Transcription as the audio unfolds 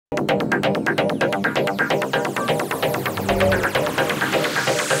Hello,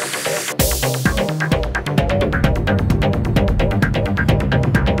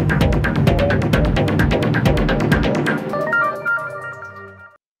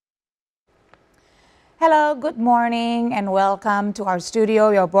 good morning and welcome to our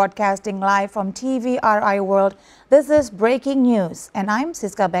studio. We are broadcasting live from TVRI World. This is Breaking News and I'm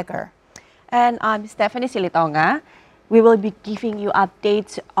Siska Becker. And I'm Stephanie Silitonga. We will be giving you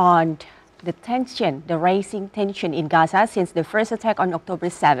updates on the rising tension in Gaza since the first attack on October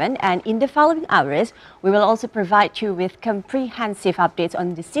 7. And in the following hours, we will also provide you with comprehensive updates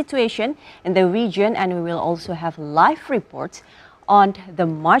on the situation in the region, and we will also have live reports on the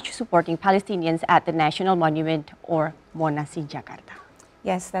march supporting Palestinians at the National Monument or Monas in Jakarta.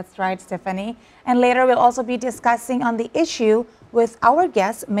 Yes, that's right, Stephanie. And later we'll also be discussing on the issue with our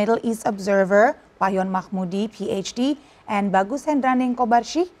guest, Middle East observer Payon Mahmoudi, PhD, and Bagus Hendraning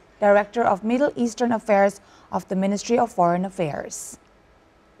Kobarshi, Director of Middle Eastern Affairs of the Ministry of Foreign Affairs.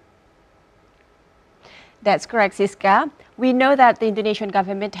 That's correct, Siska. We know that the Indonesian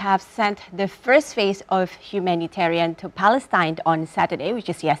government have sent the first phase of humanitarian to Palestine on Saturday, which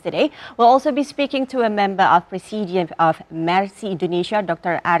is yesterday. We'll also be speaking to a member of Presidium of Mercy Indonesia,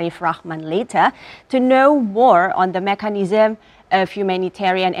 Dr. Arif Rahman, later to know more on the mechanism of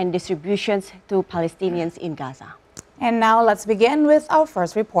humanitarian and distributions to Palestinians in Gaza. And now let's begin with our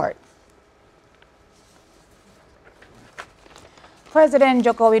first report. President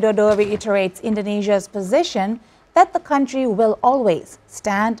Joko Widodo reiterates Indonesia's position that the country will always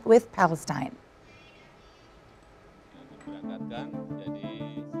stand with Palestine.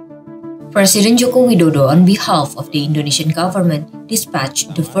 President Joko Widodo, on behalf of the Indonesian government,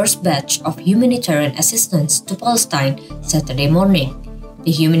 dispatched the first batch of humanitarian assistance to Palestine Saturday morning.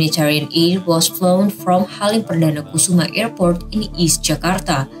 The humanitarian aid was flown from Halim Perdana Kusuma Airport in East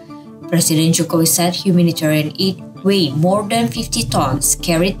Jakarta. President Jokowi said humanitarian aid weighed more than 50 tons,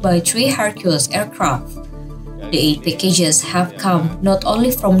 carried by 3 Hercules aircraft. The aid packages have come not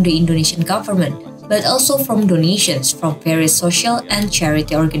only from the Indonesian government, but also from donations from various social and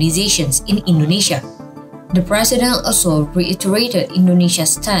charity organizations in Indonesia. The president also reiterated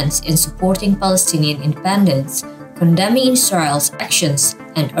Indonesia's stance in supporting Palestinian independence, condemning Israel's actions,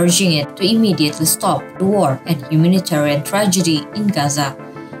 and urging it to immediately stop the war and humanitarian tragedy in Gaza.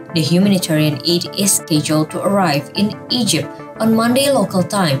 The humanitarian aid is scheduled to arrive in Egypt on Monday local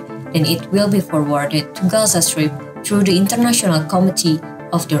time, then it will be forwarded to Gaza Strip through the International Committee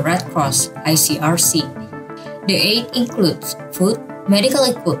of the Red Cross, ICRC. The aid includes food, medical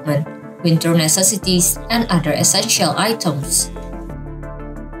equipment, winter necessities, and other essential items.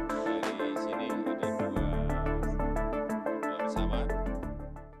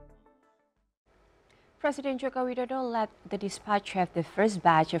 President Joko Widodo led the dispatch of the first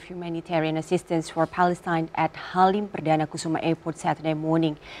batch of humanitarian assistance for Palestine at Halim Perdana Kusuma Airport Saturday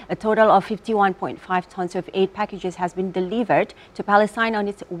morning. A total of 51.5 tons of aid packages has been delivered to Palestine on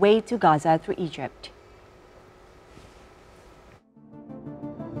its way to Gaza through Egypt.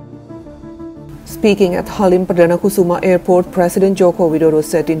 Speaking at Halim Perdana Kusuma Airport, President Joko Widodo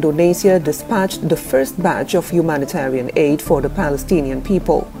said Indonesia dispatched the first batch of humanitarian aid for the Palestinian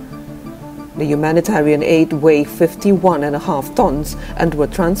people. The humanitarian aid weighed 51.5 tons and were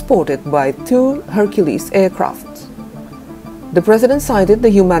transported by 2 Hercules aircraft. The president cited the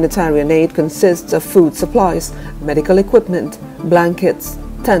humanitarian aid consists of food supplies, medical equipment, blankets,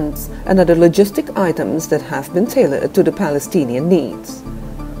 tents, and other logistic items that have been tailored to the Palestinian needs.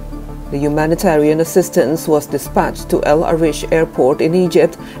 The humanitarian assistance was dispatched to El Arish Airport in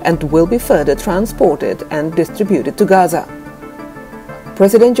Egypt and will be further transported and distributed to Gaza.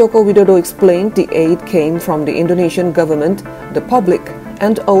 President Joko Widodo explained the aid came from the Indonesian government, the public,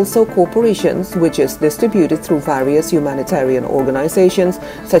 and also corporations, which is distributed through various humanitarian organizations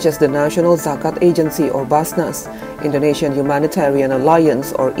such as the National Zakat Agency or Basnas, Indonesian Humanitarian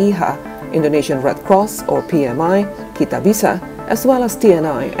Alliance or IHA, Indonesian Red Cross or PMI, Kita Bisa, as well as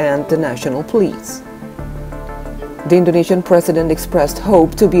TNI and the National Police. The Indonesian president expressed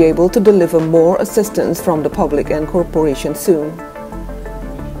hope to be able to deliver more assistance from the public and corporations soon.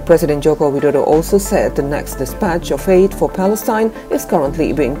 President Joko Widodo also said the next dispatch of aid for Palestine is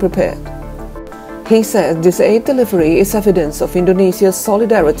currently being prepared. He said this aid delivery is evidence of Indonesia's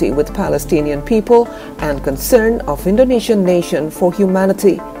solidarity with Palestinian people and concern of Indonesian nation for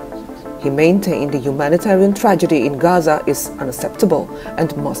humanity. He maintained the humanitarian tragedy in Gaza is unacceptable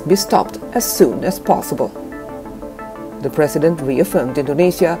and must be stopped as soon as possible. The president reaffirmed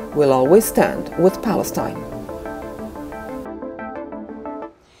Indonesia will always stand with Palestine.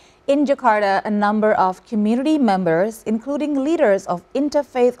 In Jakarta, a number of community members, including leaders of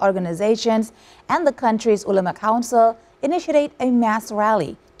interfaith organizations and the country's Ulama Council, initiated a mass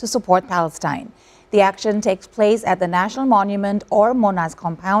rally to support Palestine. The action takes place at the National Monument or Monas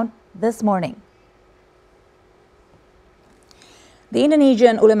compound this morning. The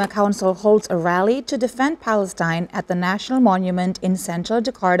Indonesian Ulama Council holds a rally to defend Palestine at the National Monument in central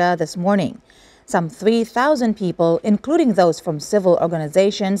Jakarta this morning. Some 3,000 people, including those from civil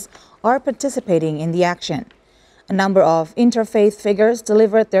organizations, are participating in the action. A number of interfaith figures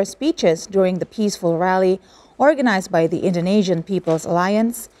delivered their speeches during the peaceful rally organized by the Indonesian People's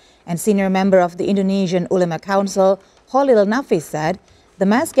Alliance, and senior member of the Indonesian Ulama Council, Holil Nafis, said the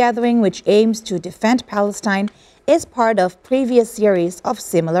mass gathering, which aims to defend Palestine, is part of previous series of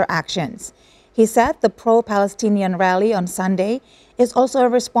similar actions. He said the pro-Palestinian rally on Sunday is also a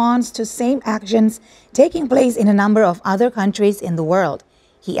response to same actions taking place in a number of other countries in the world.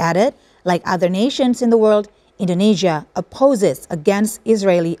 He added, like other nations in the world, Indonesia opposes against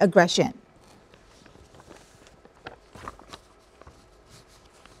Israeli aggression.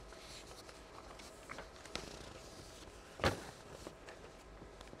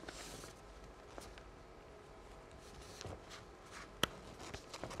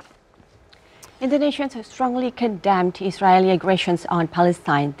 Indonesians have strongly condemned Israeli aggressions on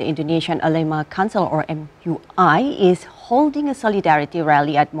Palestine. The Indonesian Ulama Council, or MUI, is holding a solidarity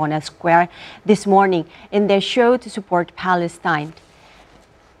rally at Monas Square this morning in their show to support Palestine.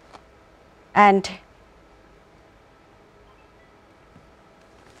 And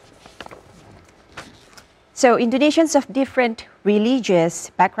so Indonesians of different religious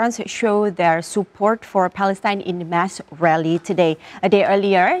backgrounds show their support for Palestine in mass rally today. A day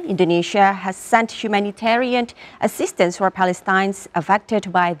earlier, Indonesia has sent humanitarian assistance for Palestinians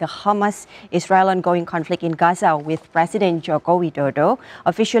affected by the Hamas-Israel ongoing conflict in Gaza, with President Joko Widodo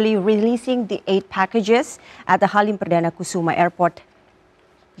officially releasing the aid packages at the Halim Perdana Kusuma Airport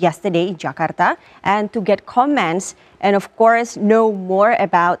yesterday in Jakarta. And to get comments and of course know more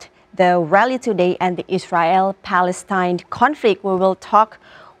about the rally today and the Israel-Palestine conflict, we will talk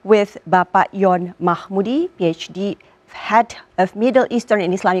with Bapak Yon Mahmudi, PhD, Head of Middle Eastern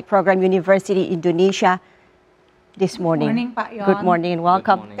and Islamic Program, University Indonesia, this morning. Good morning, Pak Yon. Good morning and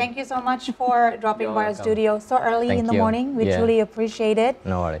welcome. Morning. Thank you so much for dropping by our studio so early in the morning. We Yeah. truly appreciate it.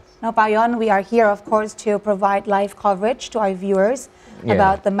 No worries. Now, Pak Yon, we are here, of course, to provide live coverage to our viewers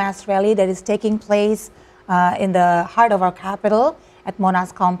about the mass rally that is taking place in the heart of our capital at Monas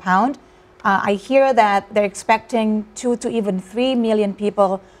compound. I hear that they're expecting 2 to even 3 million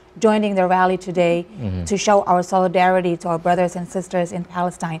people joining the rally today to show our solidarity to our brothers and sisters in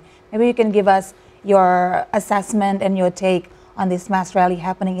Palestine. Maybe you can give us your assessment and your take on this mass rally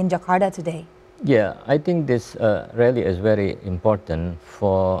happening in Jakarta today. Yeah, I think this rally is very important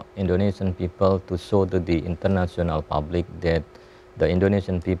for Indonesian people to show to the international public that the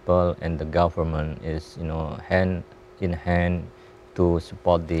Indonesian people and the government is, hand in hand to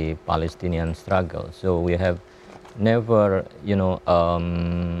support the Palestinian struggle. So we have never,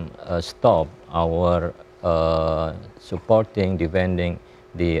 stopped our supporting, defending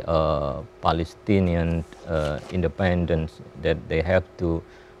the Palestinian independence that they have to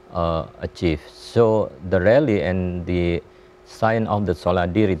achieve. So the rally and the sign of the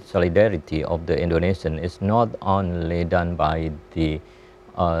solidarity of the Indonesian is not only done by the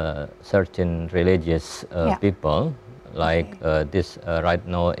certain religious people, like this right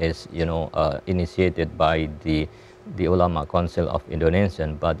now is initiated by the Ulama Council of Indonesia,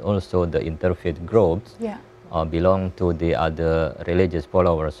 but also the interfaith groups belong to the other religious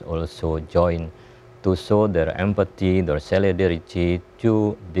followers also join to show their empathy, their solidarity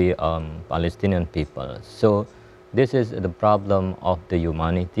to the Palestinian people. So this is the problem of the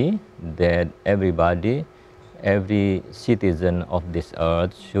humanity, that everybody, every citizen of this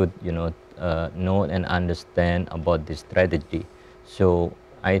earth should know and understand about this tragedy. So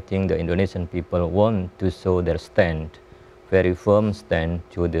I think the Indonesian people want to show their stand, very firm stand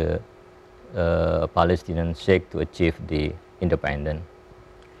to the Palestinian sake to achieve the independence.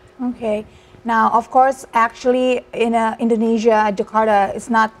 Okay. Now, of course, actually in Indonesia, Jakarta is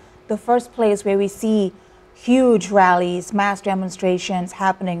not the first place where we see huge rallies, mass demonstrations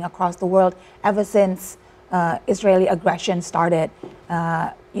happening across the world ever since Israeli aggression started.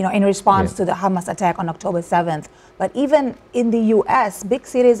 In response to the Hamas attack on October 7th. But even in the U.S., big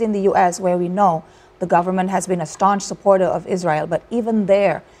cities in the U.S. where we know the government has been a staunch supporter of Israel, but even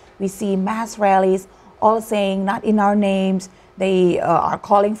there we see mass rallies all saying not in our names. They are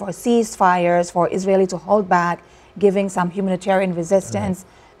calling for ceasefires, for Israel to hold back, giving some humanitarian resistance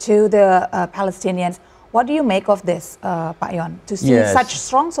to the Palestinians. What do you make of this, Pak Yon, to see Yes. such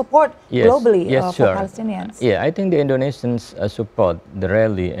strong support Yes, globally yes, for sure. Palestinians? Yeah, I think the Indonesians support the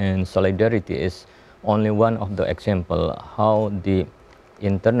rally and solidarity is only one of the example how the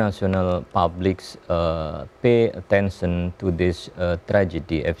international publics pay attention to this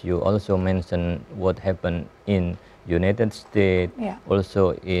tragedy. If you also mention what happened in United States, Yeah.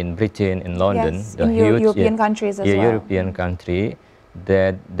 also in Britain, in London, Yes, in European countries as well. European country,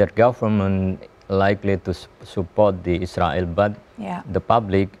 that government likely to support the Israel, but Yeah. the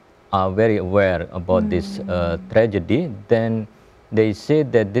public are very aware about this tragedy. Then they say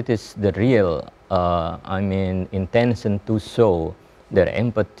that this is the real, intention to show their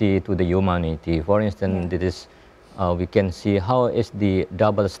empathy to the humanity. For instance, this is we can see how is the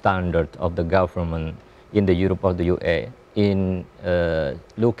double standard of the government in the Europe or the UA in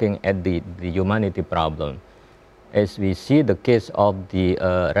looking at the humanity problem. As we see the case of the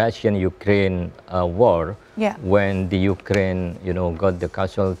Russian-Ukraine war, Yeah. when the Ukraine, got the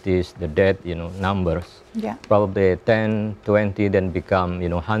casualties, the death, numbers, Yeah. probably 10, 20, then become,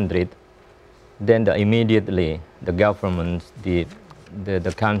 100. Then immediately the governments, the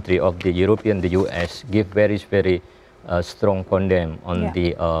country of the European, the US, give very, very strong condemn on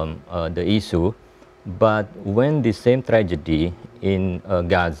the issue. But when the same tragedy in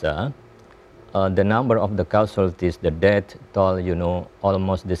Gaza, the number of the casualties, the death toll,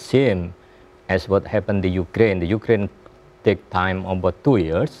 almost the same as what happened in Ukraine. The Ukraine take time about 2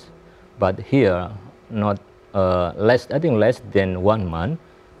 years, but here not less than 1 month.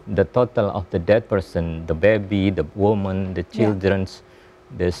 The total of the dead person, the baby, the woman, the children's,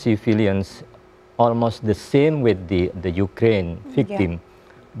 the civilians, almost the same with the Ukraine victim,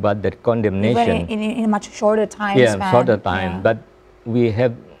 but the condemnation Even in a much shorter time span. shorter time. Yeah. But we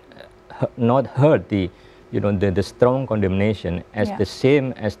have not heard the strong condemnation as the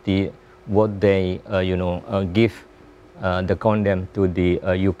same as what they give the condemn to the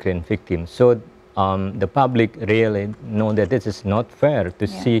Ukraine victims. So the public really know that this is not fair to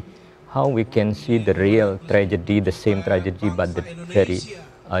see how we can see the real tragedy, the same tragedy, but the very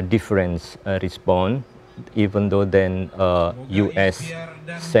different response. Even though then US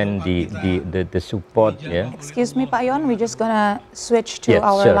send the support. Yeah. Excuse me, Pak Yon, we're just gonna switch to Yeah,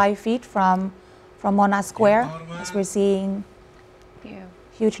 our sure. live feed from Monas Square, as we're seeing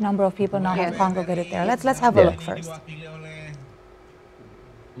huge number of people now have congregated there. Let's have a look first. Diwakili oleh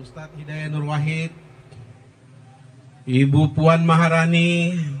Ustadz Hidayat Nur Wahid, Ibu Puan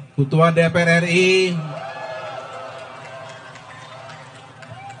Maharani, Ketua DPR RI,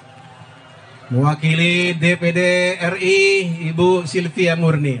 mewakili DPD RI, Ibu Sylvia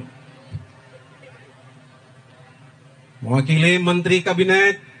Murni, mewakili Menteri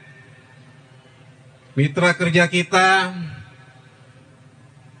Kabinet, mitra kerja kita,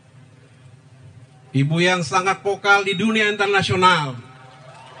 Ibu yang sangat vokal di dunia internasional,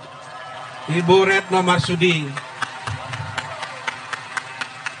 Ibu Retno Marsudi.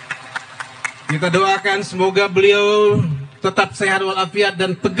 Kita doakan semoga beliau tetap sehat walafiat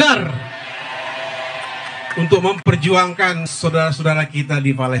dan tegar untuk memperjuangkan saudara-saudara kita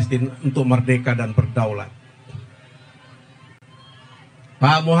di Palestina untuk merdeka dan berdaulat.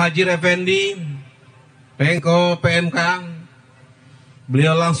 Pak Muhajir Effendi, Pengko PMK,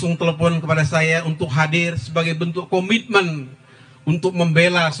 beliau langsung telepon kepada saya untuk hadir sebagai bentuk komitmen untuk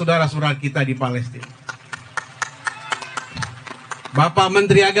membela saudara-saudara kita di Palestina. Bapak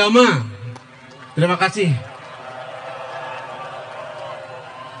Menteri Agama, terima kasih.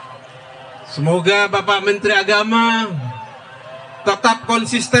 Semoga Bapak Menteri Agama tetap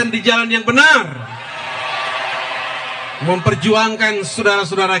konsisten di jalan yang benar, memperjuangkan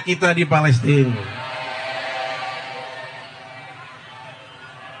saudara-saudara kita di Palestina.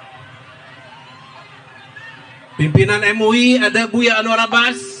 Pimpinan MUI ada Buya Anwar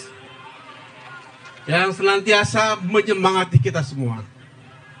Abbas yang senantiasa menyemangati kita semua.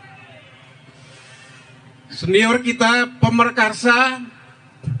 Senior kita Pemerkarsa,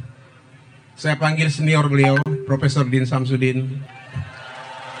 saya panggil senior beliau, Profesor Din Samsudin,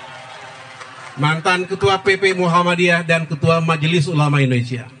 mantan Ketua PP Muhammadiyah dan Ketua Majelis Ulama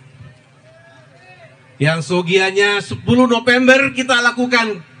Indonesia. Yang sogianya 10 November kita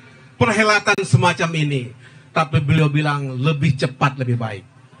lakukan perhelatan semacam ini. Tapi beliau bilang lebih cepat lebih baik.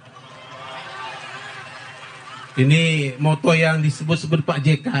 Ini moto yang disebut-sebut Pak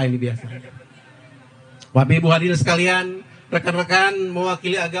JK ini biasa. Bapak Ibu hadirin sekalian, rekan-rekan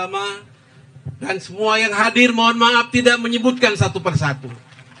mewakili agama, dan semua yang hadir mohon maaf tidak menyebutkan satu persatu.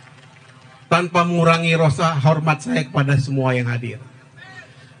 Tanpa mengurangi rasa hormat saya kepada semua yang hadir.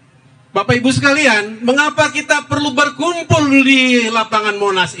 Bapak Ibu sekalian, mengapa kita perlu berkumpul di lapangan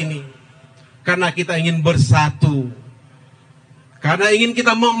Monas ini? karena kita ingin bersatu, karena ingin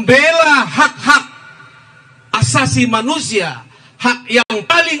kita membela hak-hak asasi manusia, hak yang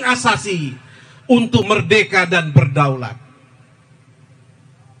paling asasi untuk merdeka dan berdaulat.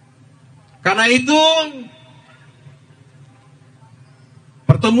 Karena itu,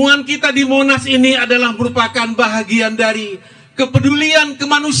 pertemuan kita di Monas ini adalah merupakan bahagian dari kepedulian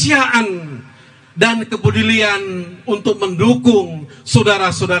kemanusiaan dan kepedulian untuk mendukung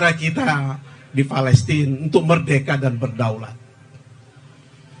saudara-saudara kita di Palestina untuk merdeka dan berdaulat.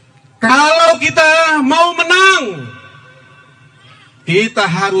 Kalau kita mau menang, kita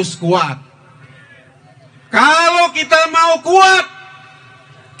harus kuat. Kalau kita mau kuat,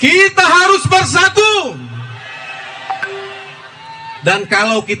 kita harus bersatu. Dan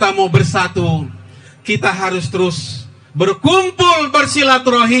kalau kita mau bersatu, kita harus terus berkumpul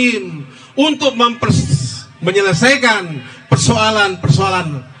bersilaturahim untuk menyelesaikan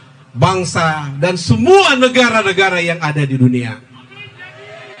persoalan-persoalan bangsa dan semua negara-negara yang ada di dunia.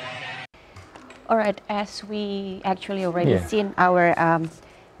 Alright, as we actually already seen our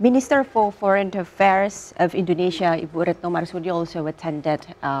Minister for Foreign Affairs of Indonesia, Ibu Retno Marsudi, also attended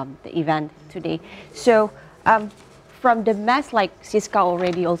the event today. So from the mass, like Siska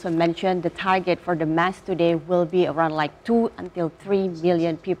already also mentioned, the target for the mass today will be around like 2 until 3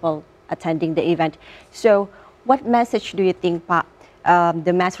 million people attending the event. So what message do you think, Pak,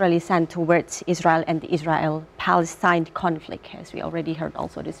 the mass rally sent towards Israel and the Israel-Palestine conflict, as we already heard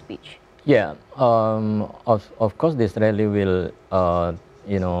also the speech? Yeah, of course this rally will,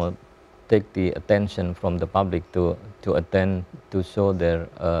 take the attention from the public to attend, to show their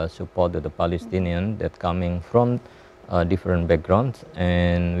support to the Palestinian that coming from different backgrounds.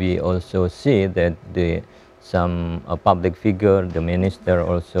 And we also see that some public figure, the minister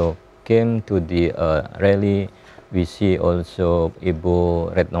also came to the rally. We see also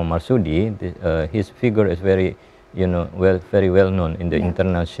Ibu Retno Marsudi. His figure is very, very well known in the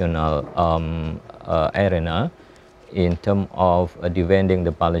international arena in terms of defending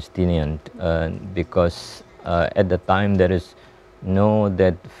the Palestinian, because at the time there is no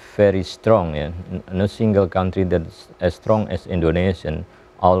that very strong, no single country that's as strong as Indonesia,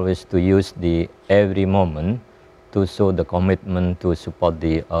 always to use the every moment to show the commitment to support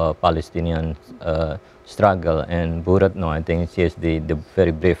the Palestinian struggle. And Bu Retno, I think she is the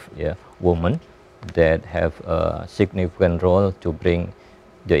very brave woman that have a significant role to bring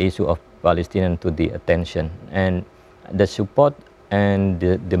the issue of Palestinian to the attention. And the support and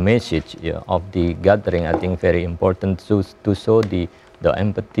the message of the gathering, I think very important to show the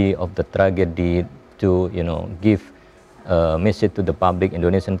empathy of the tragedy, to give a message to the public,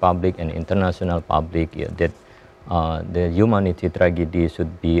 Indonesian public and international public, that the humanity tragedy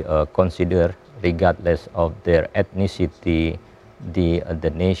should be considered regardless of their ethnicity,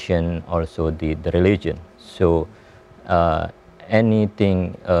 the nation, also the religion. So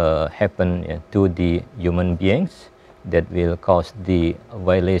anything happen to the human beings that will cause the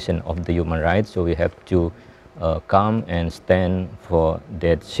violation of the human rights, so we have to come and stand for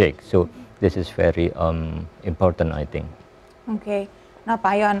that sake. So this is very important, I think. Okay. Now,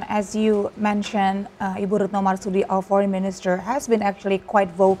 Payon, as you mentioned, Ibu Retno Marsudi, our foreign minister, has been actually quite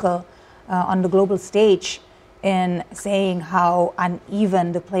vocal on the global stage in saying how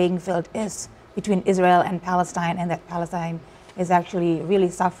uneven the playing field is between Israel and Palestine, and that Palestine is actually really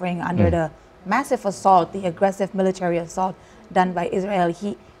suffering under the massive assault, the aggressive military assault done by Israel.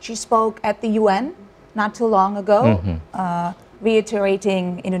 She spoke at the UN not too long ago,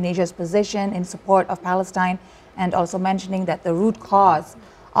 reiterating Indonesia's position in support of Palestine, and also mentioning that the root cause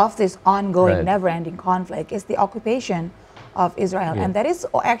of this ongoing, never-ending conflict is the occupation of Israel. And that is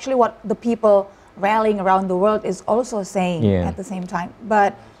actually what the people rallying around the world is also saying at the same time.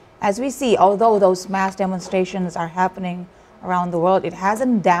 But as we see, although those mass demonstrations are happening around the world, it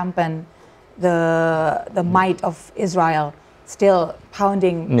hasn't dampened the might of Israel still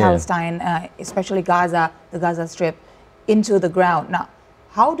pounding Palestine, especially Gaza, the Gaza Strip, into the ground. Now,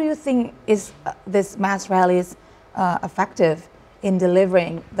 how do you think is this mass rallies effective in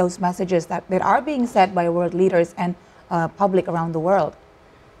delivering those messages that are being said by world leaders and public around the world?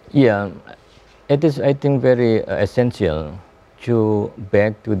 Yeah, it is, I think, very essential to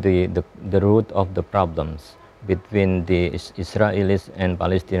back to the root of the problems between the Israelis and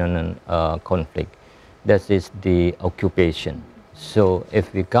Palestinian conflict. That is the occupation. So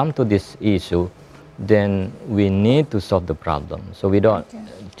if we come to this issue, then we need to solve the problem. So we don't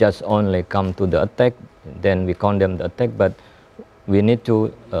just only come to the attack, then we condemn the attack, but we need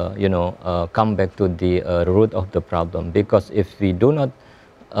to, come back to the root of the problem. Because if we do not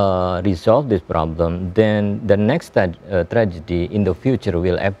resolve this problem, then the next tragedy in the future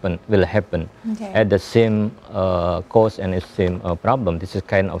will happen Okay. at the same cause and the same problem. This is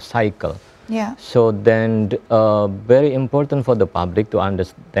kind of cycle. Yeah. So then, very important for the public to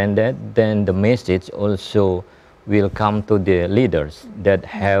understand that. Then the message also will come to the leaders that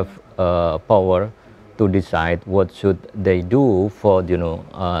have power to decide what should they do for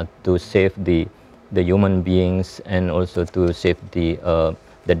to save the human beings and also to save the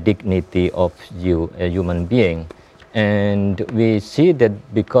dignity of a human being. And we see that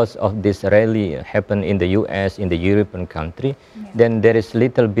because of this rally happen in the US, in the European country, then there is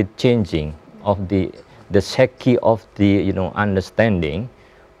little bit changing of the psyche of the understanding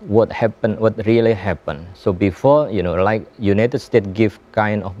what happened, what really happened. So before, like United States give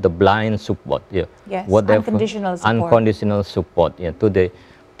kind of the blind support, Yes, whatever, unconditional support. unconditional support, to the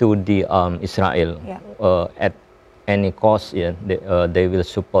Israel, at any cost, they will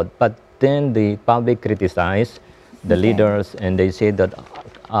support. But then the public criticize the leaders, and they say that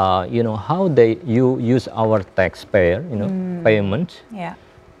how you use our taxpayer payment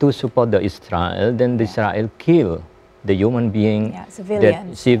to support the Israel, then the Israel kill the human being,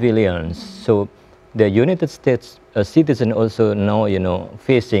 civilians. So the United States citizen also now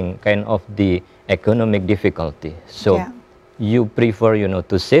facing kind of the economic difficulty. So you prefer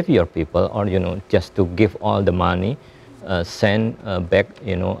to save your people, or just to give all the money, send back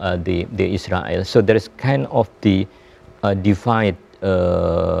the Israel. So there is kind of the divide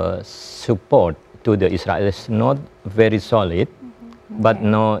support to the Israel is not very solid. But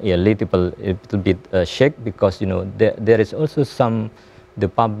now a little bit shake, because there is also the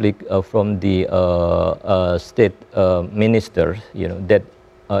public from the state ministers that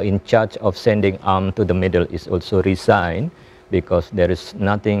in charge of sending arms to the Middle East also resign, because there is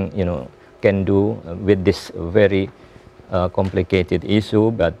nothing can do with this very complicated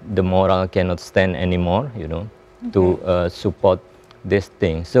issue, but the moral cannot stand anymore to support this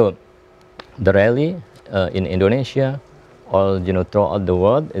thing. So the rally in Indonesia, all throughout the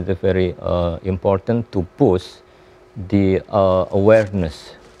world, is very important to push the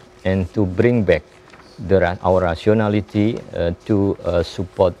awareness and to bring back our rationality to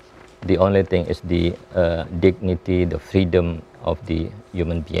support. The only thing is the dignity, the freedom of the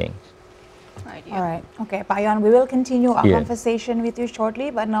human beings. Right, all right. Okay, Pak Yon, we will continue our conversation with you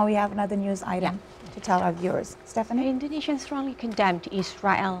shortly, but now we have another news item to tell our viewers. Stephanie? Indonesia strongly condemned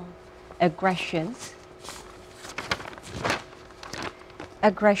Israel aggression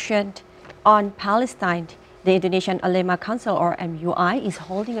on Palestine. The Indonesian Ulema Council, or MUI, is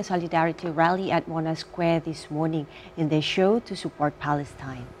holding a solidarity rally at Monas Square this morning in their show to support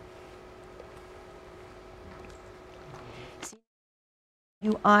Palestine.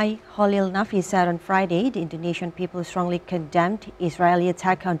 MUI Holil Nafi said on Friday the Indonesian people strongly condemned Israeli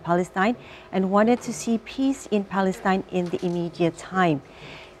attack on Palestine and wanted to see peace in Palestine in the immediate time.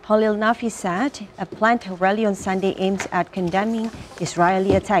 Holil Nafi said a planned rally on Sunday aims at condemning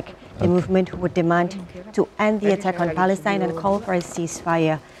Israeli attack. The movement would demand to end the attack on Palestine and call for a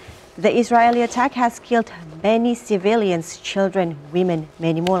ceasefire. The Israeli attack has killed many civilians, children, women,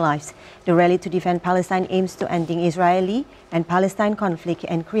 many more lives. The rally to defend Palestine aims to ending Israeli and Palestine conflict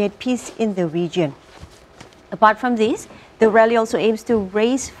and create peace in the region. Apart from this, the rally also aims to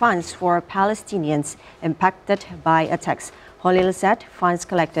raise funds for Palestinians impacted by attacks. Holil said funds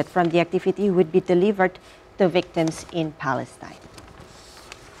collected from the activity would be delivered to victims in Palestine.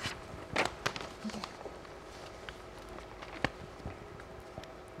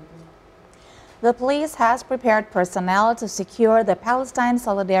 The police has prepared personnel to secure the Palestine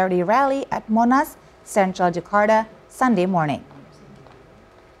Solidarity Rally at Monas, Central Jakarta, Sunday morning.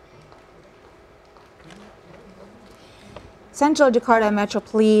 Central Jakarta Metro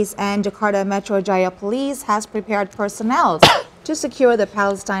Police and Jakarta Metro Jaya Police has prepared personnel to secure the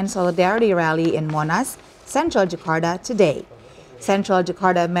Palestine Solidarity Rally in Monas, Central Jakarta today. Central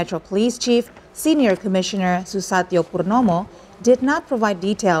Jakarta Metro Police Chief Senior Commissioner Susatyo Purnomo did not provide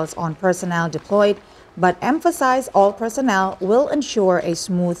details on personnel deployed, but emphasized all personnel will ensure a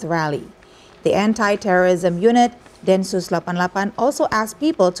smooth rally. The Anti-Terrorism Unit, Densus 88, also asked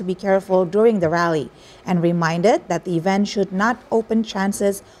people to be careful during the rally and reminded that the event should not open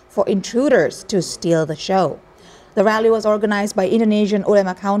chances for intruders to steal the show. The rally was organized by Indonesian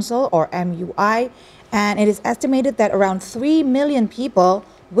Ulema Council, or MUI, and it is estimated that around 3 million people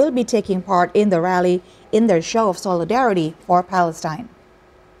will be taking part in the rally in their show of solidarity for Palestine.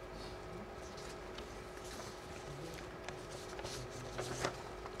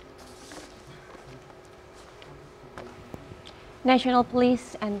 National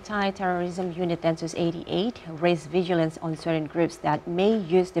Police Anti-Terrorism Unit Densus 88 raised vigilance on certain groups that may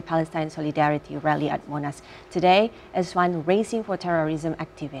use the Palestine Solidarity Rally at Monas today as fundraising for terrorism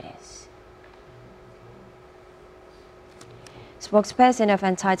activities. Spokesperson of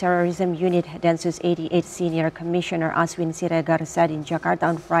Anti-Terrorism Unit Densus 88 Senior Commissioner Aswin Siregar said in Jakarta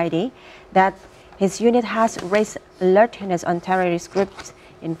on Friday that his unit has raised alertness on terrorist groups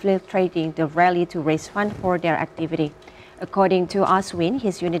infiltrating the rally to raise funds for their activity. According to Aswin,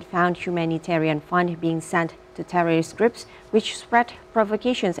 his unit found humanitarian funds being sent to terrorist groups which spread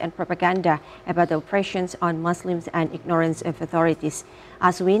provocations and propaganda about the oppressions on Muslims and ignorance of authorities.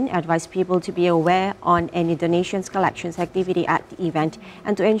 Aswin advised people to be aware on any donations collections activity at the event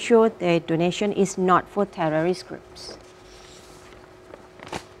and to ensure the donation is not for terrorist groups.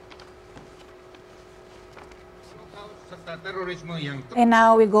 And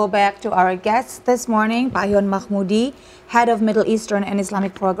now we go back to our guests this morning, Pak Yon Mahmudi, Head of Middle Eastern and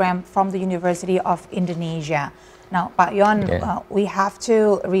Islamic Program from the University of Indonesia. Now, Pak Yon, we have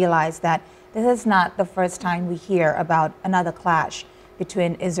to realize that this is not the first time we hear about another clash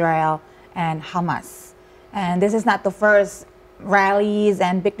between Israel and Hamas. And this is not the first rallies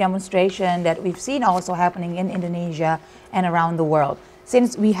and big demonstration that we've seen also happening in Indonesia and around the world.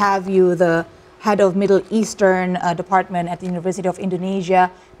 Since we have you, the Head of Middle Eastern Department at the University of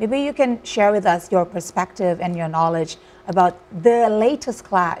Indonesia, maybe you can share with us your perspective and your knowledge about the latest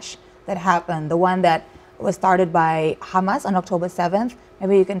clash that happened, the one that was started by Hamas on October 7th.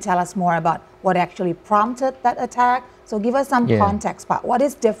 Maybe you can tell us more about what actually prompted that attack. So give us some context, Pak. What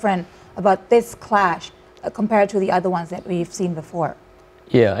is different about this clash compared to the other ones that we've seen before?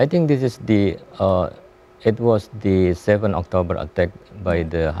 Yeah, I think this is the it was the 7th October attack by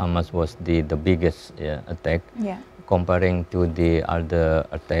the Hamas was the biggest attack, comparing to the other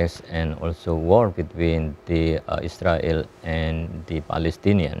attacks and also war between the Israel and the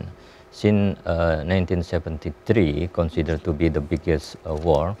Palestinian. Since 1973, considered to be the biggest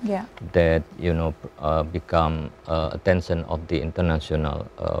war that become attention of the international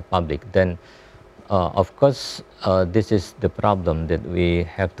public. Then of course, this is the problem that we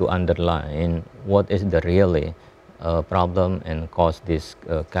have to underline. What is the really problem and cause this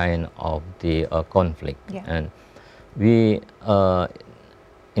kind of the conflict? And we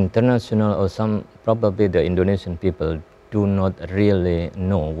international or some probably the Indonesian people do not really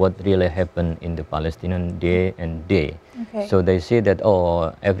know what really happened in the Palestinian day and day. So they say that,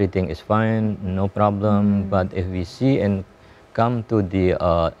 oh, everything is fine, no problem. But if we see and come to the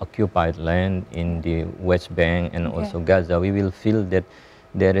occupied land in the West Bank and also Gaza, we will feel that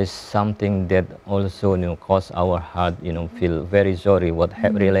there is something that also cause our heart, feel very sorry what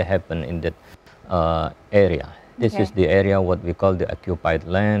really happened in that area. This is the area what we call the occupied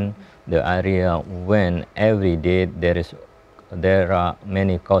land, the area when every day there are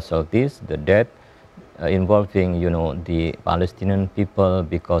many casualties, the death involving the Palestinian people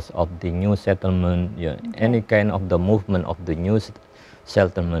because of the new settlement. Any kind of the movement of the new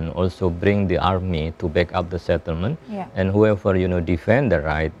settlement also bring the army to back up the settlement, and whoever defend their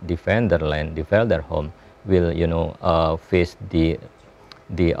right, defend their land, defend their home will face they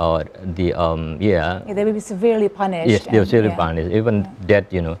will be severely punished. Yes, they will severely punished. Even that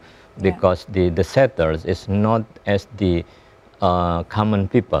because the settlers is not as the common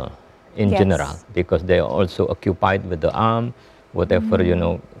people in general, because they are also occupied with the arm, whatever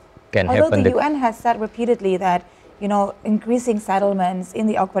can happen. Although the UN has said repeatedly that increasing settlements in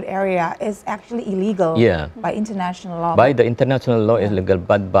the occupied area is actually illegal by international law. By the international law is legal,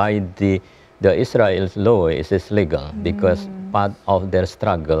 but by the Israel's law is legal, because part of their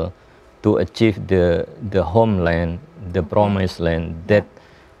struggle to achieve the homeland, the promised land, that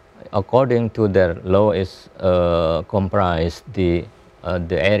according to their law is comprised the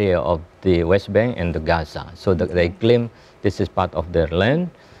area of the West Bank and the Gaza. So they claim this is part of their land,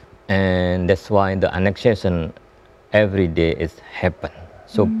 and that's why the annexation every day is happen.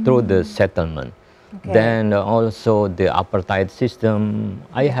 So through the settlement. Then also the apartheid system.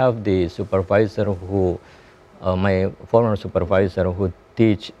 I have the supervisor who, my former supervisor who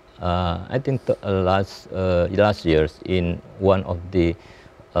teach, I think last years in one of the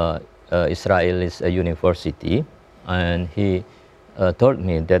Israeli university, and he told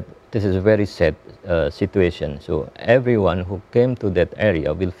me that this is a very sad situation. So everyone who came to that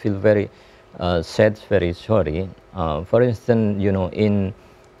area will feel very sad, very sorry. For instance, in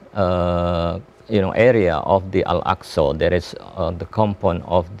area of the Al-Aqsa, there is the compound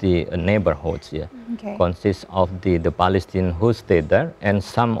of the neighborhoods consists of the Palestinians who stay there, and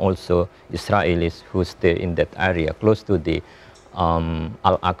some also Israelis who stay in that area close to the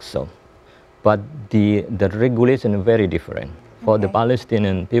Al-Aqsa. But the regulation is very different. For the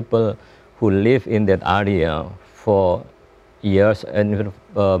Palestinian people who live in that area for years and even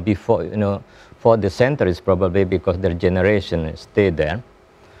before, for the centuries probably, because their generation stayed there.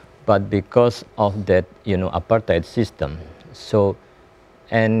 But because of that, apartheid system, so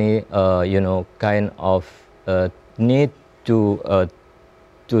any, kind of need to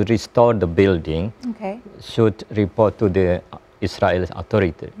restore the building should report to the Israeli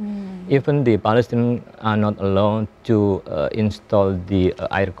authority. Even the Palestinians are not allowed to install the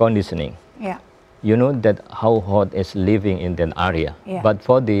air conditioning. You know that how hot is living in that area. But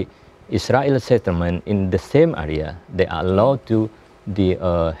for the Israel settlement in the same area, they are allowed to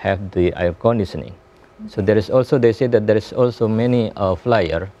have the air conditioning. So there is also, they say that there is also many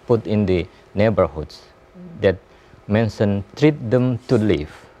flyer put in the neighborhoods that mention treat them to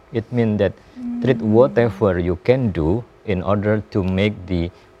live. It means that treat whatever you can do in order to make the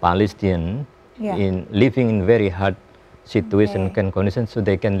Palestinian in living in very hard situation and conditions, so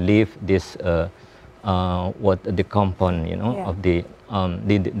they can live this what the compound of the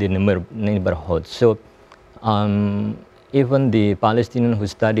neighborhood. So even the Palestinians who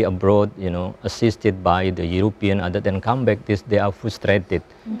study abroad, assisted by the European, other than come back, they are frustrated,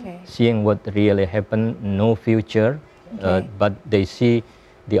 seeing what really happened, no future, but they see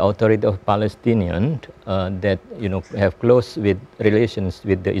the authority of Palestinian that have close with relations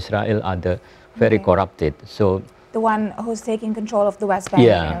with the Israel are very corrupted. So the one who's taking control of the West Bank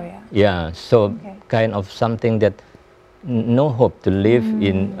area. Yeah. So kind of something that no hope to live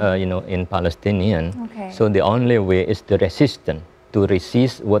in in Palestinian. So the only way is the resistance, to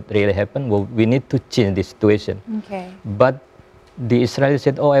resist what really happened. Well, we need to change the situation. But the Israelis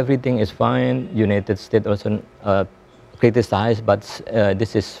said, oh, everything is fine. United States also criticized, but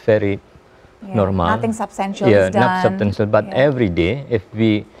this is very normal. Nothing substantial is done. Not substantial, but every day, if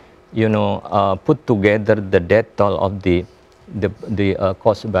we put together the death toll of the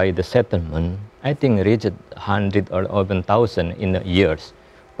caused by the settlement, I think reached 100 or even 1,000 in years,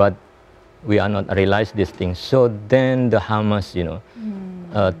 but we are not realize these things. So then the Hamas,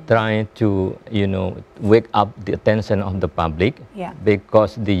 trying to wake up the attention of the public,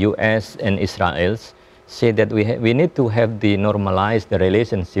 because the U.S. and Israel say that we need to have the normalized the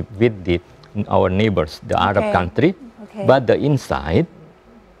relationship with our neighbors, the Arab country, but the inside,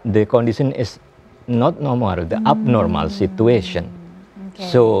 the condition is not normal, the abnormal situation.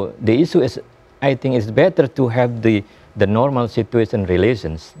 So the issue is, I think it's better to have the normal situation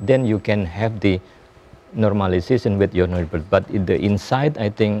relations, then you can have the normalization with your neighbors. But in the inside, I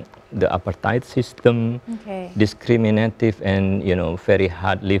think the apartheid system, discriminative and very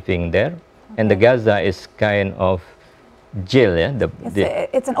hard living there. And the Gaza is kind of jail,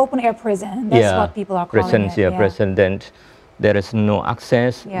 it's an open air prison. That's what people are calling it. Prison. Then there is no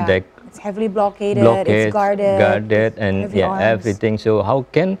access. It's heavily blockaded, it's guarded, and everything. So how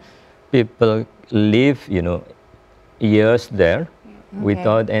can people live, years there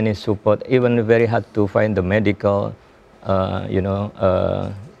without any support? Even very hard to find the medical,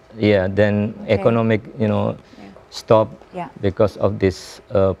 then economic, stop because of this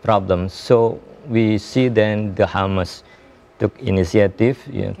problem. So we see then the Hamas took initiative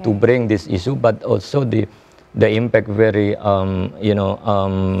to bring this issue, but also the impact very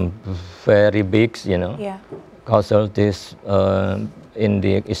very big, casualties in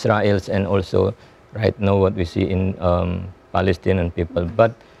the Israelis, and also right now what we see in Palestinian people.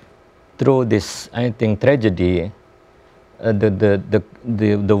 But through this, I think, tragedy, the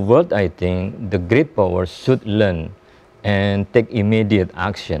world, I think, the great powers should learn and take immediate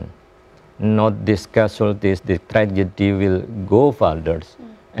action. Not this casualties, the tragedy will go further,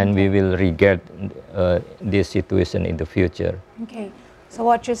 and we will regret this situation in the future. So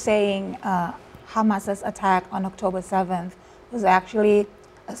what you're saying, Hamas's attack on October 7th was actually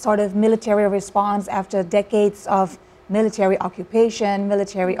a sort of military response after decades of military occupation,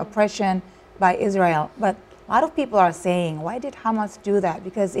 military oppression by Israel. But a lot of people are saying, why did Hamas do that?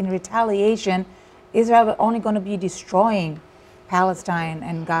 Because in retaliation, Israel was only going to be destroying Palestine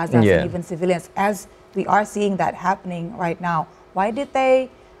and Gaza and even civilians, as we are seeing that happening right now. Why did they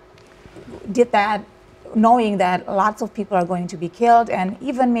did that, knowing that lots of people are going to be killed, and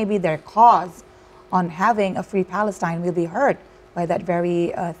even maybe their cause on having a free Palestine will be hurt by that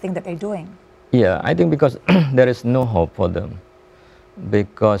very thing that they're doing? Yeah, I think because there is no hope for them,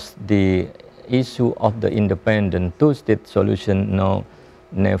 because the issue of the independent two-state solution now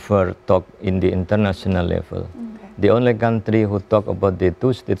never talk in the international level. The only country who talk about the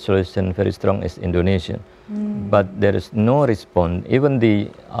two-state solution very strong is Indonesia, but there is no response. Even the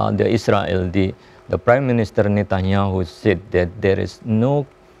Israel, the Prime Minister Netanyahu said that there is no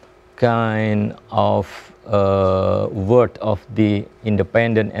kind of word of the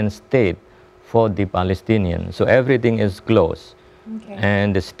independent and state for the Palestinians. So everything is closed. Okay.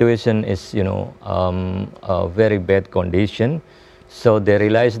 And the situation is, a very bad condition. So they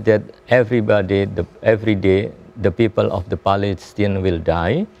realize that every day, the people of the Palestine will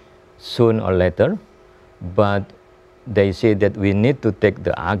die soon or later. But they say that we need to take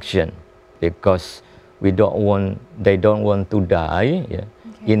the action because they don't want to die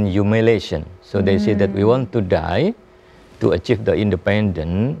in humiliation. So they say that we want to die to achieve the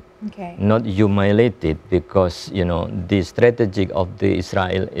independence, not humiliated, because the strategy of the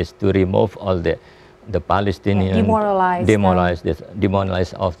Israel is to remove all the Palestinians,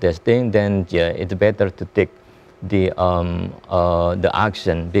 demoralize of this thing. Then it's better to take the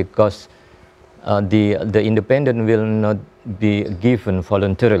action, because the independent will not be given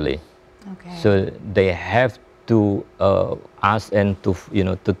voluntarily. So they have to ask and to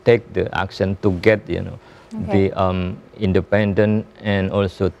take the action to get the independent, and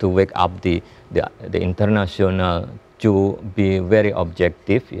also to wake up the international to be very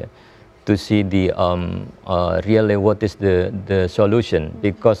objective, to see the really what is the solution,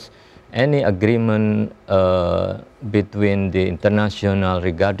 because any agreement between the international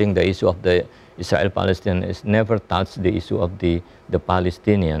regarding the issue of the Israel-Palestine is never touched the issue of the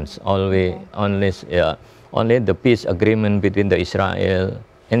Palestinians. Only the peace agreement between the Israel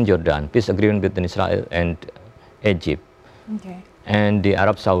and Jordan, peace agreement between Israel and Egypt, and the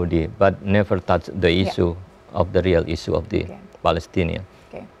Arab Saudi, but never touched the issue of the real issue of the Palestinian.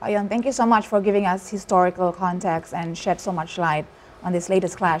 Okay, Pak Yon, thank you so much for giving us historical context and shed so much light on this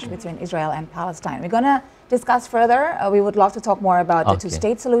latest clash between Israel and Palestine. We're going to discuss further. We would love to talk more about the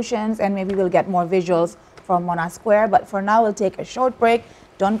two-state solutions, and maybe we'll get more visuals from Monash Square. But for now, we'll take a short break.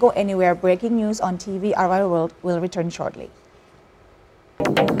 Don't go anywhere. Breaking news on TV RI World will return shortly.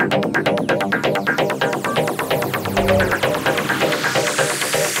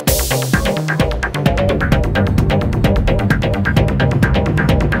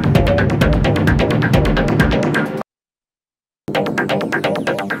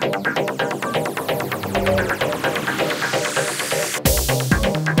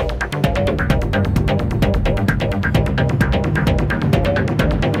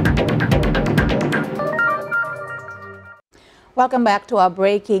 Welcome back to our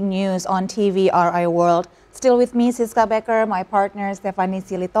breaking news on TV RI World. Still with me, Siska Becker, my partner, Stephanie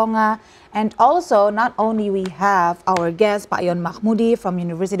Silitonga, and also not only we have our guest, Pak Yon Mahmudi from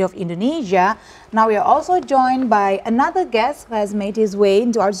University of Indonesia. Now we are also joined by another guest who has made his way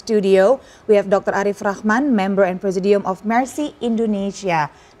into our studio. We have Dr. Arif Rahman, member and presidium of Mercy Indonesia.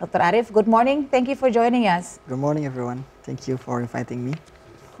 Dr. Arif, good morning. Thank you for joining us. Good morning, everyone. Thank you for inviting me.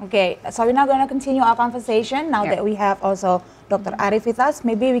 Okay, so we're now going to continue our conversation now that we have also Dr. Arif with us.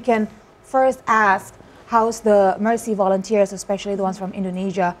 Maybe we can first ask how's the Mercy volunteers, especially the ones from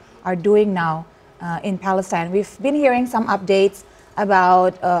Indonesia, are doing now in Palestine. We've been hearing some updates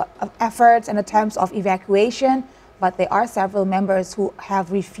about efforts and attempts of evacuation, but there are several members who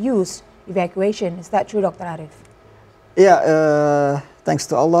have refused evacuation. Is that true, Dr. Arif? Yeah, thanks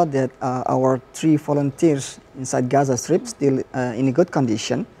to Allah that our 3 volunteers inside Gaza Strip still in a good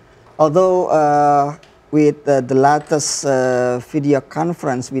condition. Although with the latest video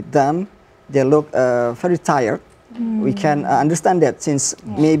conference with them, they look very tired. We can understand that, since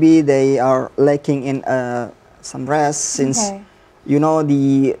maybe they are lacking in some rest, since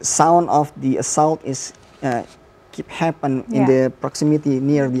the sound of the assault is keep happen in the proximity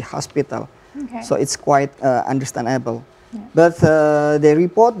near the hospital. So it's quite understandable. But they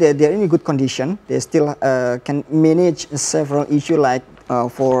report that they're in a good condition. They still can manage several issues like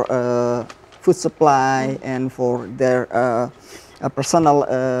for food supply and for their personal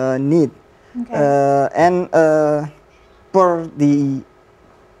need. And per the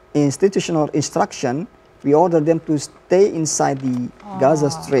institutional instruction, we order them to stay inside the Gaza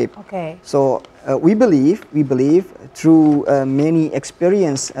Strip. So we believe through many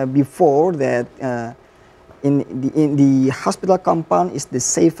experience before that in the hospital compound is the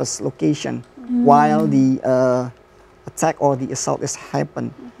safest location while the attack or the assault is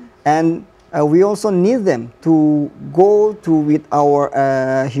happen. And we also need them to go to with our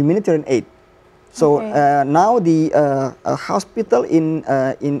humanitarian aid. So now the hospital in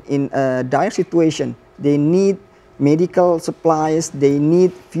dire situation, they need medical supplies, they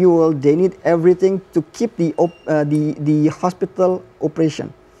need fuel, they need everything to keep the hospital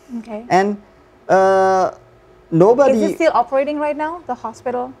operation. And nobody. Is it still operating right now, the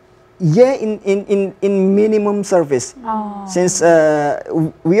hospital? Yeah, in minimum service. Since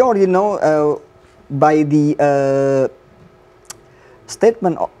we already know by the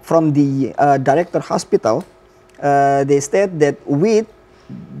statement from the director hospital, they state that with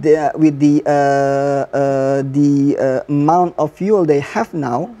the amount of fuel they have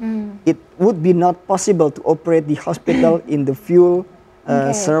now, it would be not possible to operate the hospital in the fuel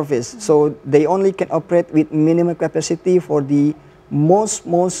service. So they only can operate with minimum capacity for the most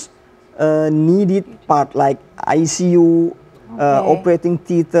needed part, like ICU, operating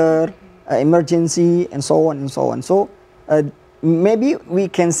theater, emergency, and so on and so on. So maybe we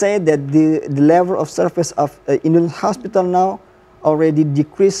can say that the level of service of Indian hospital now already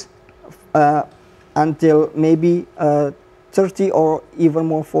decreased until maybe 30 or even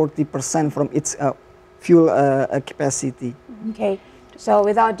more 40% from its fuel capacity. Okay, so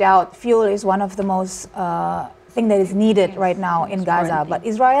without doubt, fuel is one of the most thing that is needed right now in Gaza. But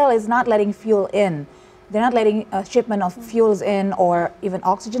Israel is not letting fuel in. They're not letting a shipment of fuels in, or even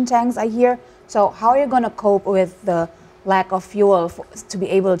oxygen tanks, I hear. So how are you going to cope with the lack of fuel to be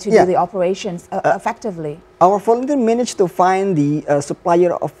able to do the operations effectively? Our volunteer managed to find the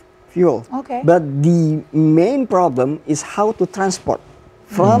supplier of fuel. Okay. But the main problem is how to transport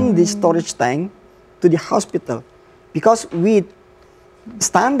from the storage tank to the hospital. Because with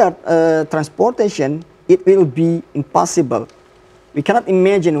standard transportation, it will be impossible. We cannot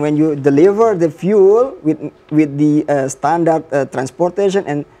imagine when you deliver the fuel with the standard transportation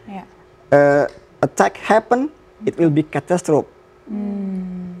and attack happen, it will be catastrophe.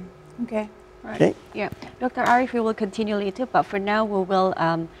 Okay. Right. Okay. Yeah, Dr. Arif, we will continue later, but for now we will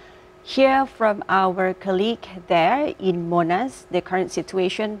hear from our colleague there in Monas, the current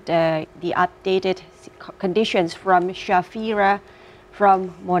situation, the updated conditions from Shafira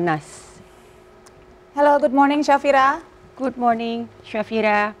from Monas. Hello, good morning, Shafira. Good morning,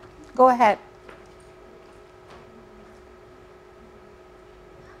 Shafira. Go ahead.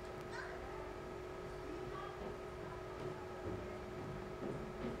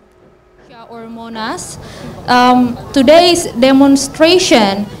 Or Monas. Today's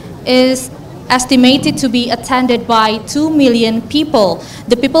demonstration is estimated to be attended by 2 million people.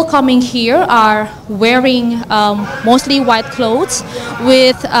 The people coming here are wearing mostly white clothes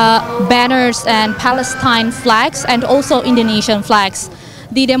with banners and Palestine flags and also Indonesian flags.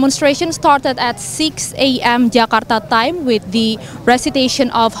 The demonstration started at 6 a.m. Jakarta time with the recitation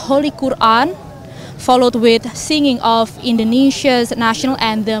of Holy Quran, followed with singing of Indonesia's national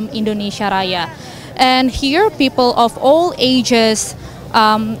anthem, Indonesia Raya. And here, people of all ages,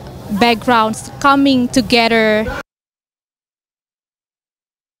 backgrounds coming together.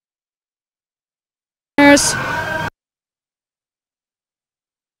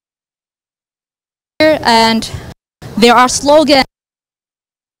 And there are slogans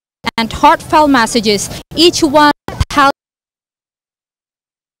and heartfelt messages. Each one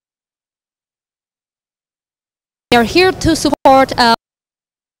they are here to support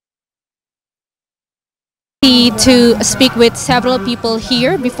to speak with several people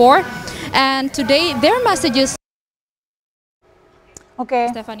here before, and today their messages. Okay.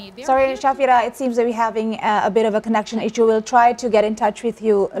 Stephanie, sorry, Shafira, it seems that we're having a bit of a connection issue. We'll try to get in touch with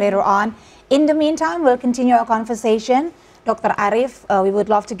you later on. In the meantime, we'll continue our conversation. Dr. Arif, we would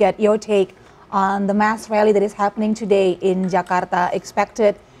love to get your take on the mass rally that is happening today in Jakarta,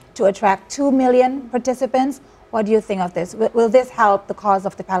 expected to attract 2 million participants. What do you think of this? Will this help the cause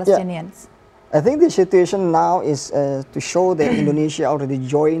of the Palestinians? I think the situation now is to show that Indonesia already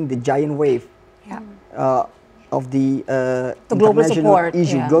joined the giant wave of the global international support,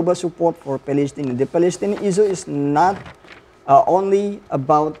 issue, global support for Palestine. The Palestinian issue is not only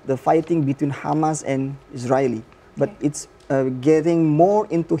about the fighting between Hamas and Israeli, but it's getting more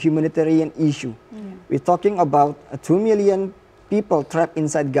into humanitarian issue. We're talking about 2 million people trapped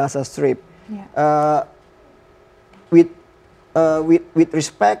inside Gaza Strip. With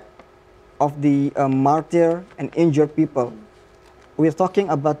respect of the martyr and injured people, we're talking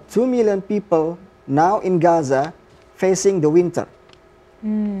about 2 million people now in Gaza facing the winter.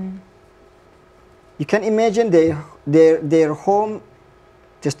 You can imagine their home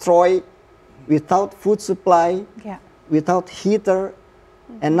destroyed, without food supply, without heater,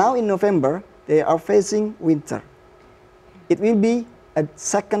 and now in November they are facing winter. It will be a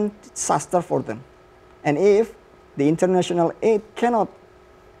second disaster for them, and if the international aid cannot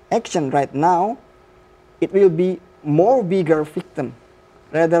action right now, it will be more bigger victim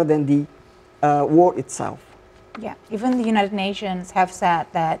rather than the war itself. Yeah, even the United Nations have said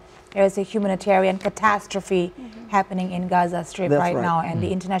that there is a humanitarian catastrophe happening in Gaza Strip right now, and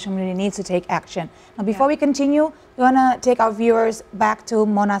the international community needs to take action. Now, before we continue, we want to take our viewers back to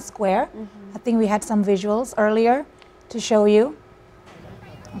Monas Square. I think we had some visuals earlier to show you.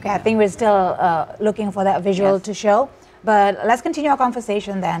 Okay, I think we're still looking for that visual to show. But let's continue our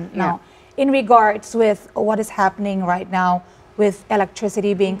conversation then. Yeah. Now, in regards with what is happening right now with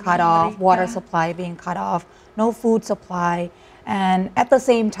electricity being cut off, water supply being cut off, no food supply, and at the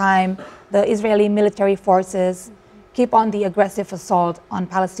same time, the Israeli military forces keep on the aggressive assault on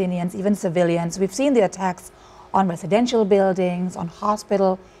Palestinians, even civilians. We've seen the attacks on residential buildings, on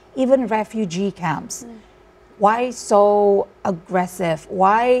hospital, even refugee camps. Why so aggressive?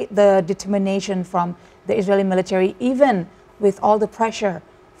 Why the determination from the Israeli military, even with all the pressure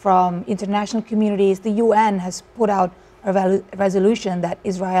from international communities? The UN has put out a resolution that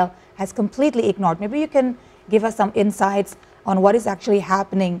Israel has completely ignored. Maybe you can give us some insights on what is actually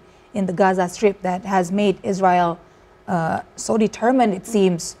happening in the Gaza Strip that has made Israel so determined, it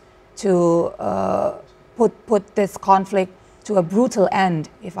seems, to put this conflict to a brutal end,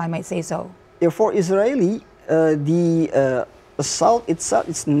 if I might say so. For Israeli, the assault itself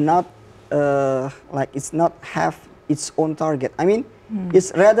is not it's not have its own target. I mean,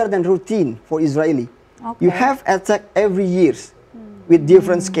 it's rather than routine for Israeli. Okay. You have attack every year with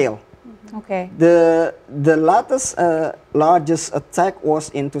different scale. Okay. The latest largest attack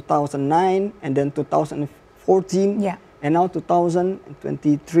was in 2009, and then 2014, Yeah. and now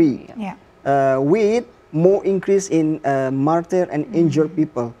 2023. Yeah. With more increase in martyr and injured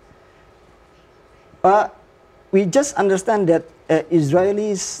people. But we just understand that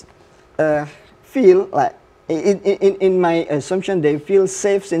Israelis feel like, in my assumption, they feel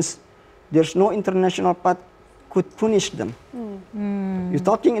safe since there's no international part could punish them. You're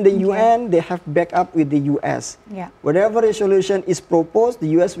talking in the UN, they have backup with the US. Yeah. Whatever resolution is proposed, the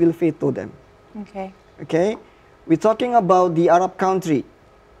US will veto them. Okay. Okay? We're talking about the Arab country.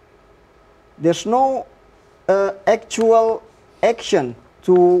 There's no actual action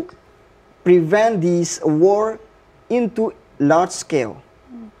to prevent this war into large scale.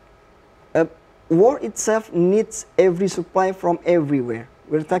 War itself needs every supply from everywhere.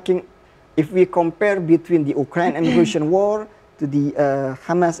 We're talking, if we compare between the Ukraine and Russian war to the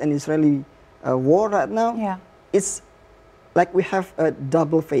Hamas and Israeli war right now, Yeah. it's like we have a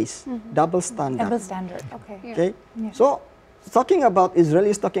double face, double standard. Double standard. Okay. Okay? Yeah. So, talking about Israel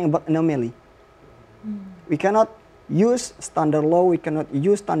is talking about anomaly. We cannot use standard law, we cannot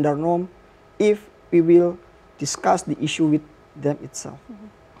use standard norm if we will discuss the issue with them itself.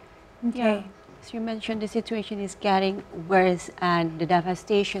 Yeah. As you mentioned, the situation is getting worse and the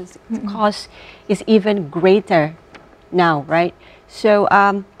devastation cost is even greater now, right? So,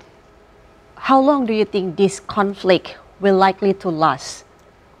 how long do you think this conflict will likely to last?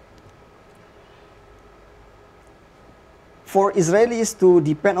 For Israelis to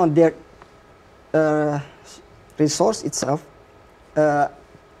depend on their resource itself,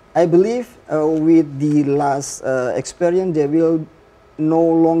 I believe with the last experience, they will no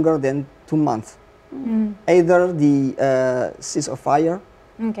longer than 2 months. Either the ceasefire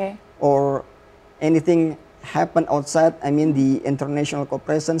Okay. or anything happen outside, I mean the international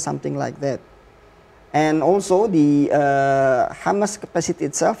cooperation, something like that. And also the Hamas capacity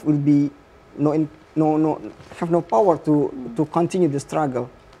itself will be have no power to continue the struggle.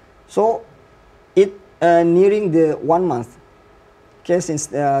 So it nearing the 1 month, okay,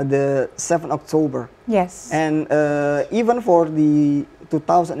 since the 7th October. Yes. And even for the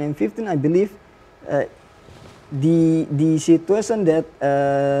 2015, I believe the situation that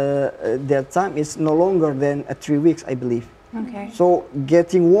that time is no longer than 3 weeks, I believe. Okay. So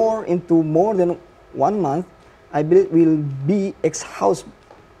getting war into more than 1 month, I believe will be exhausting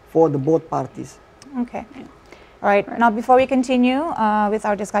for the both parties. Okay. All right. Now, before we continue with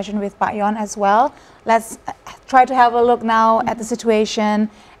our discussion with Pak Yon as well, let's try to have a look now at the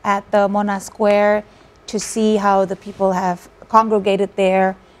situation at the Monas Square to see how the people have congregated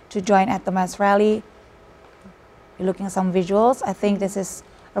there to join at the mass rally. You're looking at some visuals. I think this is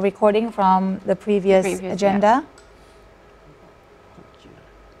a recording from the previous agenda.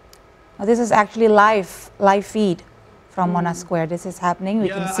 Now, this is actually live feed from Monas Square. This is happening. We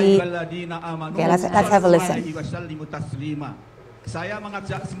can see. Okay, let's have a listen. Saya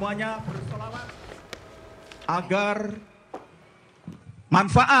mengajak semuanya berselawat agar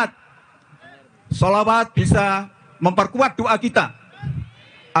manfaat selawat bisa memperkuat doa kita,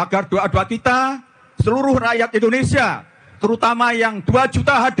 agar doa-doa kita seluruh rakyat Indonesia, terutama yang 2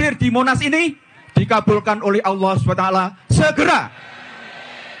 juta hadir di Monas ini, dikabulkan oleh Allah SWT segera,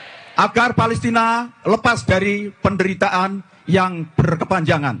 agar Palestina lepas dari penderitaan yang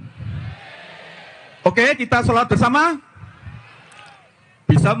berkepanjangan. Oke, kita sholat bersama.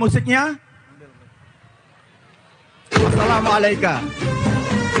 Bisa musiknya? Assalamualaikum.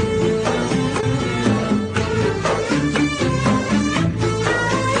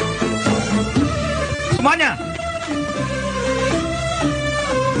 Semuanya.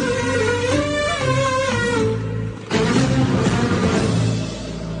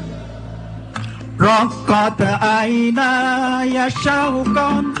 رقت عيناي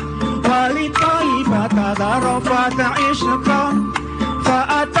شوقا ولطيبة ضربت عشقا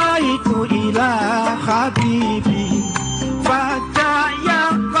فأتيت إلى حبيبي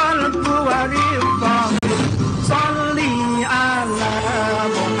فجاء قلب ورقا صلي على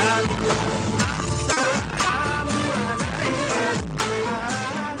محمد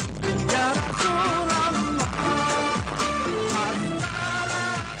يا رسول الله.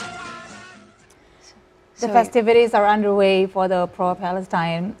 The festivities are underway for the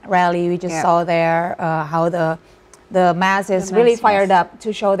pro-Palestine rally. We just saw there how the mass is really fired up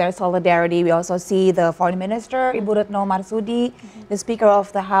to show their solidarity. We also see the Foreign Minister, Ibu Retno Marsudi, the Speaker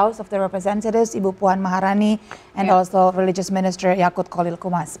of the House of the Representatives, Ibu Puan Maharani, and also Religious Minister Yakut Khalil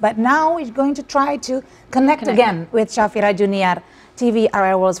Kumas. But now we're going to try to connect again with Shafira Junior, TV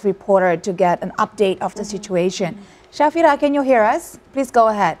RR World's reporter, to get an update of the situation. Shafira, can you hear us? Please go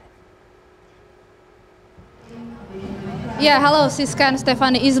ahead. Yeah, hello, Siska and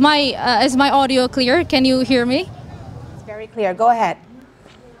Stephanie. Is my audio clear? Can you hear me? It's very clear. Go ahead.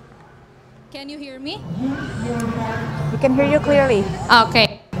 Can you hear me? We can hear you clearly.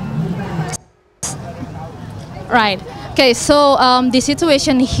 Okay. Right. Okay, so the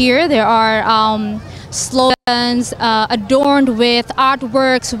situation here, there are slogans adorned with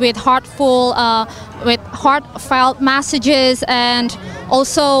artworks, with heartfelt messages, and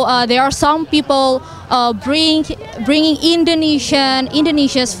also there are some people bringing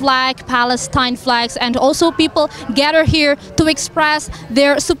Indonesia's flag, Palestine flags, and also people gather here to express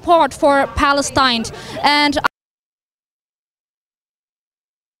their support for Palestine. And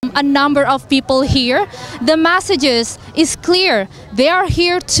a number of people here, the messages is clear. They are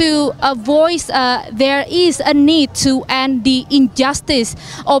here to voice there is a need to end the injustice,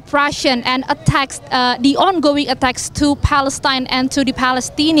 oppression, and attacks, the ongoing attacks to Palestine and to the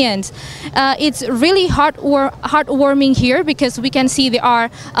Palestinians. It's really heartwarming here because we can see there are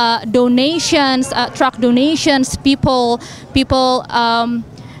donations, truck donations, people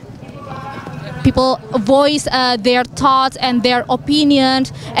voice their thoughts and their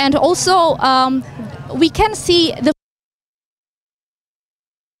opinions, and also we can see the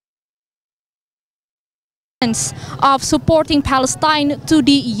of supporting Palestine to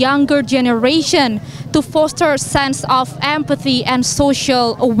the younger generation to foster a sense of empathy and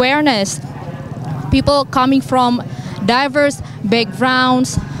social awareness. People coming from diverse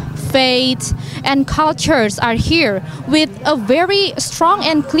backgrounds, faiths, and cultures are here with a very strong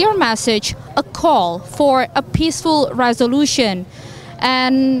and clear message, a call for a peaceful resolution.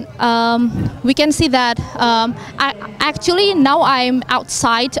 And we can see that actually now I'm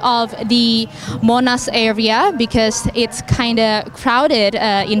outside of the Monas area because it's kind of crowded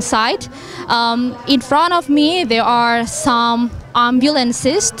inside. In front of me there are some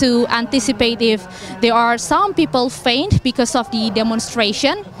ambulances to anticipate if there are some people faint because of the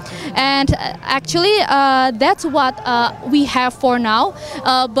demonstration. And actually that's what we have for now,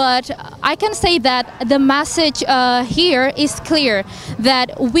 but I can say that the message here is clear,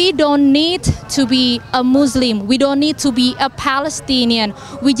 that we don't need to be a Muslim, we don't need to be a Palestinian,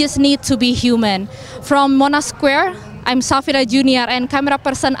 we just need to be human. From Monas Square, I'm Safira Junior and camera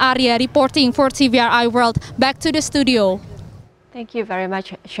person Arya reporting for TVRI World. Back to the studio. Thank you very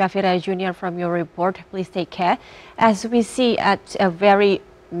much, Shafira Junior, from your report. Please take care. As we see at a very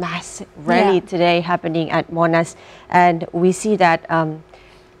mass rally today happening at Monas, and we see that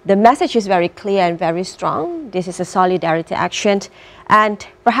the message is very clear and very strong. This is a solidarity action, and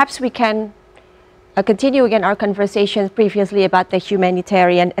perhaps we can continue again our conversation previously about the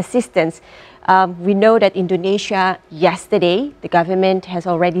humanitarian assistance. We know that Indonesia, yesterday, the government has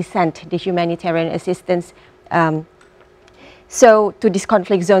already sent the humanitarian assistance to these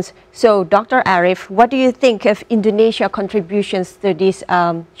conflict zones. So, Dr. Arif, what do you think of Indonesia's contributions to this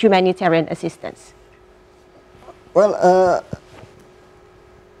humanitarian assistance? Well,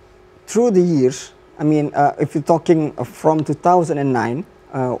 through the years, I mean, if you're talking from 2009,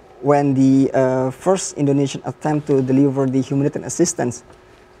 when the first Indonesian attempt to deliver the humanitarian assistance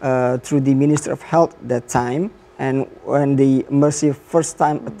through the Ministry of Health that time, and when the Mercy first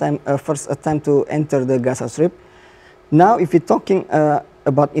attempt to enter the Gaza Strip. Now, if you're talking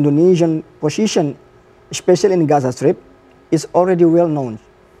about Indonesian position, especially in Gaza Strip, is already well known.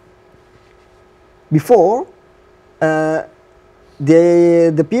 Before, the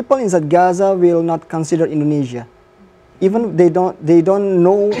people inside Gaza will not consider Indonesia. Even they don't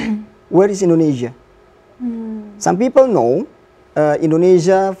know where is Indonesia. Some people know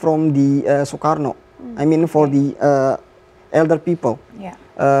Indonesia from the Soekarno. I mean, for the elder people. Yeah.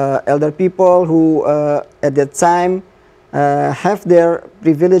 Elder people who at that time have their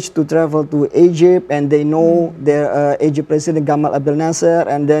privilege to travel to Egypt, and they know their Egypt president Gamal Abdel Nasser,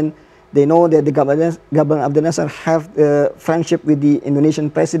 and then they know that the Gamal Abdel Nasser have friendship with the Indonesian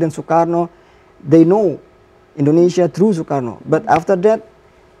president Sukarno. They know Indonesia through Sukarno, but after that,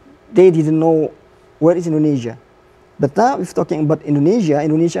 they didn't know where is Indonesia. But now, if talking about Indonesia,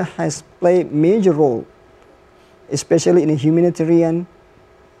 Indonesia has played major role, especially in a humanitarian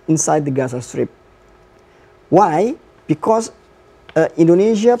inside the Gaza Strip. Why? Because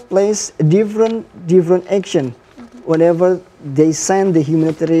Indonesia plays different action whenever they send the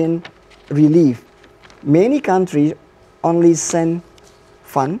humanitarian relief. Many countries only send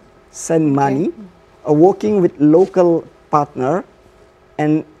fund, send money, working with local partner,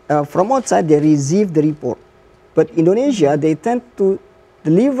 and from outside they receive the report. But Indonesia, they tend to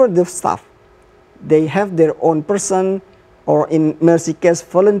deliver the stuff. They have their own person, or in mercy case,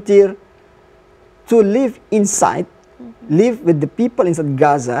 volunteer to live inside, live with the people inside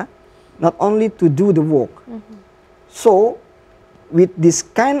Gaza, not only to do the work. So, with this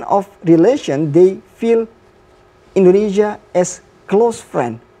kind of relation, they feel Indonesia as close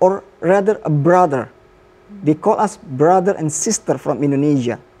friend, or rather a brother. They call us brother and sister from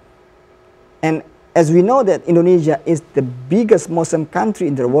Indonesia. And as we know that Indonesia is the biggest Muslim country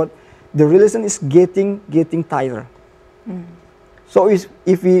in the world, the relation is getting tighter. So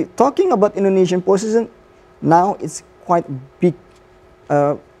if we talking about Indonesian position, now it's quite big,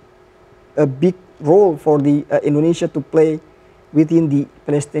 a big role for the Indonesia to play within the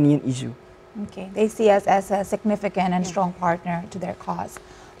Palestinian issue. Okay, they see us as a significant and strong partner to their cause.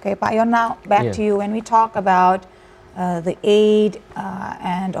 Okay, Pak Yon, now back to you. When we talk about the aid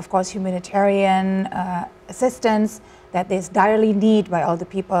and of course humanitarian assistance that is direly needed by all the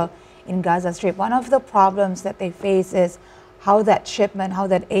people in Gaza Strip, one of the problems that they face is how that shipment, how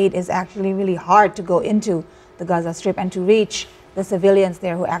that aid is actually really hard to go into the Gaza Strip and to reach the civilians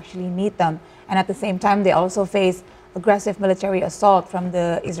there who actually need them. And at the same time, they also face aggressive military assault from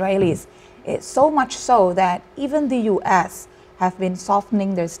the Israelis. It's so much so that even the US have been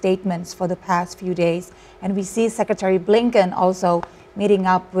softening their statements for the past few days. And we see Secretary Blinken also meeting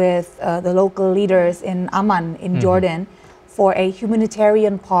up with the local leaders in Amman, in Jordan, for a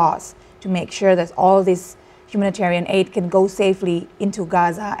humanitarian pause to make sure that all this humanitarian aid can go safely into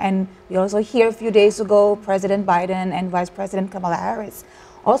Gaza. And we also hear a few days ago, President Biden and Vice President Kamala Harris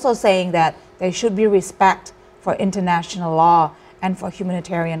also saying that there should be respect for international law and for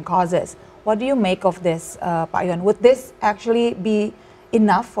humanitarian causes. What do you make of this, Pak Yon? Would this actually be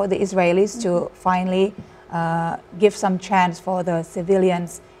enough for the Israelis to finally give some chance for the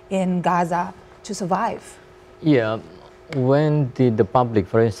civilians in Gaza to survive? Yeah, when the public,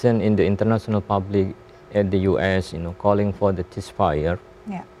 for instance, in the international public at the US, calling for the ceasefire,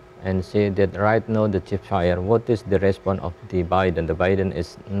 and say that right now the ceasefire, what is the response of the Biden? The Biden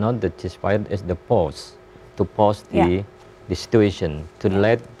is not the ceasefire, it's the pause, to pause the situation, to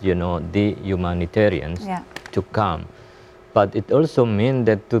let the humanitarians to come. But it also means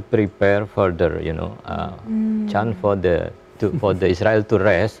that to prepare further, chance for the Israel to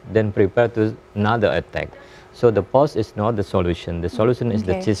rest, then prepare to another attack. So the pause is not the solution. The solution is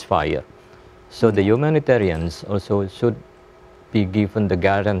the ceasefire. So the humanitarians also should be given the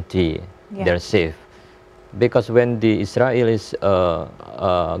guarantee they're safe. Because when the Israeli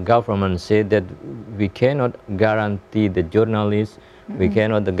government said that we cannot guarantee the journalists, we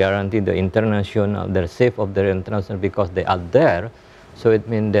cannot guarantee the international, they're safe of the international because they are there, so it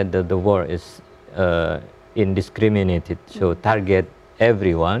means that the war is indiscriminated, so target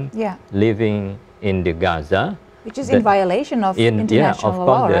everyone living in the Gaza. Which is in violation of international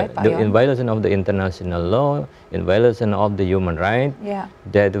law, right? In violation of the international law, in violation of the human rights.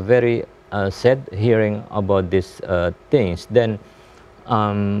 That very sad hearing about these things. Then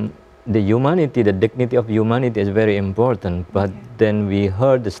the humanity, the dignity of humanity is very important. But then we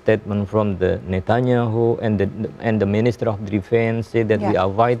heard the statement from the Netanyahu and the Minister of Defense say that we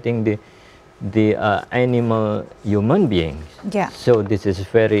are fighting the animal human beings. So this is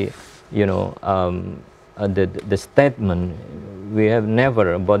very, the statement, we have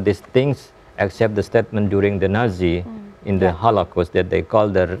never about these things except the statement during the Nazi in the Holocaust that they call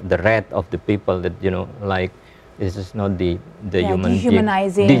the wrath of the people, that like this is not the human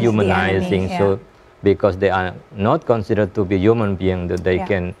dehumanizing, dehumanizing. So because they are not considered to be human beings, that they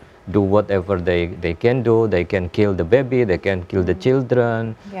can do whatever they can do. They can kill the baby, they can kill the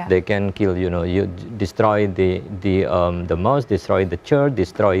children, they can kill, you destroy the mosque, destroy the church,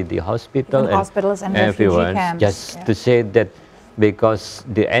 destroy the hospital, and hospitals and everyone, refugee camps. just to say that because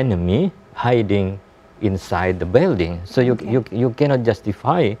the enemy hiding inside the building. So you cannot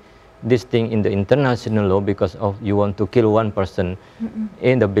justify this thing in the international law because of you want to kill one person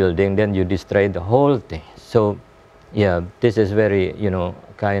in the building, then you destroy the whole thing. So yeah, this is very,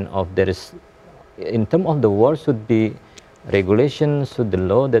 kind of, there is, in terms of the war, should be regulations, should the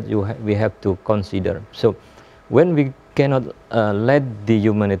law that we have to consider. So when we cannot let the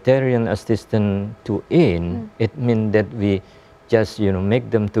humanitarian assistance to in, it means that we just, make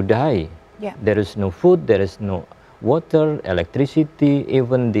them to die. Yeah. There is no food, there is no water, electricity,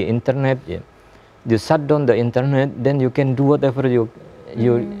 even the internet. Yeah. You shut down the internet, then you can do whatever you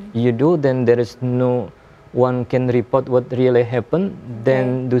do. Then there is no one can report what really happened.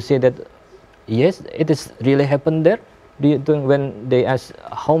 Then to say that yes, it is really happened there. Do you think when they ask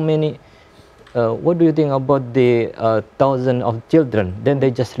how many, what do you think about the thousands of children? Then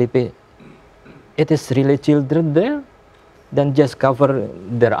they just repeat, it is really children there. Then just cover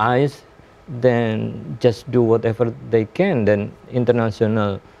their eyes. Then just do whatever they can. Then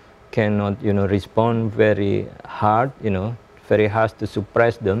international cannot, respond very hard, very hard to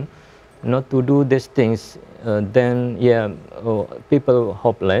suppress them, not to do these things. Then people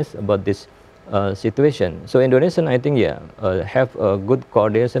hopeless about this situation. So Indonesian, I think, have a good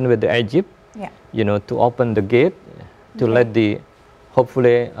coordination with Egypt, to open the gate, to let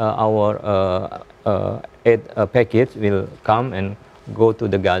hopefully our aid package will come and go to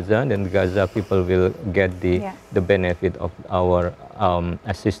the Gaza, then the Gaza people will get the benefit of our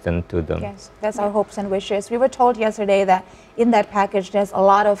assistance to them. Yes, that's our hopes and wishes. We were told yesterday that in that package there's a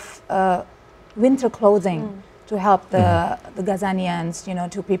lot of winter clothing to help the Gazanians,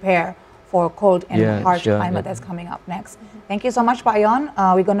 to prepare for cold and harsh climate that's coming up next. Thank you so much, Pak Yon.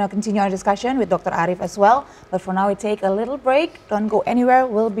 We're going to continue our discussion with Dr. Arif as well. But for now, we take a little break. Don't go anywhere.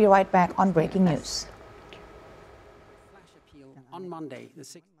 We'll be right back on Breaking News. On Monday, the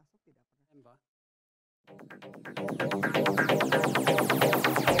 6th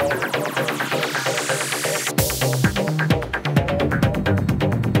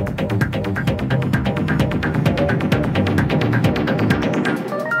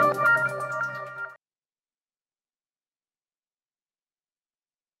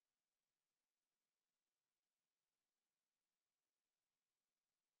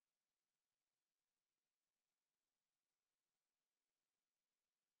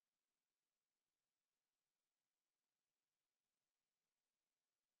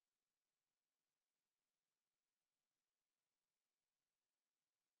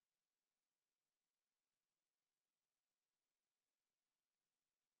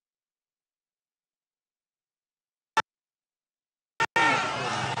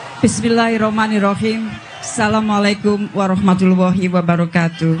Bismillahirrahmanirrahim. Assalamualaikum warahmatullahi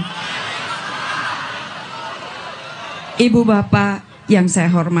wabarakatuh. Ibu Bapak yang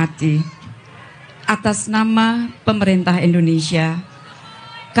saya hormati, atas nama pemerintah Indonesia,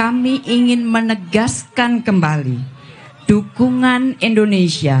 kami ingin menegaskan kembali dukungan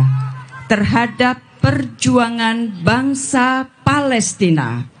Indonesia terhadap perjuangan bangsa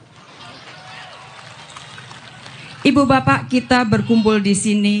Palestina. Ibu Bapak, kita berkumpul di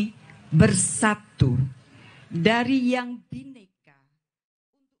sini bersatu dari yang bineka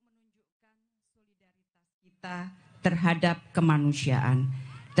untuk menunjukkan solidaritas kita terhadap kemanusiaan.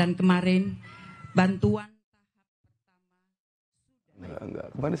 Dan kemarin bantuan tahap pertama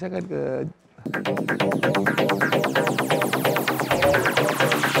kemarin saya akan ke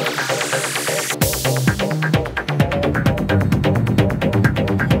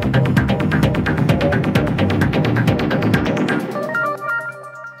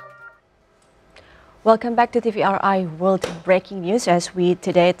Welcome back to TVRI World Breaking News as we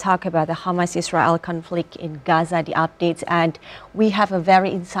today talk about the Hamas-Israel conflict in Gaza, the updates, and we have a very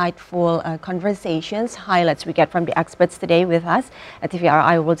insightful conversations, highlights we get from the experts today with us at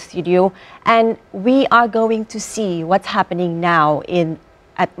TVRI World Studio. And we are going to see what's happening now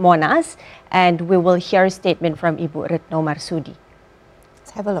at Monas, and we will hear a statement from Ibu Retno Marsudi.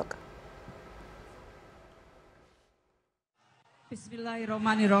 Let's have a look.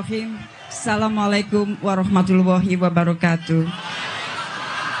 Bismillahirrahmanirrahim. Assalamualaikum warahmatullahi wabarakatuh.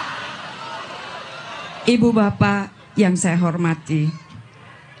 Ibu Bapak yang saya hormati,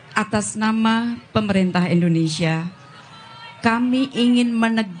 atas nama pemerintah Indonesia, kami ingin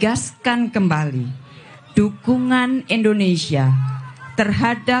menegaskan kembali dukungan Indonesia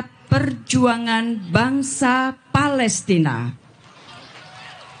terhadap perjuangan bangsa Palestina.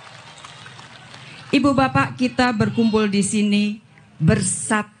 Ibu Bapak, kita berkumpul di sini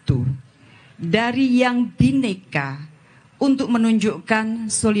bersatu dari yang bineka untuk menunjukkan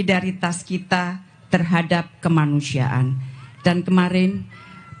solidaritas kita terhadap kemanusiaan. Dan kemarin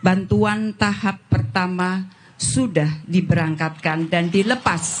bantuan tahap pertama sudah diberangkatkan dan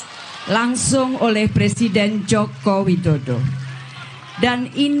dilepas langsung oleh Presiden Joko Widodo.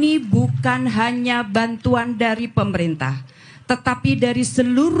 Dan ini bukan hanya bantuan dari pemerintah, tetapi dari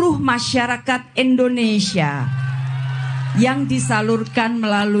seluruh masyarakat Indonesia yang disalurkan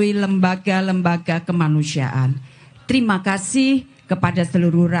melalui lembaga-lembaga kemanusiaan. Terima kasih kepada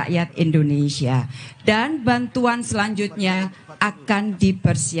seluruh rakyat Indonesia. Dan bantuan selanjutnya akan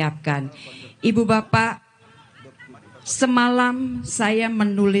dipersiapkan. Ibu Bapak, semalam saya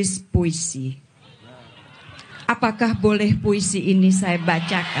menulis puisi. Apakah boleh puisi ini saya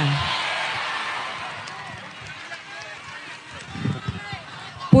bacakan?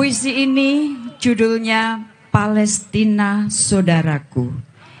 Puisi ini judulnya Palestina Saudaraku,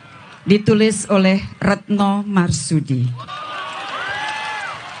 ditulis oleh Retno Marsudi.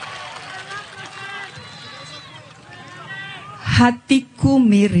 Hatiku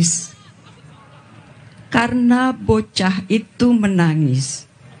miris karena bocah itu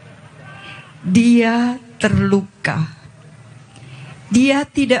menangis. Dia terluka. Dia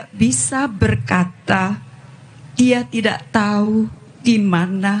tidak bisa berkata. Dia tidak tahu di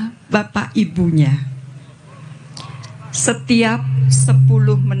mana bapak ibunya. Setiap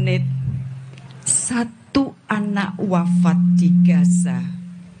 10 menit, satu anak wafat di Gaza.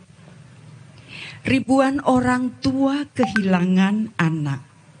 Ribuan orang tua kehilangan anak.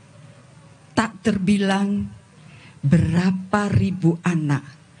 Tak terbilang berapa ribu anak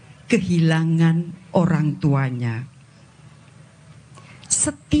kehilangan orang tuanya.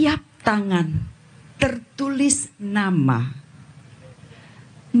 Setiap tangan tertulis nama.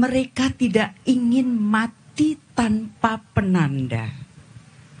 Mereka tidak ingin mati tanpa penanda.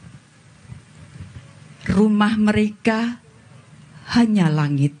 Rumah mereka hanya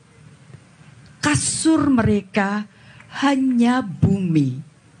langit. Kasur mereka hanya bumi.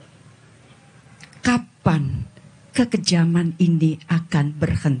 Kapan kekejaman ini akan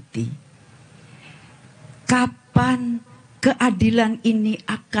berhenti? Kapan keadilan ini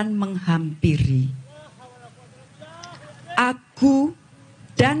akan menghampiri? Aku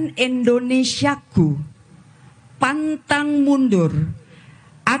dan Indonesiaku pantang mundur,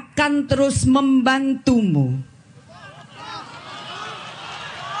 akan terus membantumu.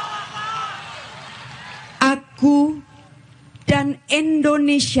 Aku dan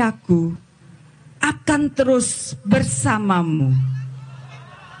Indonesiaku akan terus bersamamu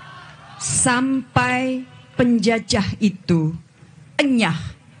sampai penjajah itu enyah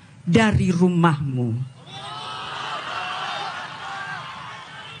dari rumahmu.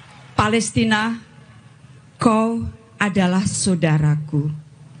 Palestina, kau adalah saudaraku,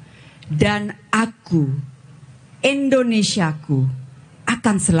 dan aku, Indonesiaku,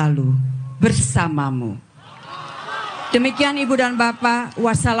 akan selalu bersamamu. Demikian Ibu dan Bapak,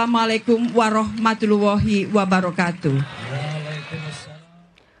 wassalamualaikum warahmatullahi wabarakatuh.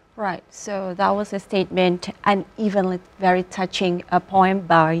 Right, so that was a statement and even very touching poem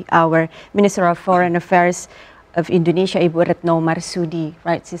by our Minister of Foreign Affairs of Indonesia, Ibu Retno Marsudi,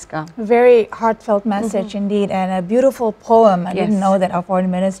 right, Siska? Very heartfelt message indeed, and a beautiful poem. I didn't know that our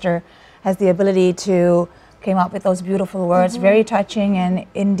foreign minister has the ability to came up with those beautiful words. Very touching, and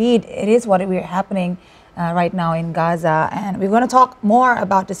indeed, it is what we're happening right now in Gaza. And we're going to talk more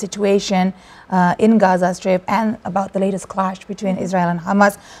about the situation in Gaza Strip and about the latest clash between Israel and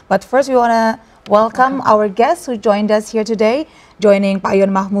Hamas. But first, we want to welcome our guests who joined us here today. Joining Pak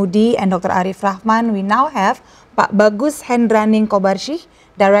Yon Mahmudi and Dr. Arif Rahman, we now have Pak Bagus Hendraning Kobarsyih,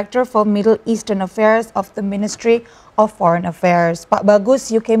 Director for Middle Eastern Affairs of the Ministry of Foreign Affairs. Pak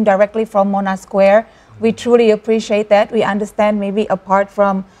Bagus, you came directly from Monas Square. We truly appreciate that. We understand maybe apart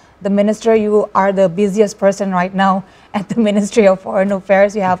from the minister, you are the busiest person right now at the Ministry of Foreign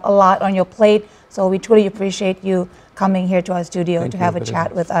Affairs. You have a lot on your plate, so we truly appreciate you coming here to our studio to have a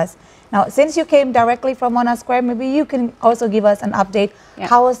chat with us. Now, since you came directly from Monas Square, maybe you can also give us an update.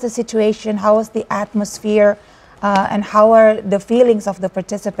 How was the situation? How was the atmosphere? And how are the feelings of the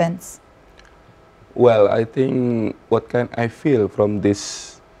participants? Well, I think what can I feel from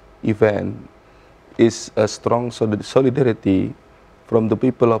this event is a strong solidarity from the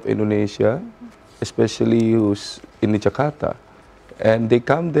people of Indonesia, especially who's in Jakarta. And they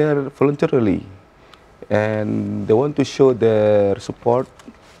come there voluntarily, and they want to show their support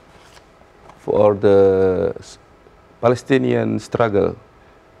for the Palestinian struggle.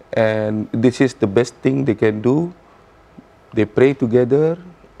 And this is the best thing they can do. They pray together,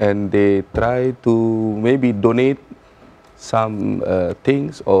 and they try to maybe donate some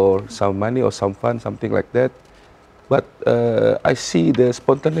things or some money or some fund, something like that. But I see the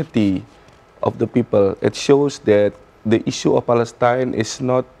spontaneity of the people. It shows that the issue of Palestine is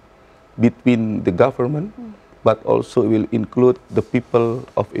not between the government, but also will include the people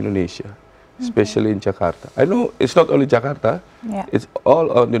of Indonesia, especially in Jakarta. I know it's not only Jakarta, it's all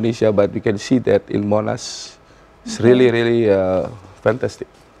of Indonesia, but we can see that in Monas, it's really, really fantastic.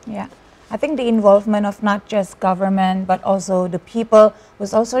 Yeah. I think the involvement of not just government, but also the people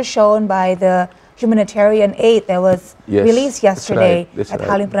was also shown by the humanitarian aid that was released yesterday at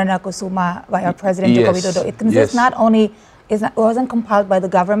Halim Perdana Kusuma by our President Joko Widodo. It consists not only, it wasn't compiled by the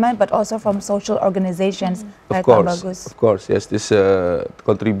government, but also from social organizations like Pak Bagus. Of course, yes. This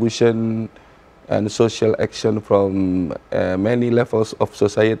contribution and social action from many levels of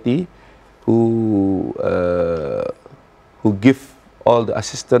society who give all the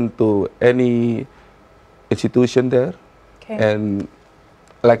assistance to any institution there. And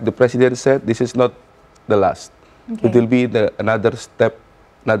like the President said, this is not the last. It will be another step,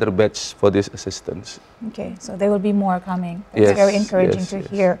 another batch for this assistance. Okay, so there will be more coming. It's very encouraging to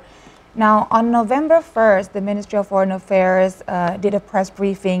hear. Now, on November 1st, the Ministry of Foreign Affairs did a press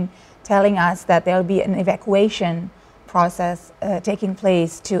briefing telling us that there will be an evacuation process taking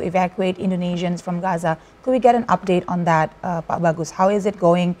place to evacuate Indonesians from Gaza. Could we get an update on that, Pak Bagus? How is it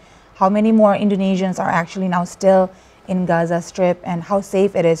going? How many more Indonesians are actually now still in Gaza Strip, and how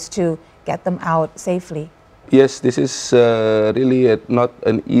safe it is to get them out safely? Yes, this is really not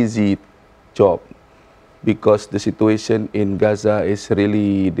an easy job because the situation in Gaza is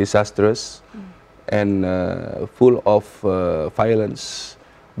really disastrous and full of violence.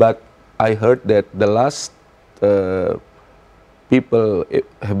 But I heard that the last people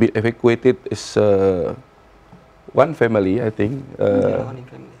have been evacuated is one family, I think,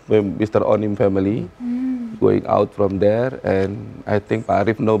 Mr. Onim family. Going out from there, and I think Pak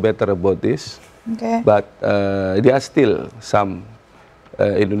Arif know better about this. But there are still some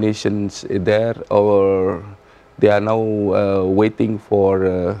Indonesians there, or they are now waiting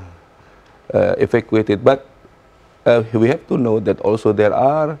for evacuated. But we have to know that also there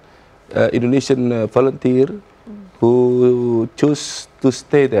are Indonesian volunteers who choose to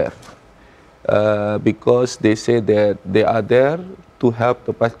stay there because they say that they are there to help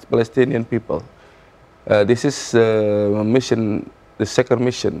the Palestinian people. This is mission, the second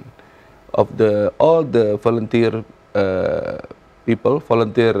mission of all the volunteer people,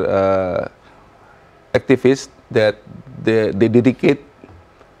 volunteer activists that they dedicate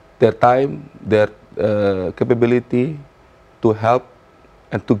their time, their capability to help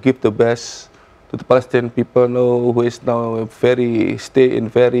and to give the best to the Palestinian people who is now stay in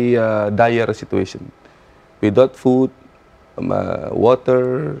very dire situation, without food,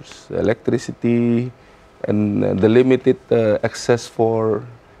 water, electricity, and the limited access for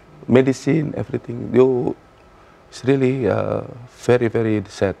medicine, everything. It's really very, very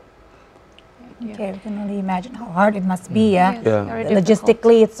sad. Okay, we can only imagine how hard it must be.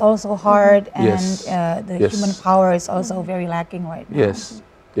 Logistically, it's also hard, and the human power is also very lacking right now. Yes,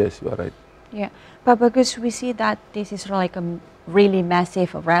 you are right. Yeah, but because we see that this is like a really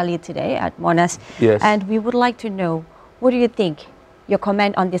massive rally today at Monas, and we would like to know, what do you think? Your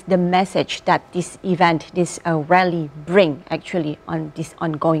comment on this, the message that this event, this rally bring actually on this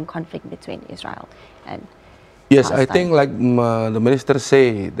ongoing conflict between Israel and Palestine. I think like the minister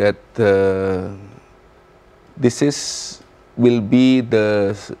say that this will be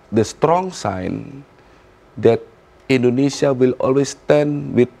the strong sign that Indonesia will always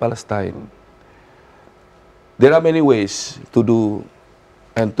stand with Palestine. There are many ways to do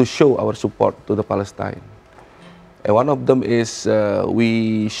and to show our support to the Palestine. And one of them is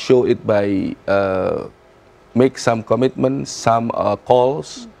we show it by make some commitments, some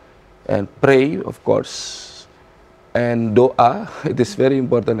calls, and pray, of course, and dua. It is very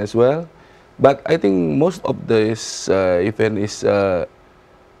important as well. But I think most of this event is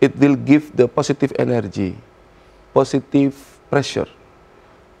it will give the positive energy, positive pressure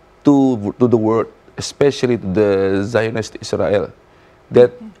to the world, especially to the Zionist Israel,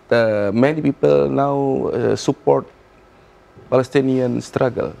 that many people now support Palestinian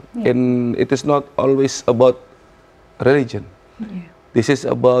struggle, and it is not always about religion. This is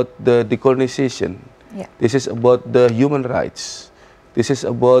about the decolonization. This is about the human rights. This is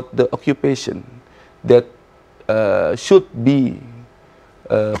about the occupation that should be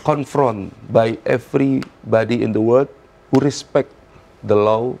confronted by everybody in the world who respect the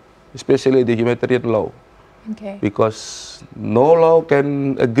law, especially the humanitarian law. Because no law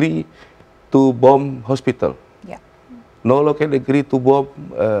can agree to bomb hospital. No law can agree to bomb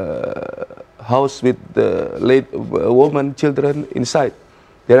house with the late women, children inside.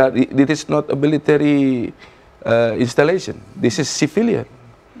 It is not a military installation. This is civilian.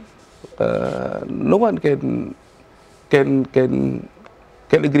 No one can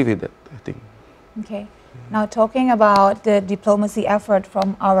agree with that, I think. Okay. Now, talking about the diplomacy effort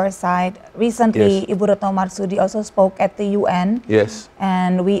from our side, recently Yes. Ibu Retno Marsudi also spoke at the UN. Yes.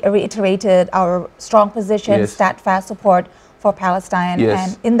 And we reiterated our strong position, Yes. steadfast support for Palestine. Yes.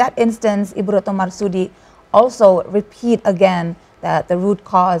 And in that instance, Ibu Retno Marsudi also repeat again that the root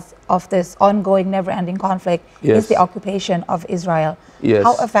cause of this ongoing, never-ending conflict is Yes. the occupation of Israel. Yes.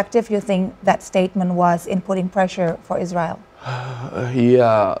 How effective you think that statement was in putting pressure for Israel?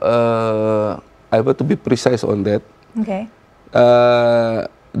 I want to be precise on that. Okay.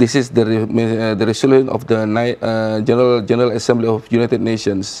 This is the resolution of the General Assembly of United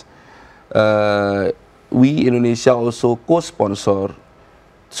Nations. We Indonesia also co-sponsor,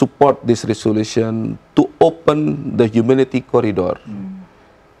 support this resolution to open the humanity corridor,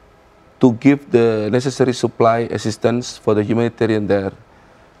 to give the necessary supply assistance for the humanitarian there.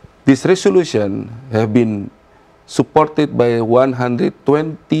 This resolution have been supported by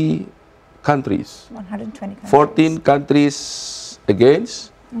 120 countries. 120 countries. 14 countries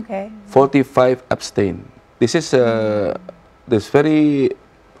against, Okay. 45 abstain. This is this very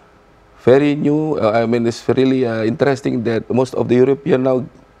new. I mean, it's really interesting that most of the European now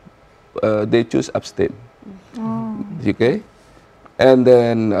they choose abstain. Okay, and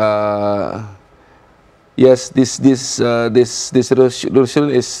then yes, this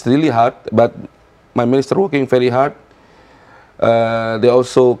resolution is really hard, but my minister working very hard. They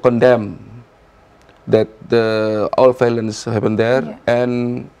also condemn that all violence happened there,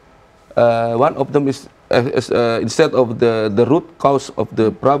 and one of them is instead of the root cause of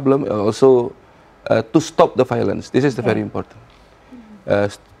the problem, also to stop the violence. This is very important.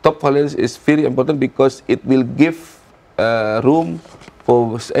 Stop violence is very important because it will give room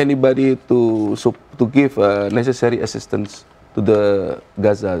for anybody to give necessary assistance to the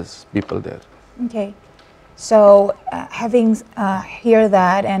Gaza's people there. Okay. So having hear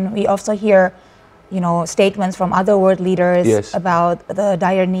that, and we also hear, statements from other world leaders about the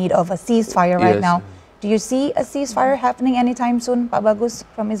dire need of a ceasefire right now. Do you see a ceasefire happening anytime soon, Pak Bagus,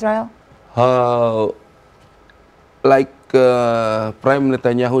 from Israel? Like Prime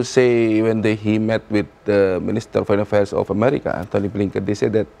Netanyahu say when he met with the Minister of Foreign Affairs of America, Anthony Blinken, they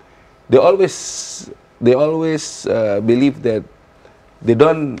said that they always believe that they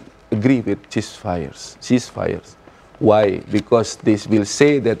don't agree with ceasefires. Why? Because they will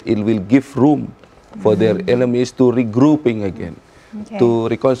say that it will give room for their enemies to regrouping again, to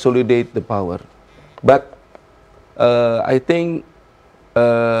reconsolidate the power. But I think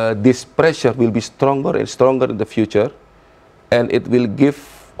this pressure will be stronger and stronger in the future, and it will give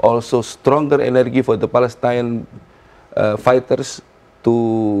also stronger energy for the Palestinian fighters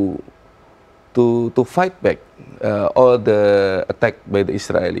to fight back all the attack by the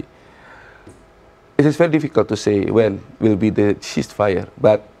Israeli. It is very difficult to say when will be the ceasefire,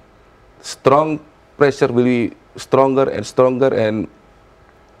 but strong pressure will be stronger and stronger, and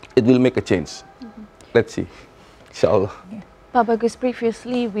it will make a change. Let's see, inshallah. Pak Bagus,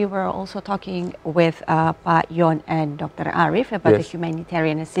 previously we were also talking with Pak Yon and Dr. Arif about the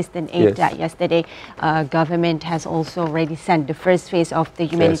humanitarian assistance aid that yesterday government has also already sent the first phase of the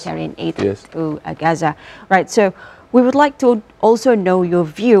humanitarian aid to Gaza. Right, so we would like to also know your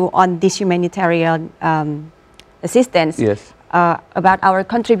view on this humanitarian assistance, about our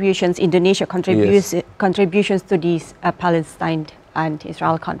contributions, Indonesia contributions to this Palestine and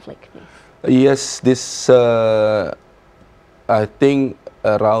Israel conflict, please. Yes, this I think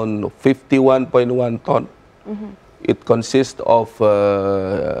around 51.1 ton. It consists of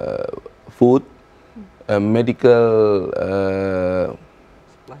food, medical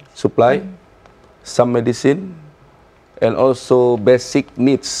supply, some medicine, and also basic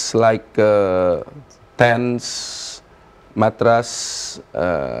needs like tents, mattress,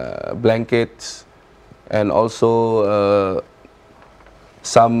 blankets, and also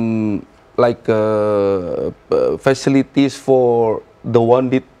some like facilities for the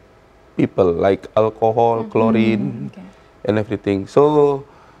wounded people, like alcohol, chlorine, and everything. So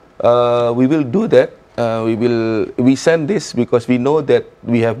we will do that. We send this because we know that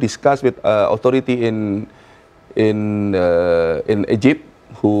we have discussed with authority in Egypt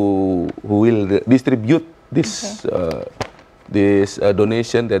who will distribute this this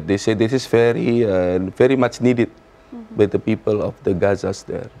donation that they say this is very much needed by the people of the Gazas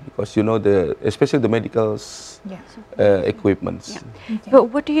there, because especially the medical equipments. But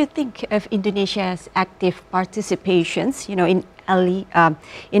what do you think of Indonesia's active participations,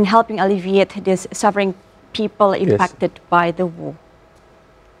 in helping alleviate this suffering people impacted by the war?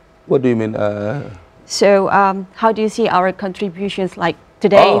 What do you mean? So how do you see our contributions, like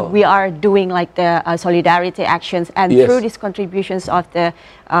Today we are doing like the solidarity actions, and Yes. through these contributions of the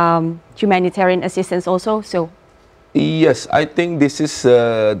humanitarian assistance also. So Yes, I think this is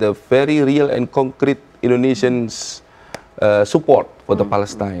the very real and concrete Indonesians' support for the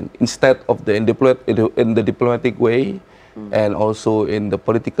Palestine. Instead of in the diplomatic way and also in the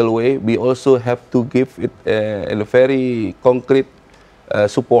political way, we also have to give it in a very concrete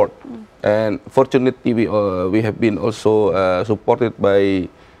support. And fortunately, we have been also supported by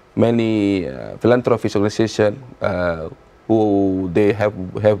many philanthropist organizations who they have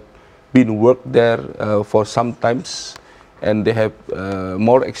been worked there for some times, and they have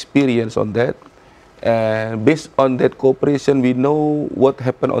more experience on that. And based on that cooperation, we know what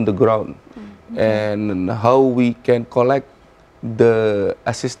happened on the ground and how we can collect the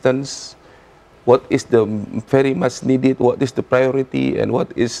assistance, what is the very much needed, what is the priority, and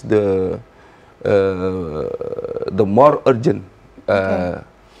what is the more urgent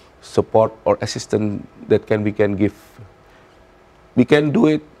support or assistance that we can give. We can do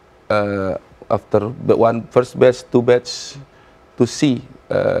it after the first batch, two batch, to see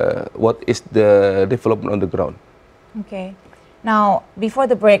what is the development on the ground. Okay. Now, before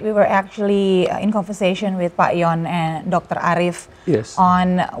the break, we were actually in conversation with Pak Yon and Dr. Arif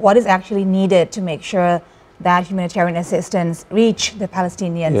on what is actually needed to make sure that humanitarian assistance reach the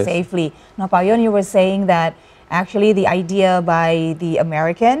Palestinians safely. Now, Pak Yon, you were saying that actually the idea by the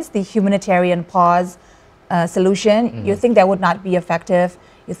Americans, the humanitarian pause solution, you think that would not be effective?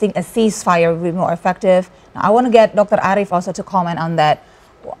 You think a ceasefire would be more effective? Now, I want to get Dr. Arif also to comment on that.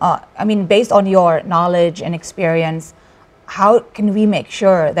 I mean, based on your knowledge and experience, how can we make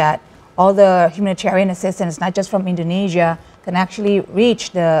sure that all the humanitarian assistance, not just from Indonesia, can actually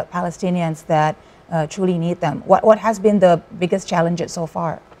reach the Palestinians that truly need them? What has been the biggest challenges so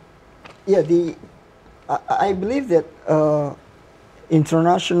far? Yeah, I believe that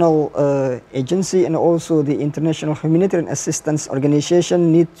international agency and also the international humanitarian assistance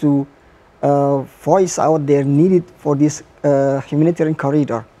organization need to voice out their need for this humanitarian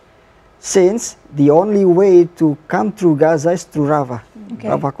corridor, since the only way to come through Gaza is through Rafah,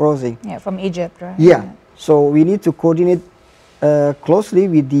 Rafah crossing. Yeah, from Egypt, right? Yeah, so we need to coordinate closely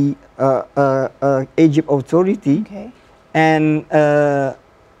with the Egypt authority, and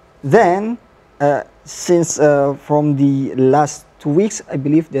then since from the last 2 weeks, I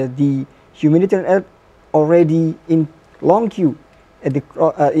believe that the humanitarian help already in long queue at the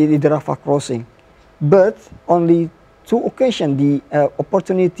Rafah crossing, but only 2 occasions the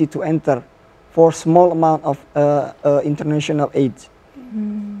opportunity to enter for small amount of international aid.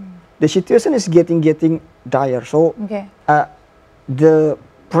 The situation is getting dire, so the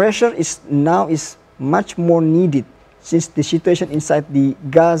pressure is now much more needed, since the situation inside the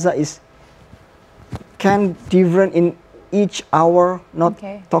Gaza can different in each hour, not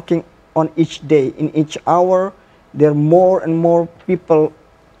talking on each day. In each hour, there are more and more people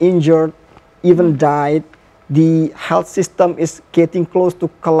injured, even died. The health system is getting close to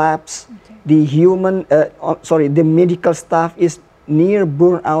collapse. The the medical staff is near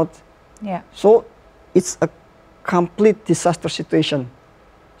burnout. Yeah. So it's a complete disaster situation.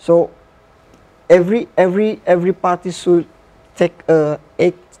 So every party should take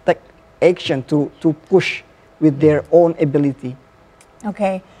action to push with their own ability.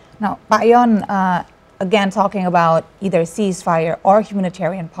 Okay. Now, Pak Yon, again talking about either ceasefire or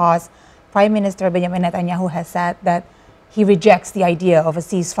humanitarian pause, Prime Minister Benjamin Netanyahu has said that he rejects the idea of a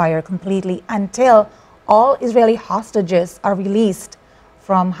ceasefire completely until all Israeli hostages are released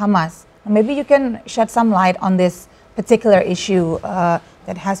from Hamas. Maybe you can shed some light on this particular issue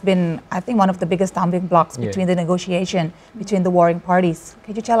that has been, I think, one of the biggest stumbling blocks between the negotiation between the warring parties.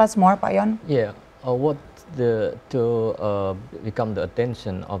 Could you tell us more, Pak Yon? Yeah. To become the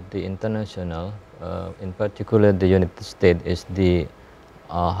attention of the international, in particular the United States, is the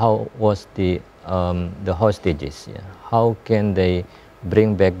how was the hostages? Yeah? How can they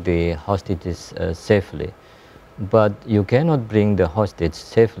bring back the hostages safely? But you cannot bring the hostage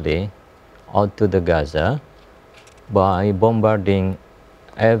safely out to the Gaza by bombarding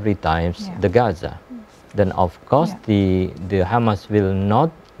every time the Gaza. Then of course the Hamas will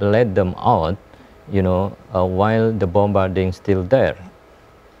not let them out, while the bombarding is still there.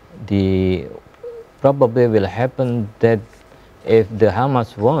 Probably will happen that if the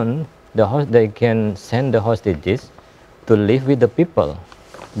Hamas won, they can send the hostages to live with the people.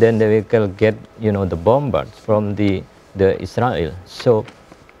 Then they will get, the bombers from the Israel. So,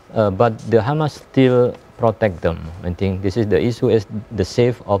 but the Hamas still protect them. I think this is the issue, is the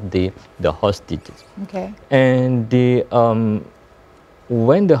safe of the hostages. Okay. And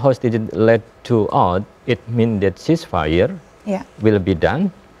when the hostages let out, it means that ceasefire will be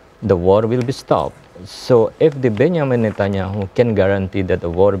done, the war will be stopped. So if the Benjamin Netanyahu can guarantee that the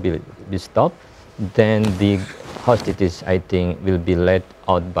war will be stopped, then the hostages, I think, will be let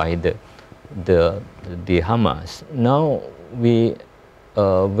out by the Hamas. Now we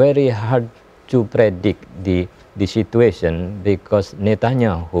very hard to predict the situation, because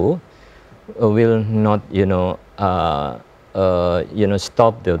Netanyahu will not,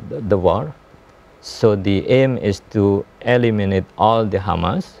 stop the war. So the aim is to eliminate all the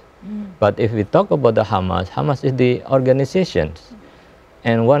Hamas. But if we talk about the Hamas is the organizations,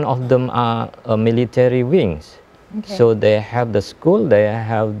 and one of them are military wings. So they have the school, they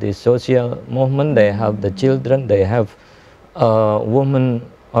have the social movement, they have the children, they have women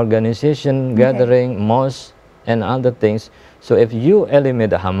organization, gathering, mosque, and other things. So if you eliminate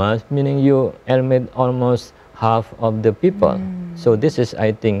the Hamas, meaning you eliminate almost half of the people. So this is,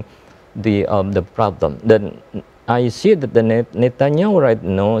 I think, the problem. Then I see that the Netanyahu right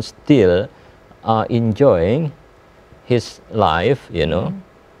now still enjoying his life,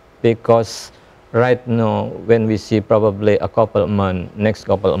 because right now when we see probably a couple of months, next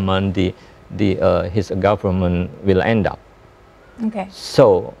couple of months, his government will end up.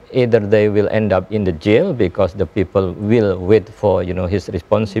 So either they will end up in the jail because the people will wait for his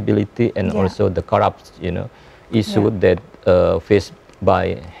responsibility, and also the corrupt issue that faced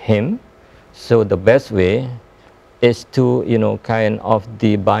by him. So the best way is to kind of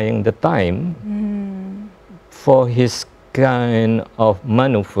buying the time for his kind of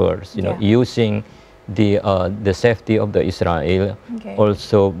maneuvers, using the safety of the Israel,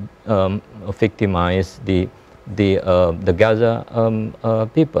 also victimize the Gaza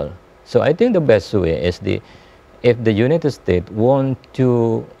people. So I think the best way is if the United States want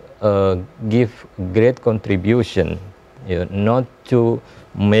to give great contribution, not to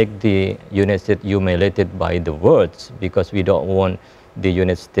make the United States humiliated by the words, because we don't want the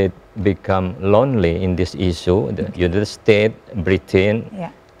United States become lonely in this issue. The United States, Britain,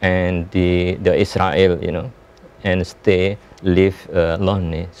 and the Israel, and live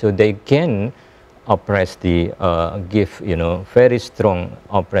lonely. So they can oppress give very strong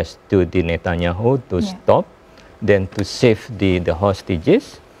oppress to the Netanyahu to stop, then to save the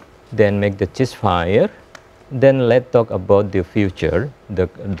hostages, then make the ceasefire, then let's talk about the future, the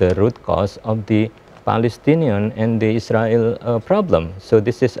root cause of the Palestinian and the Israel problem. So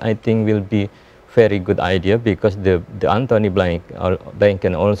this is, I think, will be very good idea, because the Anthony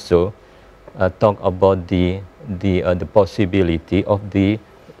Blinken also talk about the possibility of the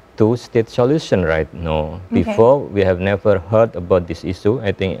two-state solution right now. Before, we have never heard about this issue.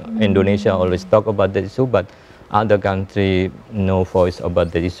 I think Indonesia always talk about the issue, but other country no voice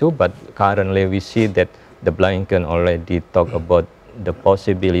about the issue. But currently we see that the Blinken already talk about the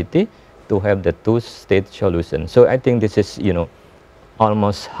possibility to have the two-state solution. So I think this is,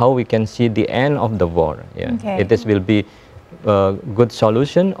 almost how we can see the end of the war. It will be a good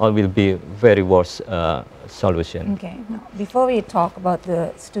solution, or will be very worse solution. Now, before we talk about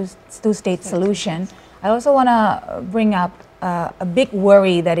the two-state solution, I also want to bring up a big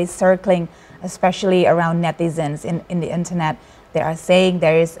worry that is circling, especially around netizens in the internet. They are saying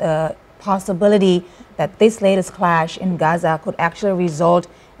there is a possibility that this latest clash in Gaza could actually result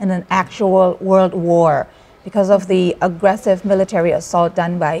in an actual world war because of the aggressive military assault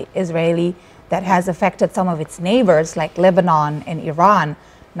done by Israeli that has affected some of its neighbors like Lebanon and Iran.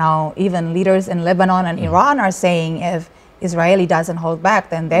 Now, even leaders in Lebanon and Iran are saying if Israeli doesn't hold back,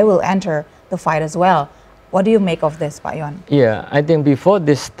 then they will enter the fight as well. What do you make of this, Pak Yon? Yeah, I think before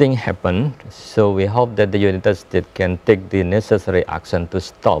this thing happened, so we hope that the United States can take the necessary action to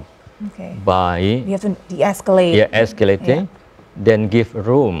stop by... We have to de-escalate. Escalating, then give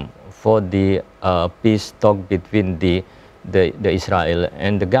room for the peace talk between the Israel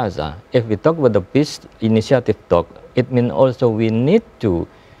and the Gaza. If we talk about the peace initiative talk, it means also we need to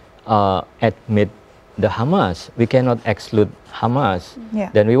admit the Hamas. We cannot exclude Hamas.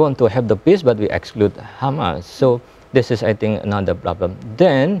 Then we want to have the peace, but we exclude Hamas. So this is, I think, another problem.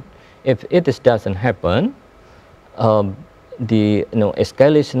 Then, if it doesn't happen, the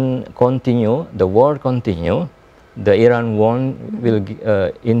escalation continue, the war continue. The Iran will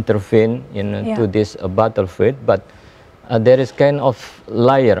intervene to this battlefield, but there is kind of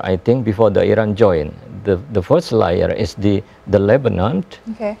layer, I think, before the Iran join. The first layer is the Lebanon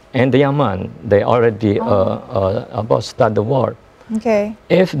and the Yemen. They already about start the war.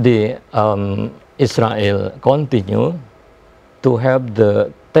 If the Israel continue to have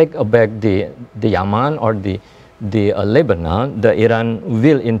take back the Yemen or the Lebanon, the Iran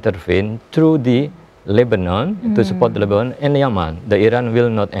will intervene through the Lebanon to support the Lebanon and Yemen. The Iran will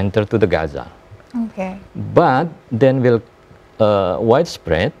not enter to the Gaza. But then will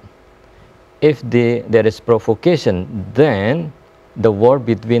widespread, if there is provocation, then the war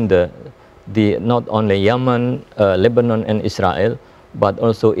between the not only Yemen, Lebanon, and Israel, but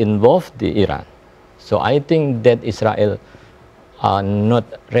also involve the Iran. So I think that Israel are not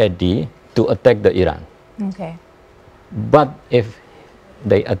ready to attack the Iran. Okay. But if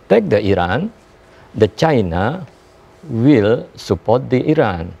they attack the Iran, the China will support the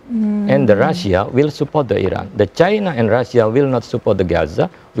Iran, and the Russia will support the Iran. The China and Russia will not support the Gaza,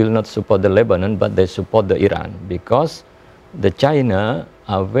 will not support the Lebanon, but they support the Iran, because the China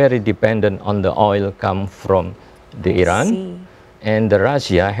are very dependent on the oil come from the Iran, and the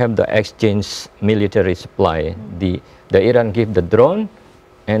Russia have the exchange military supply. The Iran give the drone,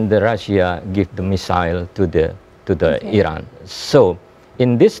 and the Russia give the missile to the Iran. So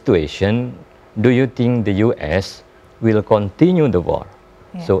in this situation, do you think the US will continue the war?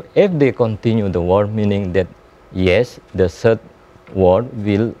 So if they continue the war, meaning that yes, the third war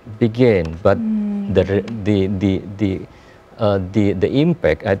will begin, but the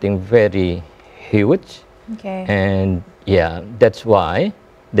impact, I think, very huge. Okay. And yeah, that's why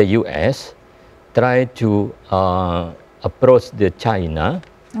the US try to approach the China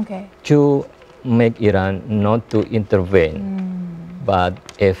to make Iran not to intervene. But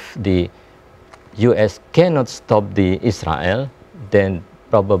if the US cannot stop the Israel, then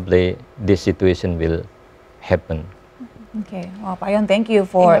probably this situation will happen. Okay. Well, Payon, thank you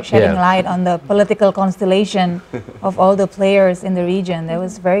for shedding light on the political constellation of all the players in the region. That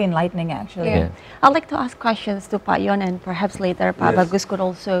was very enlightening, actually. I'd like to ask questions to Payon, and perhaps later Pak Bagus could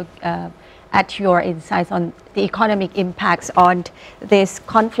also add your insights on the economic impacts on this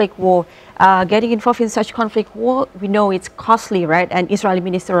conflict war. Getting involved in such conflict war, we know it's costly, right? And Israeli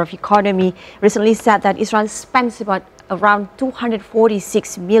Minister of Economy recently said that Israel spends about around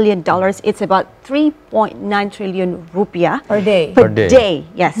 $246 million. It's about 3.9 trillion rupiah per day. Per day,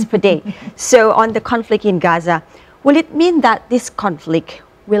 yes, per day. So on the conflict in Gaza, will it mean that this conflict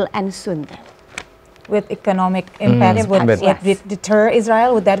will end soon then? With economic impacts, would it deter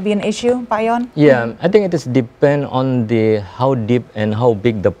Israel? Would that be an issue, Payon? Yeah, I think it is depend on how deep and how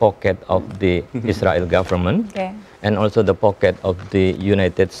big the pocket of the Israel government, and also the pocket of the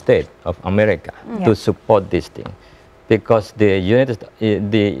United States of America to support this thing, because the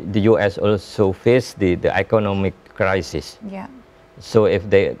US also face the economic crisis. Yeah. So if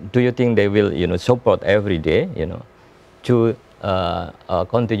do you think they will support every day to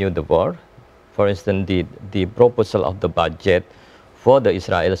continue the war? For instance, the proposal of the budget for the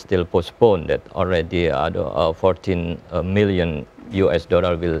Israel still postponed. That already 14 million US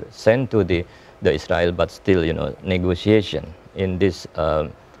dollar will send to the Israel, but still negotiation in this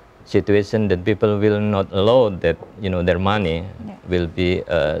situation that people will not allow that their money will be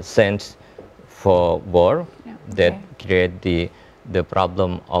sent for war that create the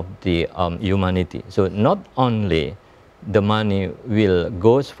problem of the humanity. So not only the money will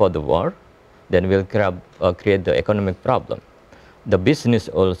goes for the war, then will create the economic problem. The business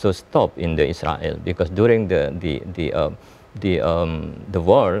also stop in the Israel, because during the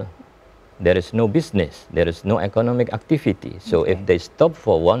war, there is no business, there is no economic activity. So if they stop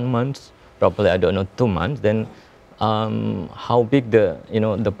for 1 month, probably 2 months, then how big the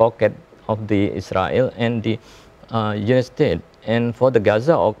pocket of the Israel and the United States? And for the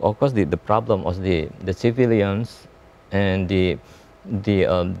Gaza, of course, the problem of the civilians and the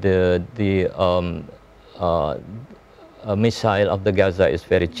missile of the Gaza is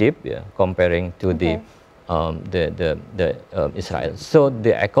very cheap, comparing to the Israel. So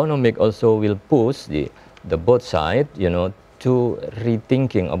the economic also will push the both sides, to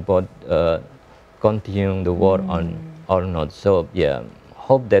rethinking about continuing the war or not. So yeah,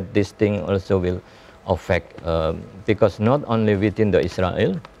 hope that this thing also will affect, because not only within the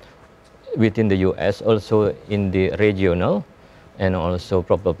Israel, within the US, also in the regional, and also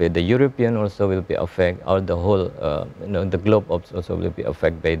probably the European also will be affected, or the whole, the globe also will be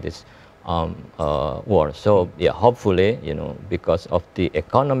affected by this war. So yeah, hopefully, because of the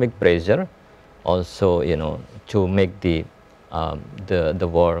economic pressure, also, to make the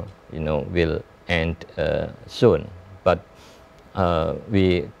war, will end soon. But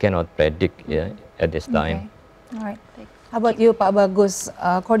we cannot predict at this time. All right. How about you, Pak Bagus?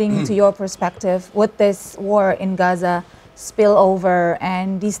 According to your perspective, would this war in Gaza spill over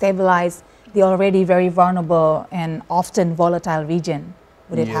and destabilize the already very vulnerable and often volatile region?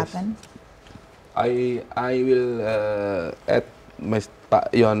 Would it happen? I will add my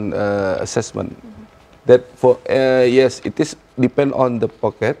Yon assessment that for yes, it is depend on the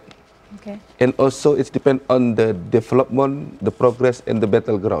pocket, and also it's depend on the development, the progress, and the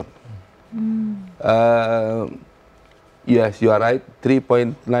battleground. Yes, you are right.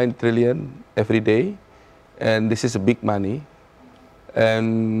 3.9 trillion every day, and this is a big money,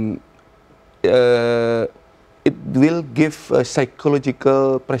 and it will give a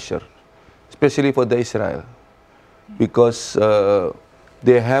psychological pressure, especially for the Israel, because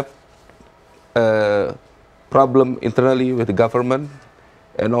they have a problem internally with the government,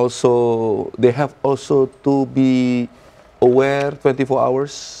 and also they have also to be aware 24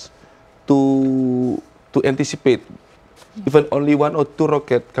 hours to anticipate even only 1 or 2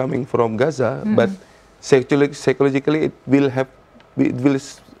 rocket coming from Gaza, but psychologically it will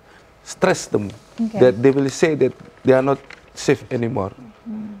stress them, that they will say that they are not safe anymore.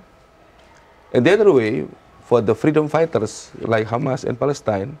 And the other way, for the freedom fighters like Hamas and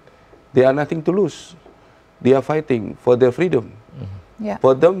Palestine, they are nothing to lose. They are fighting for their freedom.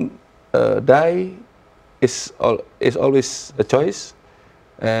 For them, die is always a choice,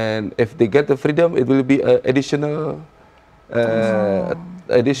 and if they get the freedom, it will be an additional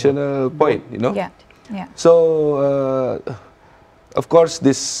point, you know. So of course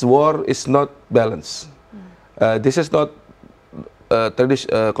this war is not balanced. This is not a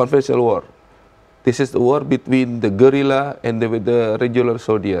conventional war. This is the war between the guerrilla and the regular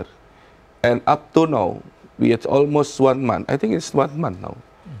soldier, and up to now it's almost 1 month. I think it's 1 month now.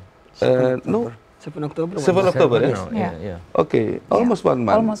 No, 7 October. 7 October, yes. Okay, almost 1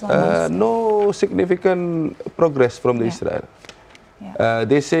 month. Almost 1 month. No significant progress from the Israel.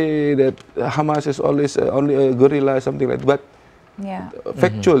 They say that Hamas is always only a guerrilla, something like that. But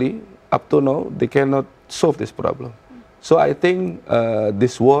factually, up to now, they cannot solve this problem. So I think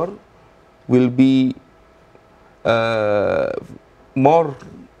this war will be more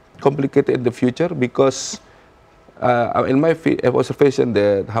complicated in the future, because in my observation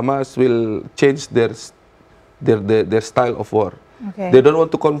that Hamas will change their style of war. They don't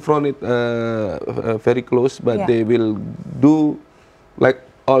want to confront it very close, but they will do like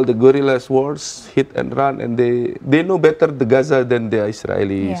all the guerrillas wars, hit and run, and they know better the Gaza than the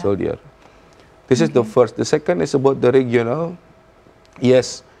Israeli soldier. This is the first. The second is about the regional.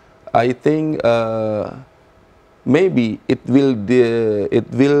 Yes, I think maybe it will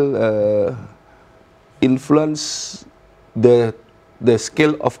influence the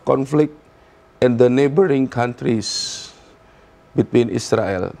scale of conflict in the neighboring countries between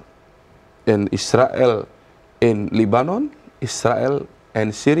Israel in Lebanon, Israel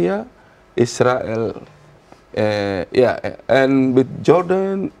and Syria, Israel, and with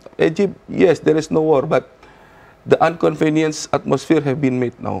Jordan, Egypt. Yes, there is no war, but the inconvenience atmosphere have been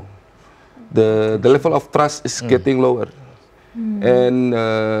made now. The level of trust is getting lower, and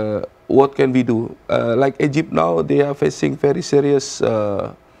what can we do? Like Egypt now, they are facing very serious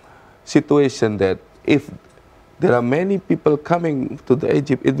situation that if there are many people coming to the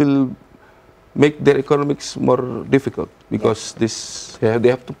Egypt, it will make their economics more difficult, because they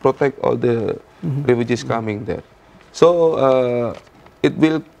have to protect all the refugees coming there. So it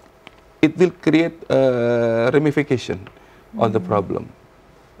will create ramification on the problem.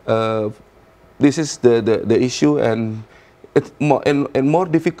 This is the issue, and it's more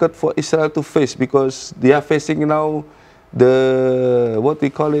difficult for Israel to face, because they are facing now the what we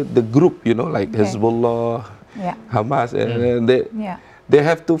call it, the group, you know, like Hezbollah, Hamas, and they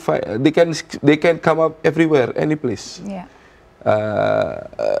have to fight. They can come up everywhere, any place.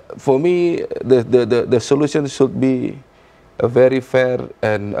 For me, the solution should be a very fair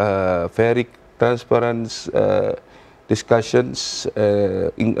and very transparent discussions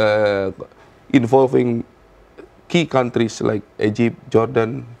involving key countries like Egypt,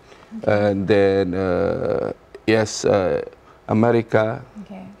 Jordan, and then America,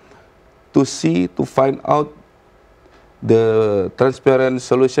 to find out the transparent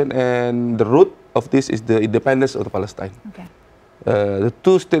solution, and the root of this is the independence of Palestine. The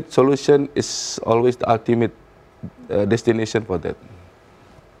two-state solution is always the ultimate destination for that.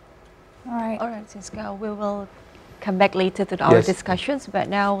 All right, Siska, we will come back later to our discussions, but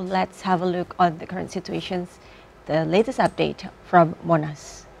now let's have a look on the current situations, the latest update from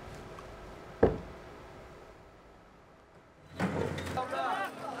Monas.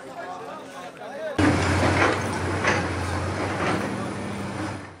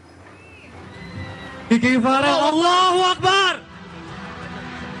 Istighfar, Allahu Akbar.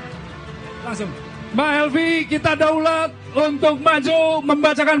 Langsung. Mbak Helvi, kita daulat untuk maju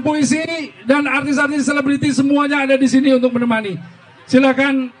membacakan puisi, dan artis-artis selebriti semuanya ada di sini untuk menemani.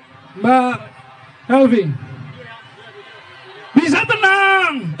 Silakan Mbak Helvi. Bisa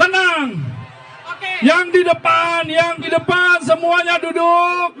tenang, tenang. Yang di depan semuanya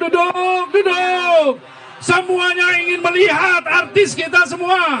duduk. Semuanya ingin melihat artis kita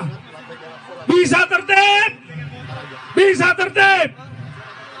semua. Bisa tertib. Bisa tertib.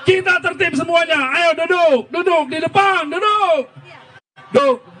 Kita tertib semuanya. Ayo duduk, duduk di depan, duduk.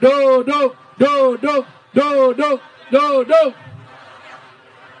 Duduk, duduk, duduk, duduk, duduk.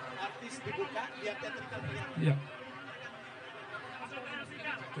 Ya.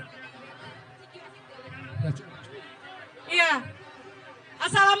 Iya.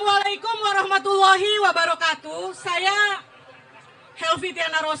 Assalamualaikum warahmatullahi wabarakatuh. Saya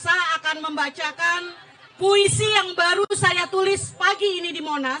Helvitiana Rosa akan membacakan puisi yang baru saya tulis pagi ini di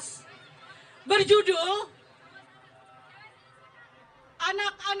Monas. Berjudul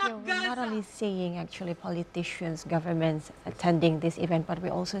Anak-anak We're not Gaza. only seeing actually politicians, governments attending this event, but we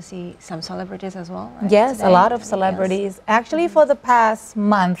also see some celebrities as well. Right, Yes, today? a lot of Yes. celebrities. Actually, for the past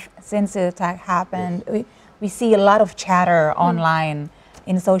month since the attack happened, we see a lot of chatter online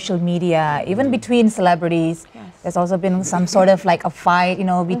in social media, even between celebrities. Yes. There's also been some sort of like a fight,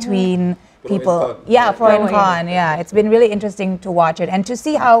 between people. Yeah, pro and con. Yeah, it's been really interesting to watch it and to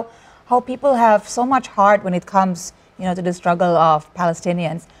see how people have so much heart when it comes, to the struggle of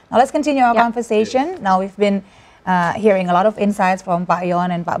Palestinians. Now let's continue our conversation. Now we've been hearing a lot of insights from Pak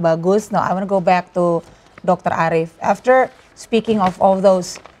Yon and Pak Bagus. Now I want to go back to Dr. Arif. After speaking of all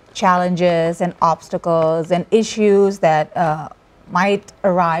those challenges and obstacles and issues that might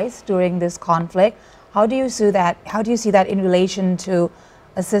arise during this conflict, how do you see that? How do you see that in relation to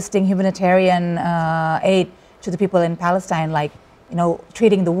assisting humanitarian aid to the people in Palestine, like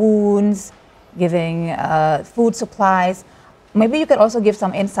treating the wounds, giving food supplies? Maybe you could also give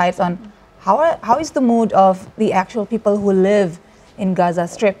some insights on how is the mood of the actual people who live in Gaza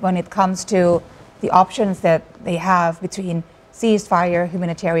Strip when it comes to the options that they have between ceasefire,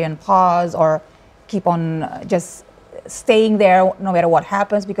 humanitarian pause, or keep on just staying there no matter what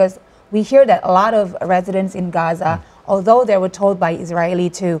happens, because we hear that a lot of residents in Gaza, although they were told by Israeli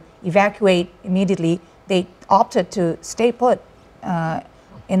to evacuate immediately, they opted to stay put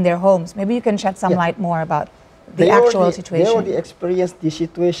in their homes. Maybe you can shed some light more about the actual situation. They already experienced the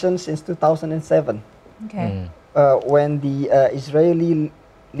situation since 2007. Okay. When the Israeli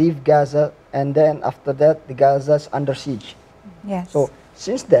leave Gaza, and then after that, the Gaza's under siege. Yes. So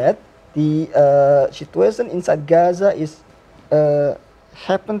since that, the situation inside Gaza is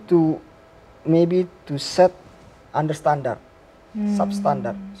happened to maybe to set under standard,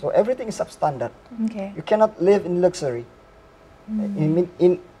 substandard. So everything is substandard. Okay. You cannot live in luxury.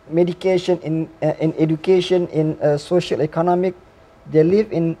 In medication, in education, in social economic, they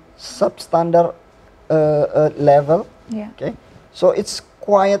live in substandard level. Yeah. Okay. So it's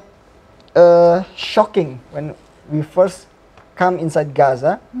quite shocking when we first come inside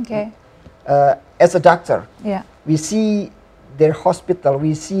Gaza. Okay. As a doctor, Yeah. we see their hospital,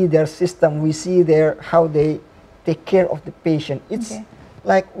 we see their system, we see how they take care of the patient. It's Okay.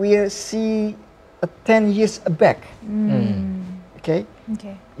 like we see 10 years back. Okay.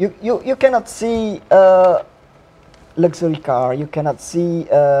 Okay. You cannot see a luxury car, you cannot see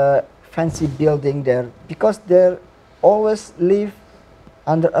a fancy building there, because they always live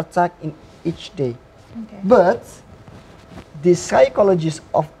under attack in each day. Okay. But the psychologist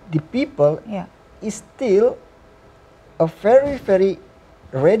of the people Yeah. is still very, very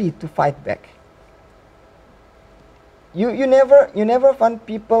ready to fight back. You never find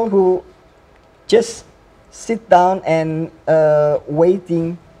people who just sit down and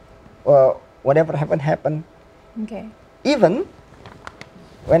waiting whatever happen. Okay. Even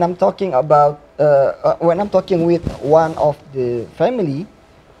when I'm talking about when I'm talking with one of the family,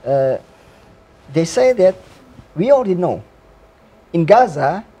 they say that we already know in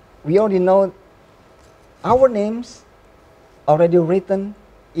Gaza, we already know our names already written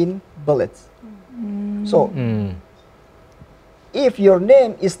in bullets. So if your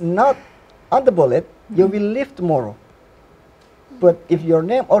name is not on the bullet, you will live tomorrow. But if your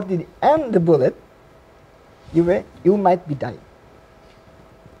name already on the bullet, you might be dying.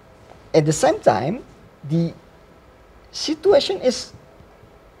 At the same time, the situation is,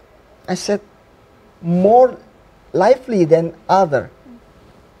 I said, more lively than other.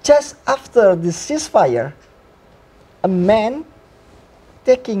 Just after the ceasefire, a man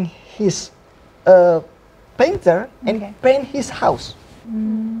taking his painter and paint his house.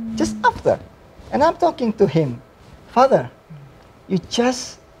 Just after. And I'm talking to him, Father, you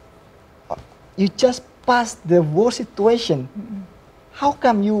just passed the war situation. How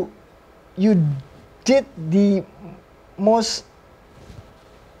come you did the most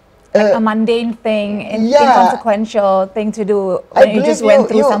a mundane thing, inconsequential thing to do when you just went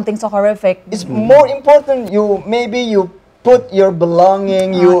through something so horrific? It's more important. Maybe you put your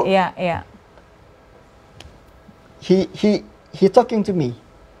belonging. Yeah. He talking to me.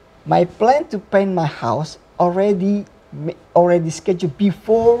 My plan to paint my house already already scheduled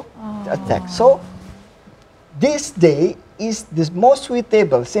before the attack. So this day is the most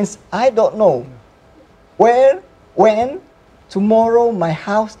suitable, since I don't know where, when, tomorrow my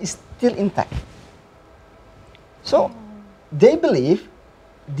house is still intact. So they believe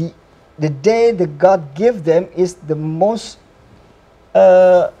the day that God gave them is the most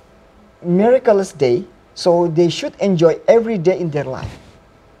miraculous day, so they should enjoy every day in their life.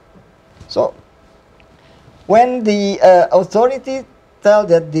 So when the authority tell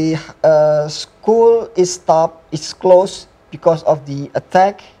that the school is stopped, it's closed because of the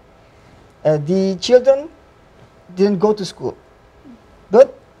attack, the children didn't go to school.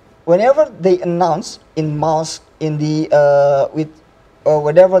 But whenever they announce in mosque, in the with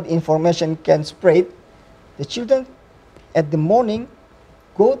whatever the information can spread, the children at the morning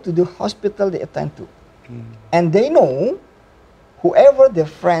go to the hospital they attend to, and they know whoever their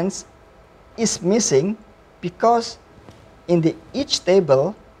friends is missing, because in each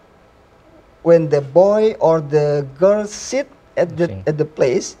table, when the boy or the girl sit at the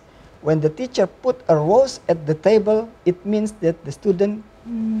place, when the teacher put a rose at the table, it means that the student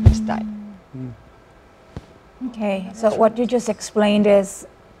has died. Okay, so what you just explained is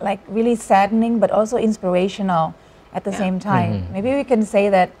like really saddening, but also inspirational at the same time. Maybe we can say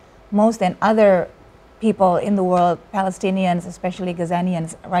that most and other people in the world, Palestinians, especially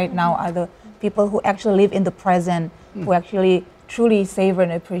Gazanians, right now are the people who actually live in the present, who actually truly savor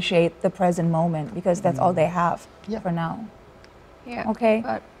and appreciate the present moment, because that's all they have for now. Okay.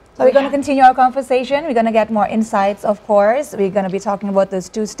 So we're going to continue our conversation. We're going to get more insights, of course. We're going to be talking about this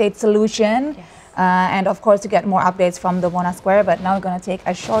two-state solution. And of course, to get more updates from the Monas Square. But now we're going to take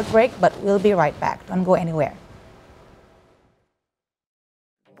a short break, but we'll be right back. Don't go anywhere.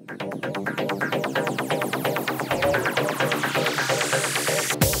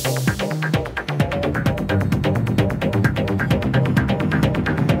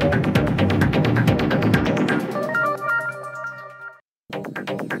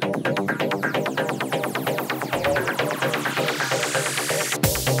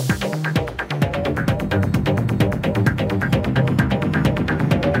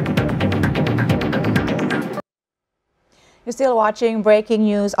 You're still watching Breaking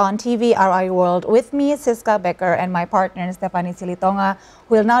News on TVRI World with me, Siska Becker, and my partner, Stephanie Silitonga,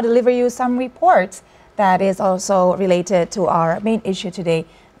 who will now deliver you some reports that is also related to our main issue today.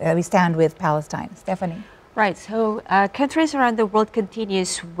 We stand with Palestine. Stephanie. Right, so countries around the world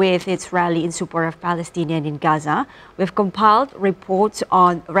continues with its rally in support of Palestinians in Gaza. We've compiled reports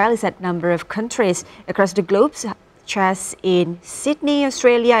on rallies at a number of countries across the globe, such as in Sydney,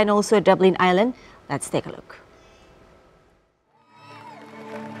 Australia, and also Dublin, Ireland. Let's take a look.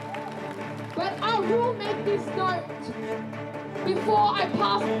 But I will make this note before I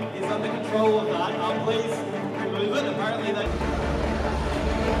pass. He's under control of that. Please remove it. Apparently they...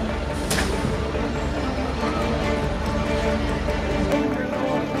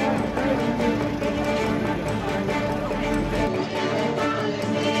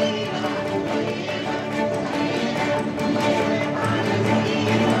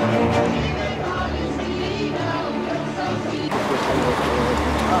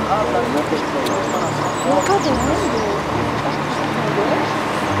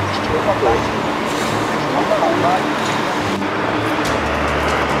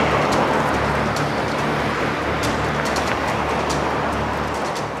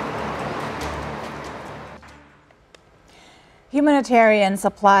 Humanitarian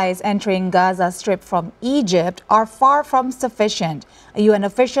supplies entering Gaza Strip from Egypt are far from sufficient. A UN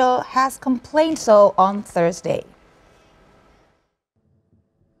official has complained so on Thursday.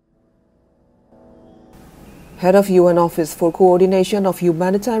 Head of UN Office for Coordination of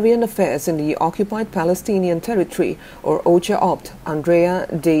Humanitarian Affairs in the Occupied Palestinian Territory, or OCHA-OPT, Andrea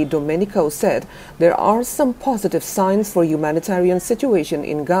De Domenico said there are some positive signs for humanitarian situation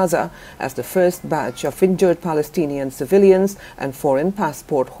in Gaza as the first batch of injured Palestinian civilians and foreign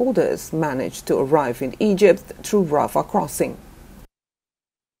passport holders managed to arrive in Egypt through Rafah crossing.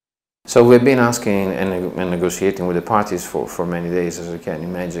 So we've been asking and negotiating with the parties for many days, as you can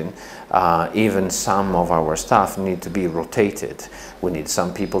imagine. Even some of our staff need to be rotated. We need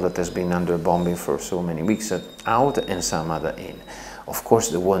some people that has been under bombing for so many weeks out and some other in. Of course,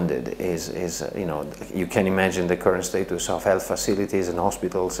 the wounded is you know, you can imagine the current status of health facilities and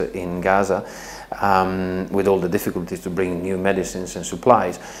hospitals in Gaza, with all the difficulties to bring new medicines and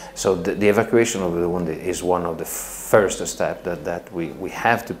supplies. So the evacuation of the wounded is one of the first steps that we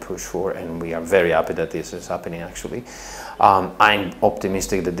have to push for, and we are very happy that this is happening actually. I'm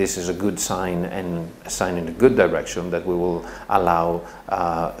optimistic that this is a good sign and a sign in a good direction, that we will allow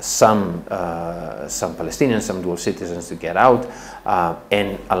some Palestinians, some dual citizens to get out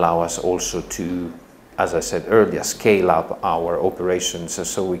and allow us also to, as I said earlier, scale up our operations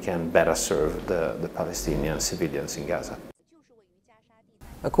so we can better serve the Palestinian civilians in Gaza.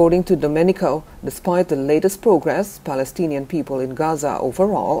 According to Domenico, despite the latest progress, Palestinian people in Gaza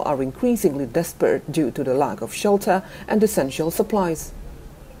overall are increasingly desperate due to the lack of shelter and essential supplies.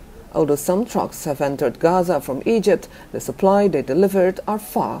 Although some trucks have entered Gaza from Egypt, the supply they delivered are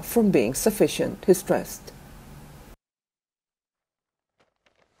far from being sufficient, he stressed.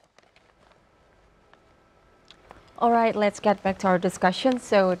 All right, let's get back to our discussion.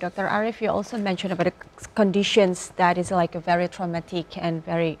 So, Dr. Arif, you also mentioned about the conditions that is like a very traumatic and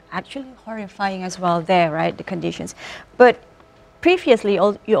very actually horrifying as well there, right? The conditions. But previously,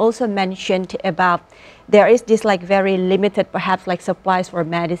 you also mentioned about there is this like very limited, perhaps like supplies for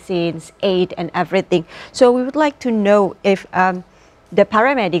medicines, aid and everything. So we would like to know if the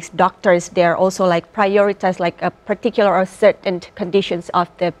paramedics, doctors, they're also like prioritize like a particular or certain conditions of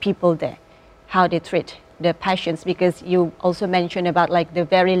the people there, how they treat the patients, because you also mentioned about like the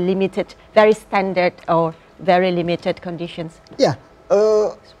very limited, very standard or very limited conditions. Yeah,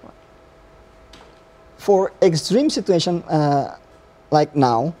 for extreme situation like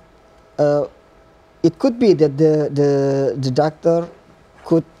now, it could be that the doctor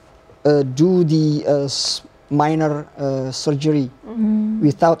could do the minor surgery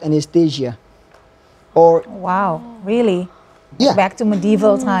without anesthesia, or wow, really? Yeah. Back to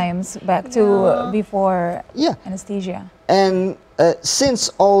medieval times, back to before anesthesia. And since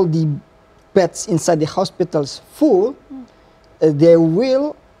all the beds inside the hospitals full, they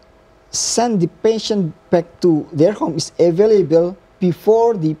will send the patient back to their home is available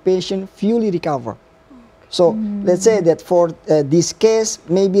before the patient fully recover. So let's say that for this case,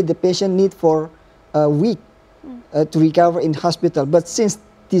 maybe the patient need for a week to recover in hospital. But since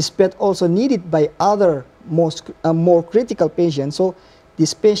this bed also needed by other more critical patients, so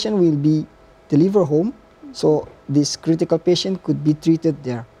this patient will be delivered home. So this critical patient could be treated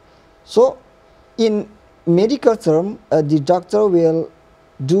there. So in medical term, the doctor will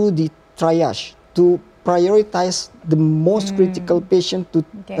do the triage to prioritize the most critical patient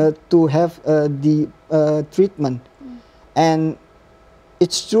to have the treatment. And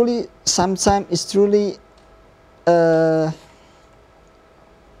it's truly, sometimes it's truly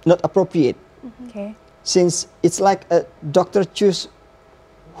not appropriate. Okay. Since it's like a doctor choose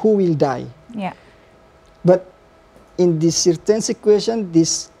who will die. Yeah. But in this certain situation,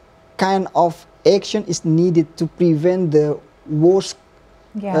 this kind of action is needed to prevent the worst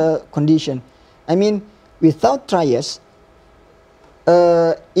condition. I mean, without triage,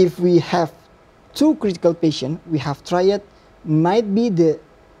 if we have two critical patients, we have triad, might be the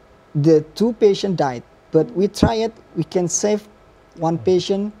two patients died, but with triad, we can save one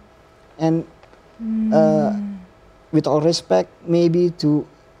patient, and with all respect, maybe to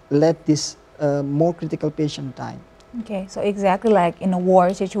let this more critical patient die. Okay, so exactly like in a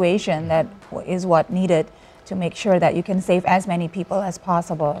war situation, that is what needed to make sure that you can save as many people as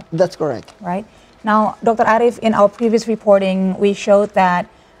possible. That's correct. Right. Now, Dr. Arif, in our previous reporting, we showed that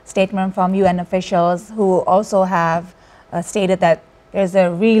statement from UN officials who also have stated that there's a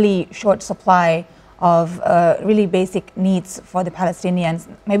really short supply of really basic needs for the Palestinians.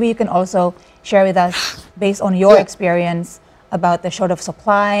 Maybe you can also share with us, based on your experience, about the short of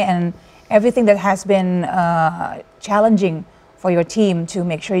supply and everything that has been challenging for your team to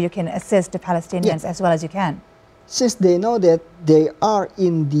make sure you can assist the Palestinians as well as you can. Since they know that they are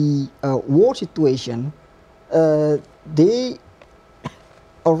in the war situation, they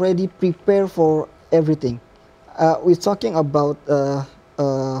already prepare for everything. We're talking about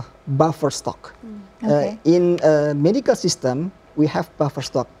buffer stock. Okay. In medical system, we have buffer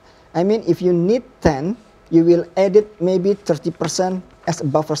stock. I mean, if you need 10, you will add it maybe 30% as a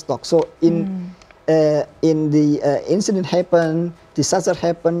buffer stock. So in the incident happen, disaster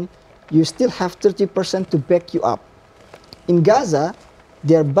happen, you still have 30% to back you up. In Gaza,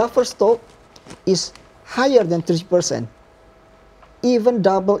 their buffer stock is higher than 30%, even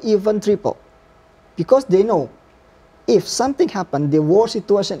double, even triple, because they know if something happened, the war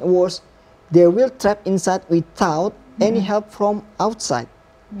situation was, they will trap inside without any help from outside.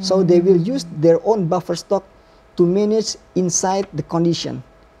 So they will use their own buffer stock to manage inside the condition.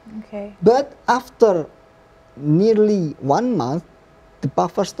 Okay. But after nearly 1 month, the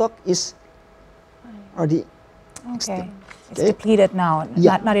buffer stock is already extinct. It's depleted now.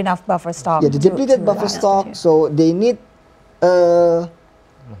 Not enough buffer stock. Yeah, the depleted buffer stock. So they need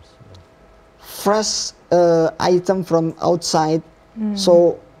fresh item from outside.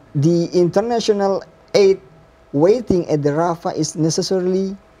 So the international aid waiting at the Rafah is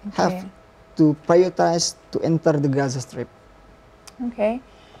necessarily have to prioritize to enter the Gaza Strip. Okay.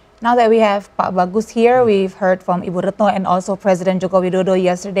 Now that we have Pak Bagus here, we've heard from Ibu Retno and also President Joko Widodo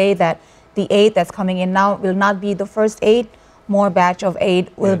yesterday that the aid that's coming in now will not be the first aid. More batch of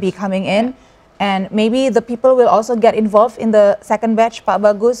aid will be coming in. And maybe the people will also get involved in the second batch, Pak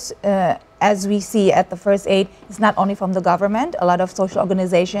Bagus. As we see at the first aid, it's not only from the government, a lot of social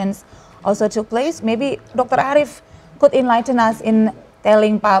organizations also took place. Maybe Dr. Arif could enlighten us in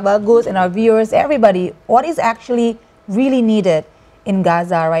telling Pak Bagus and our viewers, everybody, what is actually really needed in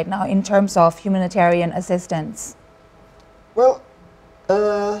Gaza right now in terms of humanitarian assistance? Well,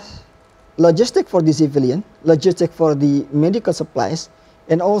 logistic for the civilian, logistic for the medical supplies,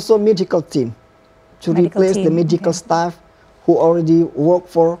 and also medical team to replace the medical staff who already work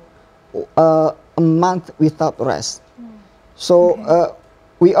for a month without rest. So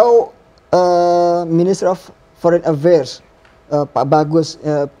we owe Minister of Foreign Affairs, Pak Bagus,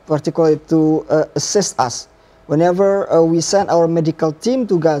 particularly to assist us. Whenever we send our medical team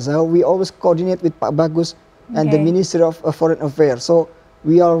to Gaza, we always coordinate with Pak Bagus and the Ministry of Foreign Affairs. So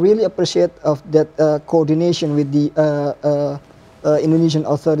we are really appreciative of that coordination with the Indonesian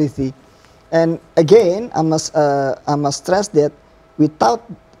authority. And again, I must stress that without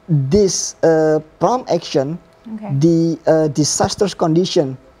this prompt action, the disastrous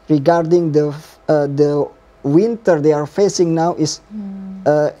condition regarding the winter they are facing now is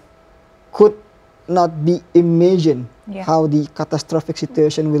could not be imagined how the catastrophic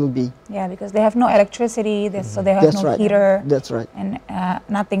situation will be. Yeah, because they have no electricity, so they have no heater. That's right. And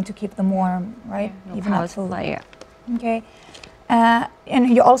nothing to keep them warm, right? No even power not food. supply. Okay. And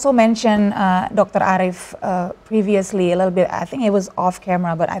you also mentioned, Dr. Arif, previously a little bit, I think it was off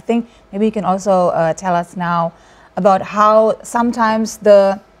camera, but I think maybe you can also tell us now about how sometimes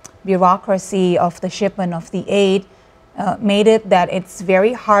the bureaucracy of the shipment of the aid made it that it's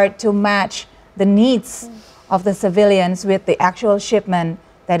very hard to match the needs of the civilians with the actual shipment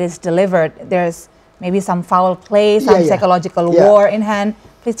that is delivered. There's maybe some foul play, some psychological war in hand.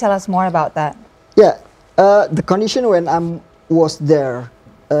 Please tell us more about that. Yeah, the condition when I was there,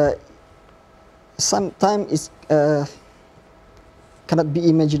 sometimes cannot be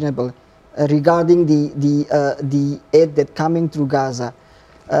imaginable regarding the aid that coming through Gaza.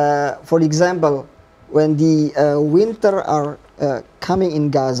 For example, when the winter are coming in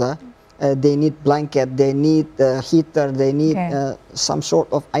Gaza, they need blanket, they need heater, they need some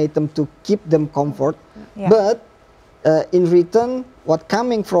sort of item to keep them comfort. But in return, what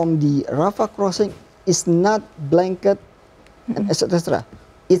coming from the Rafah crossing is not blanket and etc.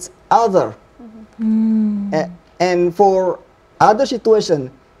 It's other. And for other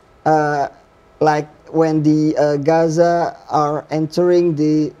situation, like when the Gaza are entering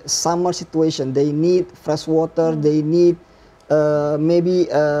the summer situation, they need fresh water, they need maybe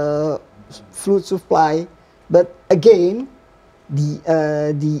food supply, but again,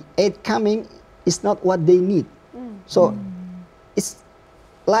 the aid coming is not what they need. So it's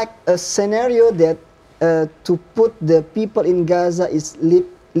like a scenario that to put the people in Gaza is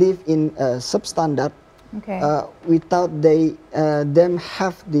live in substandard, without them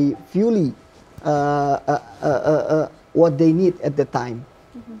have the fully what they need at the time.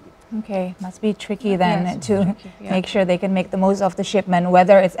 Okay, must be tricky then to make sure they can make the most of the shipment,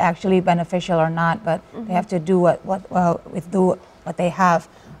 whether it's actually beneficial or not. But they have to do what they have.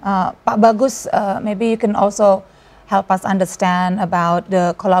 Pak Bagus, maybe you can also help us understand about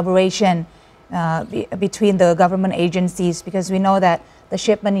the collaboration between the government agencies, because we know that the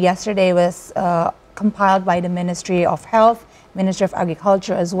shipment yesterday was compiled by the Ministry of Health, Ministry of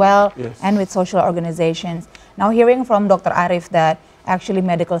Agriculture as well, and with social organizations. Now hearing from Dr. Arif that actually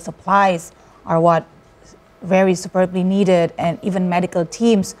medical supplies are what very superbly needed, and even medical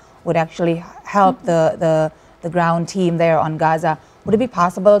teams would actually help the ground team there on Gaza. Would it be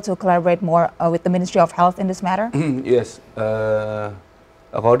possible to collaborate more with the Ministry of Health in this matter? Yes.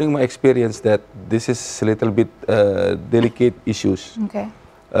 According to my experience, that this is a little bit delicate issues.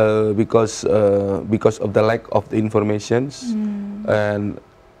 Because of the lack of the informations and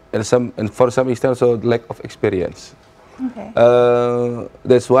for some extent also lack of experience.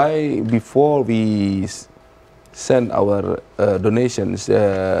 That's why before we send our donations,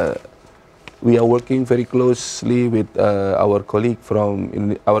 we are working very closely with our colleague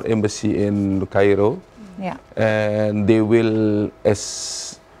from our embassy in Cairo, and they will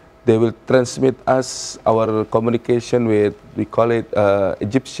transmit us our communication with, we call it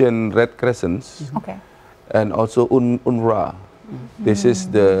Egyptian Red Crescents, and also UNRWA, This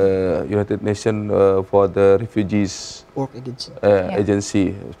is the United Nations for the Refugees Work agency. Agency,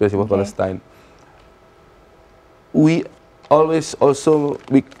 especially for Palestine. We always also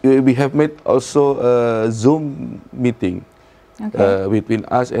we have made also a Zoom meeting between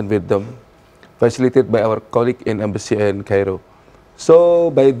us and with them, facilitated by our colleague in Embassy in Cairo.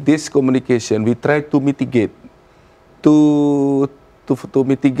 So by this communication, we try to mitigate, to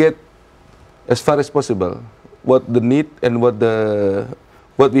mitigate as far as possible what the need and what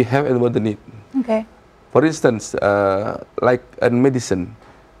we have and what the need. Okay. For instance, like in medicine,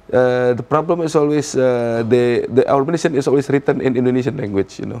 the problem is always our medicine is always written in Indonesian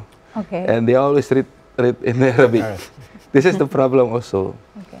language, you know. Okay. And they always read in Arabic. This is the problem also.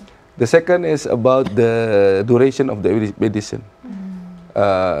 Okay. The second is about the duration of the medicine.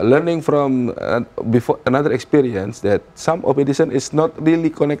 Learning from before another experience that some of medicine is not really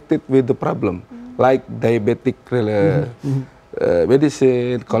connected with the problem, like diabetic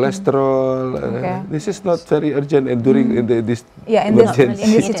medicine, cholesterol. This is not very urgent and during this in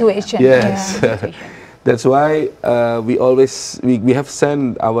this situation. Yes, that's why we always we have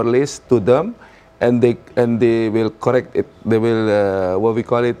sent our list to them, and they will correct it. They will what we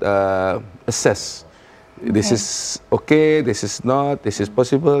call it assess. This is okay. This is not. This is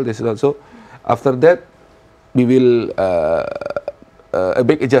possible. This is not. So after that, we will a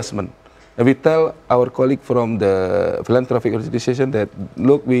big adjustment. And we tell our colleague from the philanthropic organization that,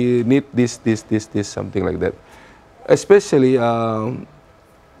 look, we need this, something like that. Especially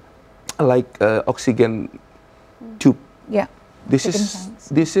like oxygen tube. Yeah. This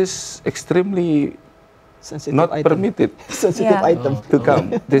is extremely sensitive not item. Permitted. Sensitive item to come.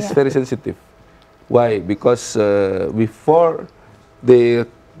 This is very sensitive. Why? Because before they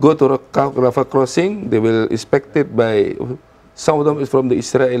go to Rafah crossing, they will inspect it by. Some of them is from the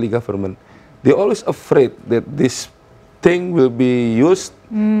Israeli government. They're always afraid that this thing will be used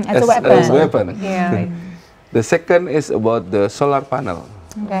as a weapon. Yeah. The second is about the solar panel.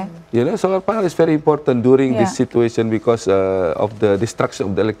 Okay. You know, solar panel is very important during this situation because of the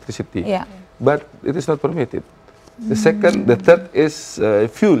destruction of the electricity. Yeah. But it is not permitted. The third is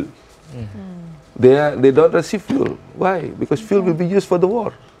fuel. They don't receive fuel. Why? Because fuel will be used for the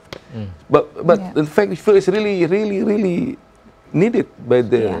war. But in fact, fuel is really needed by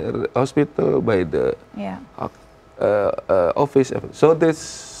the hospital, by the office. So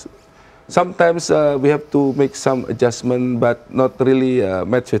this sometimes we have to make some adjustment, but not really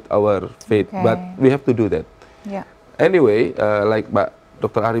match with our faith. But we have to do that. Yeah. Anyway, like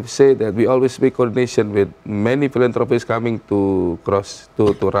Dr. Arif said, that we always make coordination with many philanthropists coming to cross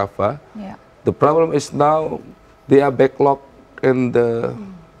to Rafah. Yeah. The problem is now they are backlogged in the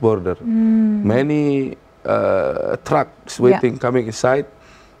border. Many trucks waiting coming inside,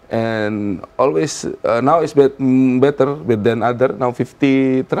 and always now it's better than other. Now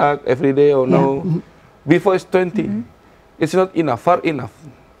 50 truck every day or no. Before it's 20. It's not enough, far enough.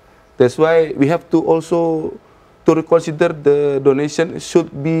 That's why we have to also to reconsider the donation should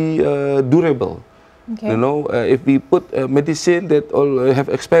be durable. You know, if we put medicine that all have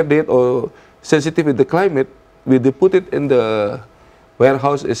expired date or sensitive with the climate, we put it in the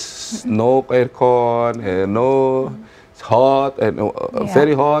warehouse is no aircon and no hot and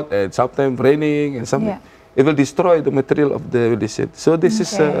very hot and sometimes raining and something. It will destroy the material of the medicine. So this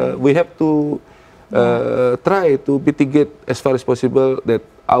is we have to try to mitigate as far as possible that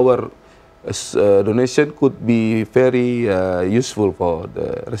our donation could be very useful for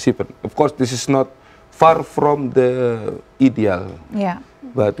the recipient. Of course, this is not far from the ideal. Yeah.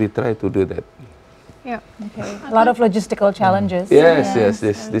 But we try to do that. Yeah. Okay. A lot of logistical challenges. Yes.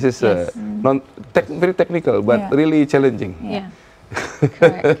 This is very technical, but really challenging. Yeah.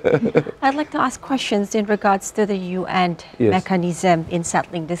 Correct. I'd like to ask questions in regards to the UN mechanism in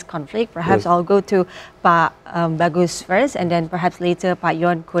settling this conflict. Perhaps I'll go to Pak Bagus first, and then perhaps later Pak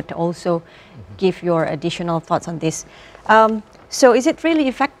Yon could also give your additional thoughts on this. So is it really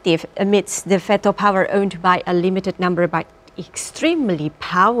effective amidst the veto power owned by a limited number but extremely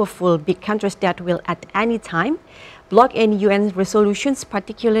powerful big countries that will at any time block any UN resolutions,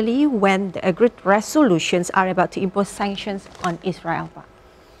 particularly when the agreed resolutions are about to impose sanctions on Israel?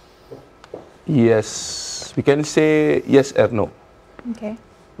 Yes, we can say yes or no. Okay.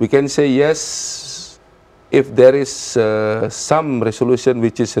 We can say yes if there is some resolution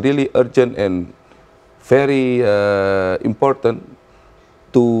which is really urgent and very important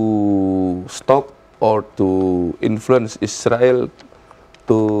to stop or to influence Israel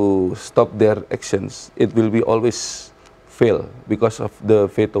to stop their actions. It will be always fail because of the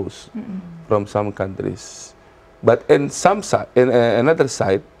vetoes from some countries. But in some side, in another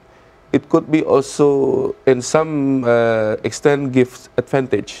side, it could be also in some extent gives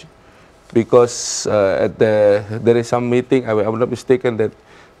advantage, because there is some meeting, I'm not mistaken, that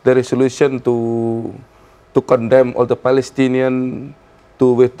the resolution to condemn all the Palestinian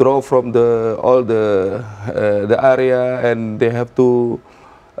to withdraw from all the area, and they have to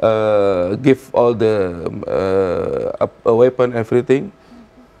give all the a weapon, everything,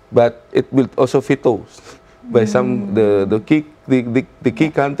 but it will also veto by some the key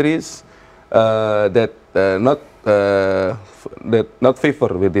countries that not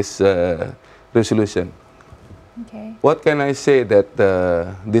favor with this resolution. Okay. What can I say? That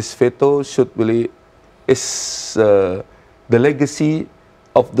this veto should really is the legacy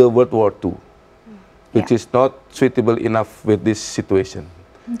of the World War II, which is not suitable enough with this situation.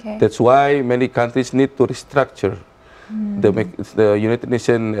 Okay. That's why many countries need to restructure the United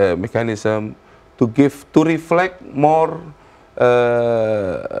Nations mechanism to reflect more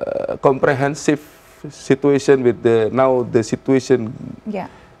comprehensive situation with the situation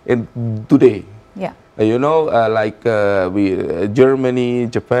in today. Yeah. You know, like Germany,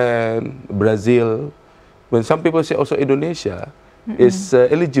 Japan, Brazil. When some people say also Indonesia is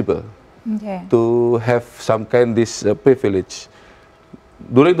eligible to have some kind this privilege.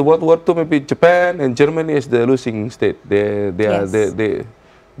 During the World War II, maybe Japan and Germany is the losing state.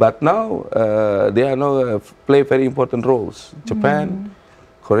 But now they are now play very important roles. Japan,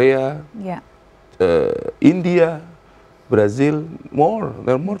 Korea, India, Brazil, more.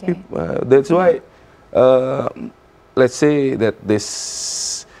 There are more people. That's why. Let's say that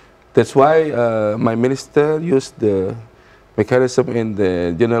that's why my minister used the mechanism in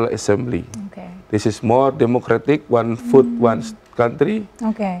the General Assembly. Okay. This is more democratic, one foot, one country.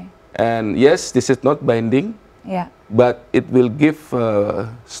 Okay. And yes, this is not binding. Yeah. But it will give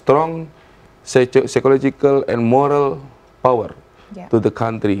strong psychological and moral power to the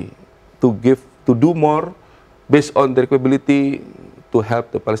country to do more based on their capability to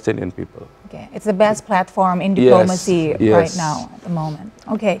help the Palestinian people. Okay, it's the best platform in diplomacy right now at the moment.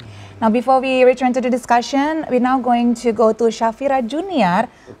 Okay, now before we return to the discussion, we're now going to go to Shafira Junior,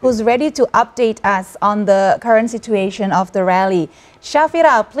 who's ready to update us on the current situation of the rally.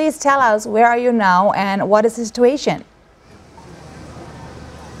 Shafira, please tell us, where are you now and what is the situation?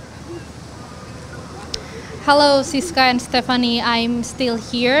 Hello, Siska and Stephanie. I'm still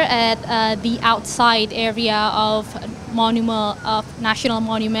here at the outside area of National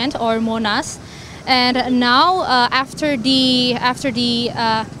Monument, or Monas, and now after 10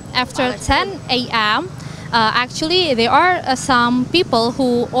 a.m. Actually, there are some people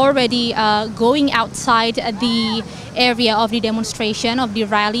who already going outside the area of the demonstration, of the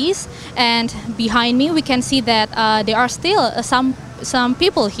rallies, and behind me we can see that there are still some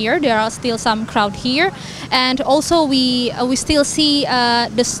people here. There are still some crowd here, and also we still see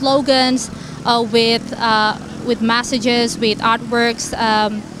the slogans with messages, with artworks,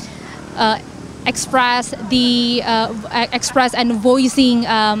 express and voicing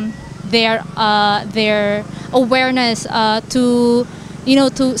their awareness to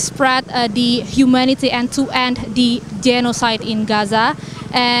spread the humanity and to end the genocide in Gaza.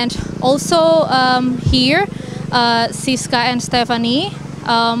 And also here, Siska and Stephanie,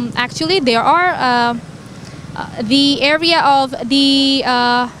 actually there are the area of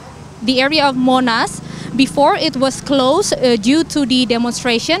Monas. Before it was closed due to the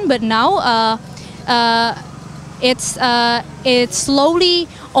demonstration, but now it's slowly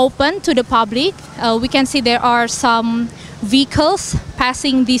open to the public. We can see there are some vehicles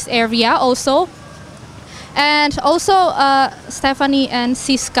passing this area also. And also, Stephanie and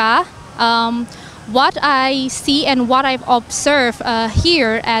Siska, what I see and what I've observed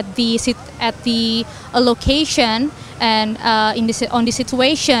here at the location and on the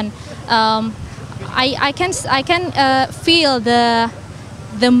situation, I can feel the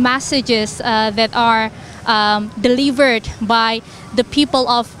messages that are delivered by the people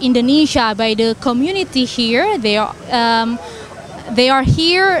of Indonesia, by the community here. They are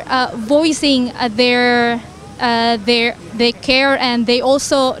here voicing their care, and they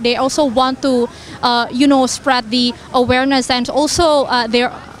also want to spread the awareness, and also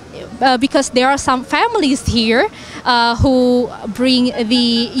because there are some families here who bring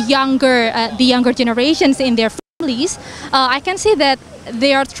the younger generations in their families. I can see that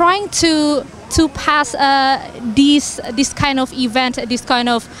they are trying to pass this kind of event, this kind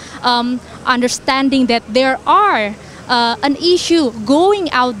of understanding that there are an issue going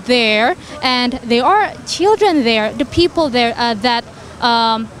out there, and there are children there, the people there that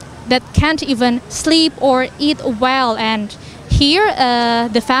can't even sleep or eat well. And here,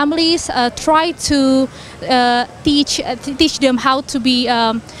 the families try to teach them how to be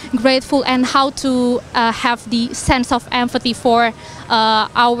grateful and how to have the sense of empathy for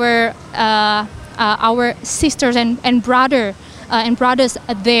our sisters and brothers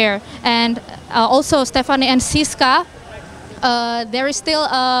there. And also Stephanie and Siska, there is still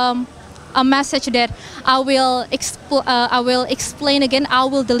a message that I will explain again, I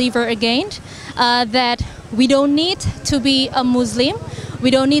will deliver again, that we don't need to be a Muslim, we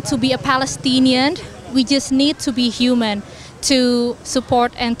don't need to be a Palestinian, we just need to be human to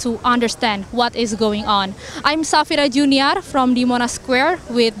support and to understand what is going on. I'm Safira Junior from Dimona Square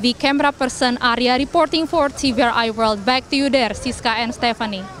with the camera person Arya reporting for TVRI World. Back to you there, Siska and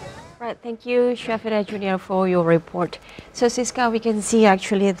Stephanie. Right, thank you, Shafira Junior, for your report. So, Siska, we can see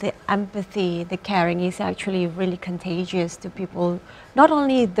actually the empathy, the caring is actually really contagious to people, not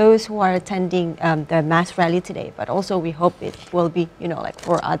only those who are attending the mass rally today, but also we hope it will be, like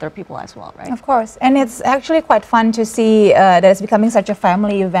for other people as well, right? Of course, and it's actually quite fun to see that it's becoming such a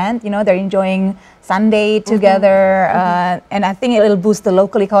family event. They're enjoying Sunday together, and I think it will boost the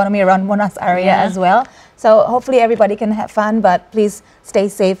local economy around Monas area as well. So hopefully everybody can have fun, but please stay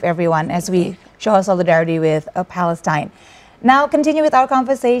safe, everyone, as we show our solidarity with Palestine. Now, continue with our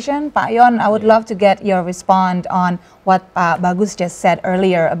conversation. Pak Yon, I would love to get your response on what Bagus just said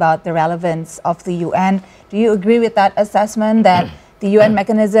earlier about the relevance of the UN. Do you agree with that assessment that the UN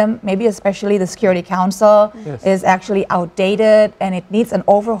mechanism, maybe especially the Security Council, is actually outdated and it needs an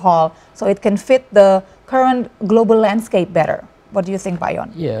overhaul so it can fit the current global landscape better? What do you think, Pak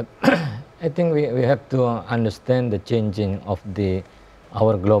Yon? Yeah. I think we have to understand the changing of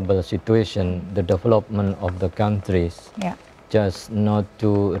our global situation, the development of the countries. Yeah. Just not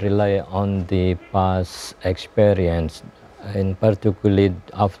to rely on the past experience, and particularly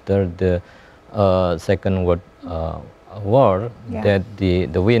after the Second World War, that the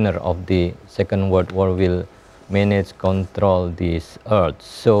winner of the Second World War will manage, control this earth.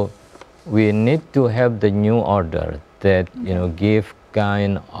 So we need to have the new order that give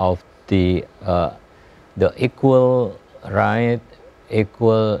kind of the equal right,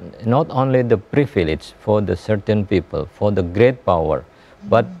 equal, not only the privilege for the certain people, for the great power,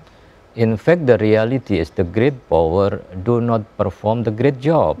 but in fact the reality is the great power do not perform the great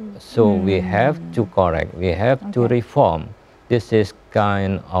job. So we have to correct, we have to reform. This is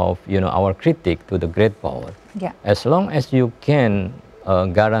kind of our critique to the great power. As long as you can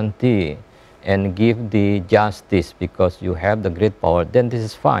guarantee and give the justice because you have the great power, then this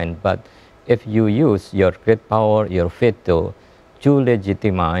is fine. But if you use your great power, your veto, to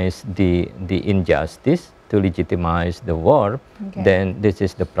legitimize the injustice, to legitimize the war, then this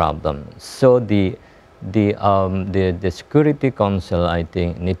is the problem. So the Security Council, I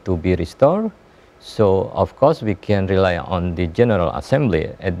think, need to be restored. So of course we can rely on the General Assembly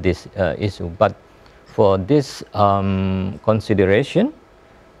at this issue, but for this consideration,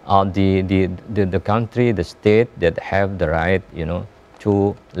 the country, the state that have the right,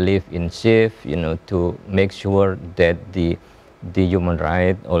 to live in safe, to make sure that the human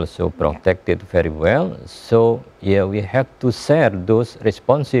right also protected very well. So yeah, we have to share those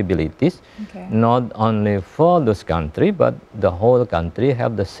responsibilities, not only for those country, but the whole country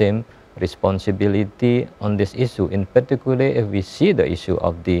have the same responsibility on this issue. In particular, if we see the issue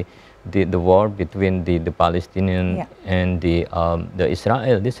of the war between the Palestinian and the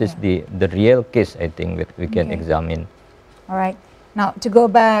Israel, this is the real case, I think, that we can examine. All right. Now, to go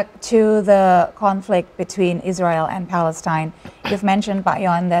back to the conflict between Israel and Palestine, you've mentioned, Pak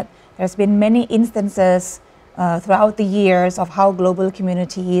Yon, that there's been many instances throughout the years of how global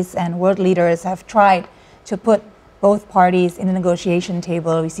communities and world leaders have tried to put both parties in the negotiation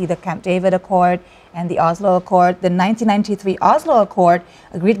table. We see the Camp David Accord and the Oslo Accord. The 1993 Oslo Accord,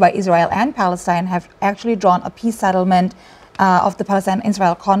 agreed by Israel and Palestine, have actually drawn a peace settlement of the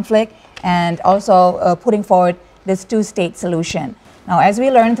Palestine-Israel conflict and also putting forward this two-state solution. Now, as we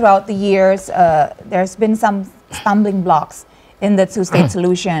learned throughout the years, there's been some stumbling blocks in the two-state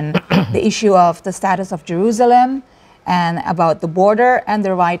solution. The issue of the status of Jerusalem and about the border and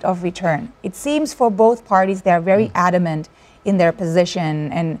the right of return. It seems for both parties they are very adamant in their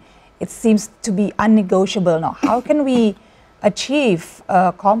position, and it seems to be unnegotiable. Now, how can we achieve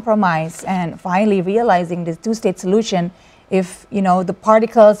a compromise and finally realizing this two-state solution if the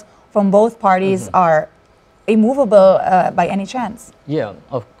particles from both parties are immovable by any chance? Yeah,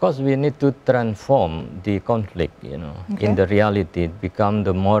 of course we need to transform the conflict, in the reality, become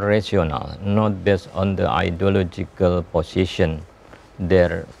the more rational, not based on the ideological position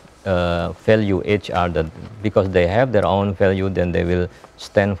there value each other, because they have their own value, then they will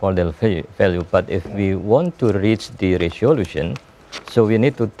stand for their value. But if we want to reach the resolution, so we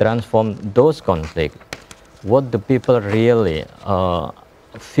need to transform those conflicts. What the people really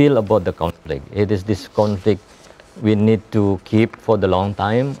feel about the conflict. It is this conflict we need to keep for the long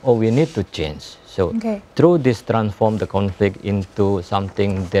time, or we need to change. So through this, transform the conflict into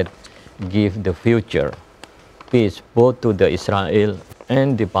something that give the future peace both to the Israel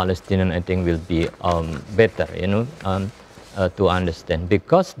and the Palestinian. I think will be better, to understand,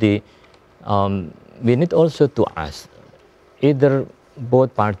 because the we need also to ask, either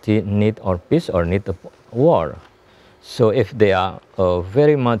both parties need or peace or need a war. So if they are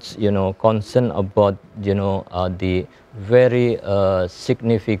very much, concerned about, the very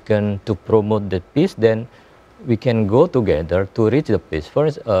significant to promote the peace, then we can go together to reach the peace.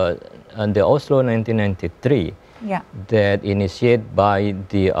 First, the Oslo 1993, that initiated by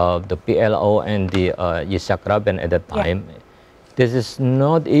the PLO and the Yitzhak Rabin at that time. This is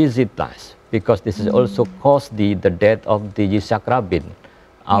not easy task, because this is also caused the death of the Yitzhak Rabin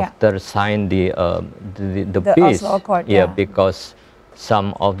after sign the peace. Oslo Accord, because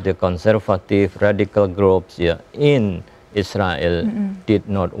some of the conservative radical groups in Israel did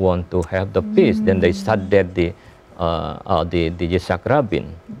not want to have the peace. Then they started the Yitzhak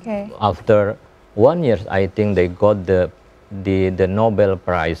Rabin. After 1 year, I think they got the Nobel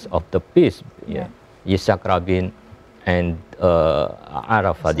Prize of the Peace. Yitzhak Rabin and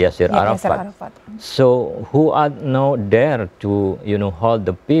Arafat, Yasser Arafat. So who are now there to hold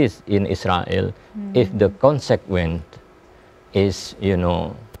the peace in Israel if the consequence is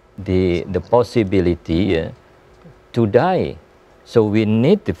the possibility to die? So we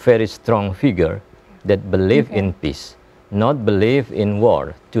need a very strong figure that believe in peace, not believe in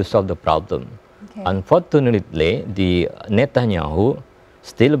war to solve the problem. Unfortunately, the Netanyahu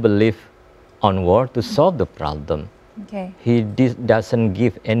still believe on war to solve the problem. He doesn't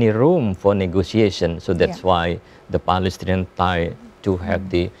give any room for negotiation, so that's why the Palestinians try to have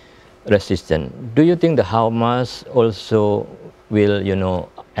the resistance. Do you think the Hamas also will,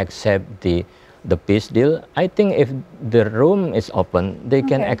 accept the peace deal? I think if the room is open, they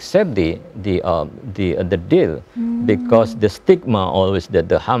can accept the deal, because the stigma always that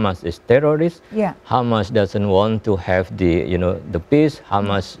the Hamas is terrorist. Hamas doesn't want to have the the peace.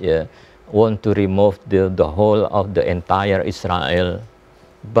 Hamas want to remove the whole of the entire Israel.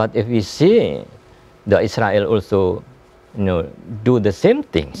 But if we see the Israel also do the same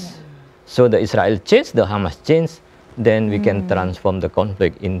things, so the Israel change, the Hamas change, then we can transform the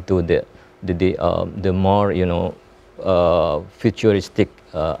conflict into the more futuristic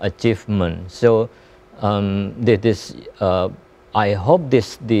achievement. So this I hope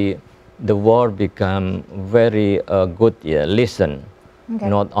the war become very good lesson,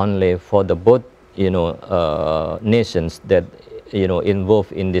 not only for the both nations that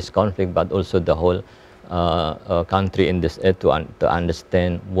involved in this conflict, but also the whole country in this to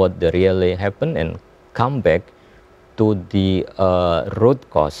understand what the really happened and come back to the root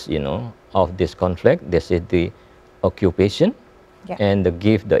cause of this conflict. This is the occupation, and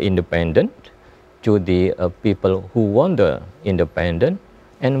give the independence to the people who want the independence,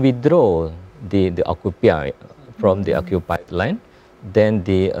 and withdraw the occupy from the occupied land. Then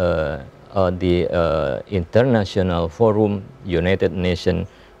the international forum, United Nations,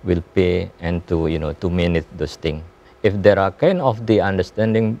 will pay and to to manage those things. If there are kind of the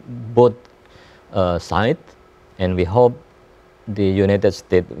understanding both sides, and we hope the United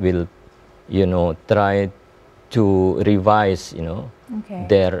States will try to revise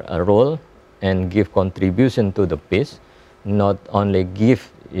their role and give contribution to the peace, not only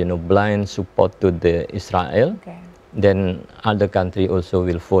give blind support to the Israel. Then other country also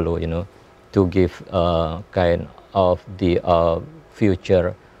will follow, to give kind of the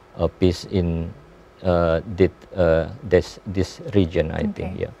future peace in this region, I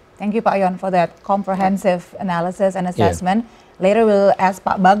think. Thank you, Pak Yon, for that comprehensive analysis and assessment. Later, we'll ask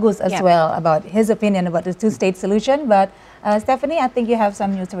Pak Bagus as well about his opinion about the two-state solution. But Stephanie, I think you have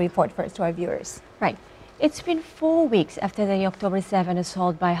some news to report first to our viewers. Right. It's been 4 weeks after the October 7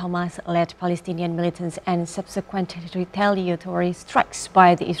 assault by Hamas-led Palestinian militants and subsequent retaliatory strikes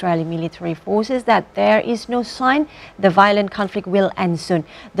by the Israeli military forces that there is no sign the violent conflict will end soon.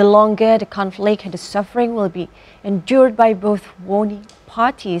 The longer the conflict and the suffering will be endured by both warring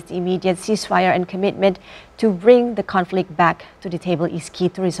parties, the immediate ceasefire and commitment to bring the conflict back to the table is key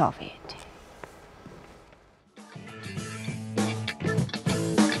to resolve it.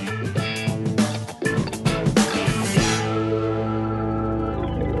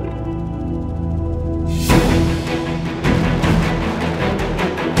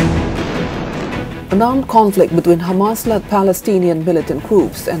 An armed conflict between Hamas-led Palestinian militant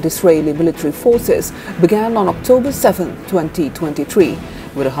groups and Israeli military forces began on October 7, 2023,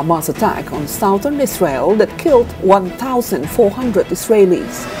 with a Hamas attack on southern Israel that killed 1,400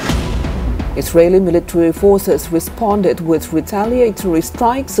 Israelis. Israeli military forces responded with retaliatory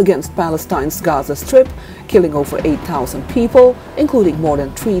strikes against Palestine's Gaza Strip, killing over 8,000 people, including more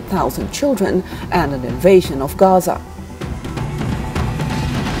than 3,000 children, and an invasion of Gaza.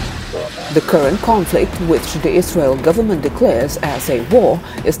 The current conflict, which the Israel government declares as a war,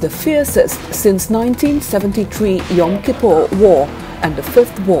 is the fiercest since 1973 Yom Kippur War and the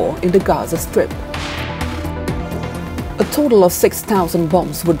fifth war in the Gaza Strip. A total of 6,000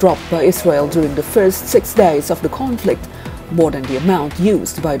 bombs were dropped by Israel during the first 6 days of the conflict, more than the amount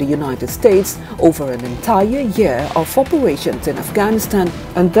used by the United States over an entire year of operations in Afghanistan,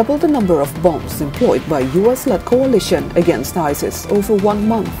 and double the number of bombs employed by US-led coalition against ISIS over 1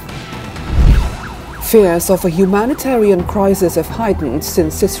 month. Fears of a humanitarian crisis have heightened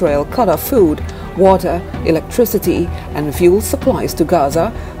since Israel cut off food, water, electricity and fuel supplies to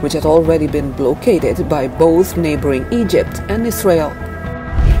Gaza, which had already been blockaded by both neighboring Egypt and Israel.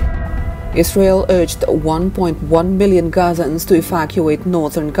 Israel urged 1.1 million Gazans to evacuate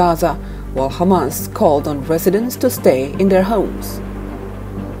northern Gaza, while Hamas called on residents to stay in their homes.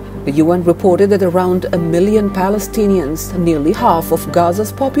 The UN reported that around 1 million Palestinians, nearly half of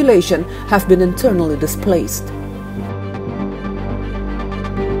Gaza's population, have been internally displaced.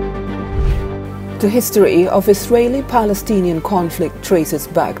 The history of Israeli-Palestinian conflict traces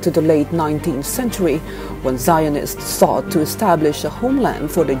back to the late 19th century, when Zionists sought to establish a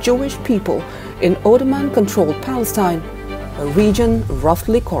homeland for the Jewish people in Ottoman-controlled Palestine, a region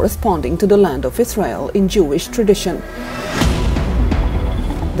roughly corresponding to the land of Israel in Jewish tradition.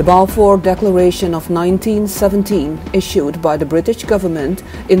 The Balfour Declaration of 1917, issued by the British government,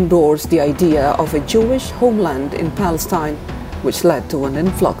 endorsed the idea of a Jewish homeland in Palestine, which led to an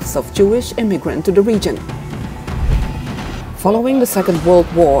influx of Jewish immigrants to the region. Following the Second World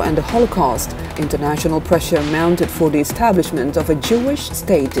War and the Holocaust, international pressure mounted for the establishment of a Jewish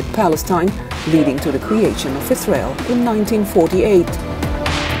state in Palestine, leading to the creation of Israel in 1948.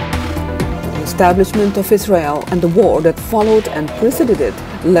 The establishment of Israel and the war that followed and preceded it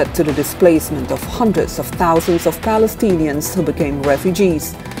led to the displacement of hundreds of thousands of Palestinians who became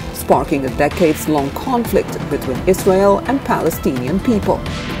refugees, sparking a decades-long conflict between Israel and Palestinian people.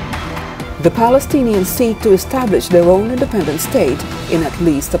 The Palestinians seek to establish their own independent state in at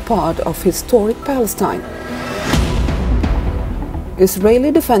least a part of historic Palestine.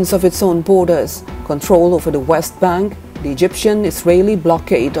 Israeli defense of its own borders, control over the West Bank, the Egyptian-Israeli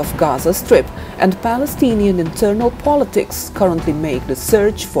blockade of Gaza Strip, and Palestinian internal politics currently make the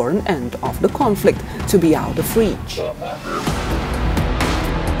search for an end of the conflict to be out of reach.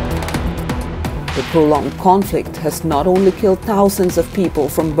 The prolonged conflict has not only killed thousands of people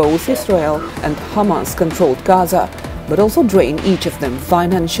from both Israel and Hamas-controlled Gaza, but also drained each of them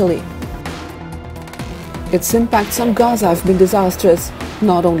financially. Its impacts on Gaza have been disastrous,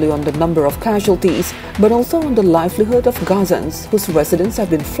 not only on the number of casualties, but also on the livelihood of Gazans, whose residents have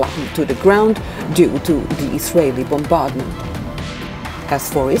been flattened to the ground due to the Israeli bombardment. As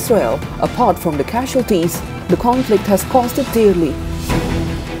for Israel, apart from the casualties, the conflict has cost it dearly,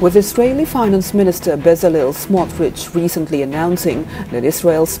 with Israeli Finance Minister Bezalel Smotrich recently announcing that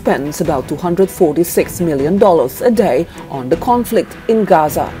Israel spends about $246 million a day on the conflict in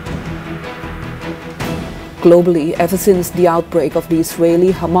Gaza. Globally, ever since the outbreak of the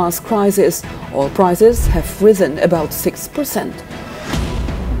Israeli-Hamas crisis, oil prices have risen about 6%.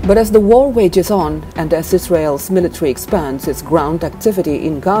 But as the war rages on and as Israel's military expands its ground activity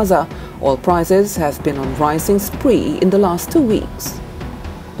in Gaza, oil prices have been on rising spree in the last 2 weeks.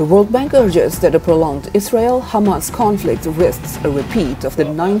 The World Bank urges that a prolonged Israel-Hamas conflict risks a repeat of the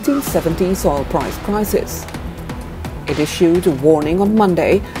 1970s oil price crisis. It issued a warning on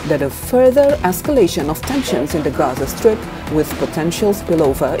Monday that a further escalation of tensions in the Gaza Strip, with potential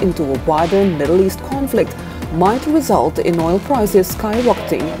spillover into a wider Middle East conflict, might result in oil prices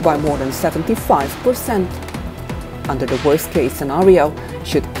skyrocketing by more than 75%. Under the worst-case scenario,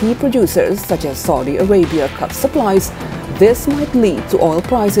 should key producers such as Saudi Arabia cut supplies, this might lead to oil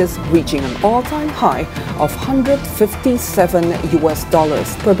prices reaching an all-time high of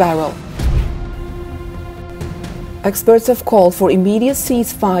 $157 per barrel. Experts have called for immediate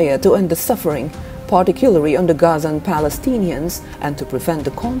ceasefire to end the suffering, particularly on the Gazan Palestinians, and to prevent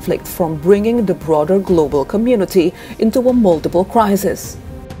the conflict from bringing the broader global community into a multiple crisis.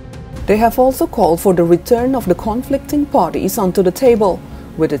 They have also called for the return of the conflicting parties onto the table,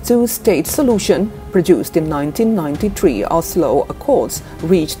 with a two-state solution produced in 1993 Oslo Accords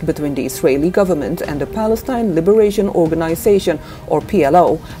reached between the Israeli government and the Palestine Liberation Organization, or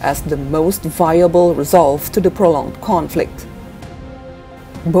PLO, as the most viable resolve to the prolonged conflict.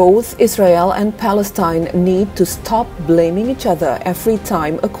 Both Israel and Palestine need to stop blaming each other every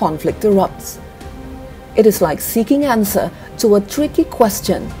time a conflict erupts. It is like seeking answer to a tricky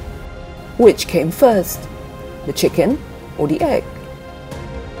question. Which came first, the chicken or the egg?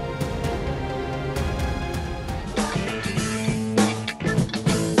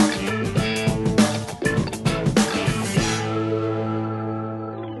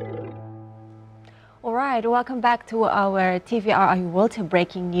 Alright, welcome back to our TVRI World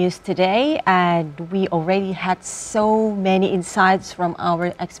Breaking News today, and we already had so many insights from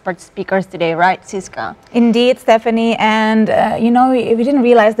our expert speakers today, right, Siska? Indeed, Stephanie, and you know, we didn't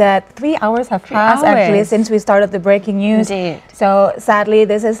realize that 3 hours have passed actually since we started the breaking news. Indeed. So sadly,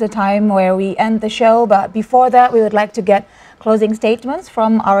 this is the time where we end the show, but before that, we would like to get closing statements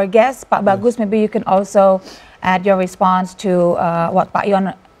from our guests. Pak Bagus, maybe you can also add your response to what Pak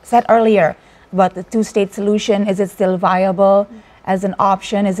Yon said earlier. But the two-state solution, is it still viable as an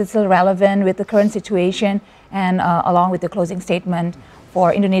option? Is it still relevant with the current situation? And along with the closing statement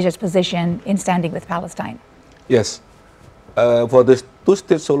for Indonesia's position in standing with Palestine. Yes. For the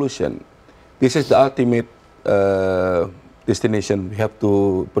two-state solution, this is the ultimate destination we have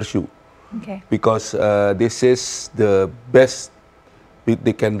to pursue. Okay. Because this is the best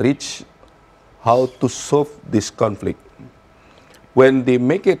they can reach how to solve this conflict. When they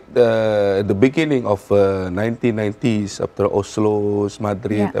make it at the beginning of 1990s, after Oslo,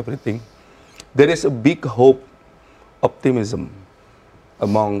 Madrid, everything, there is a big hope, optimism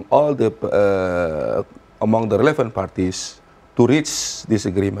among all the relevant parties to reach this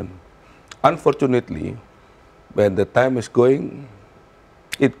agreement. Unfortunately, when the time is going,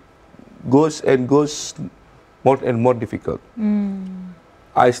 it goes and goes more and more difficult.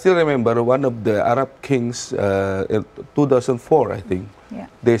 I still remember one of the Arab kings in 2004, I think,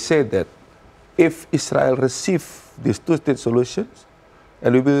 they said that if Israel receives these two-state solutions,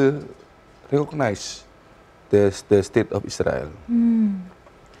 and we will recognize the state of Israel.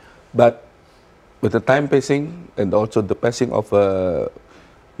 But with the time passing, and also the passing of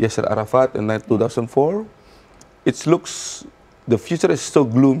Yasser Arafat in 2004, it looks, the future is so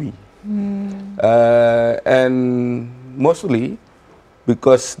gloomy. And mostly,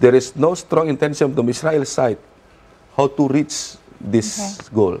 because there is no strong intention from Israel's side how to reach this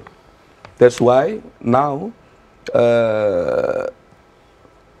goal. That's why now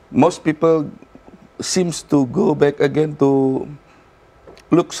most people seems to go back again to,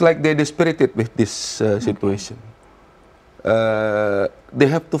 looks like they're dispirited with this situation. They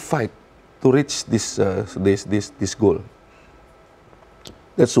have to fight to reach this goal.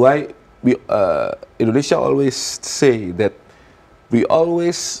 That's why we Indonesia always say that we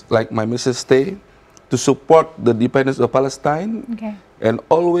always, like my message say, to support the independence of Palestine and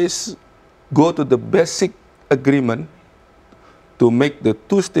always go to the basic agreement to make the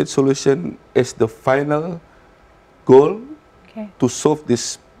two-state solution as the final goal to solve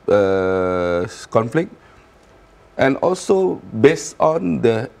this conflict. And also based on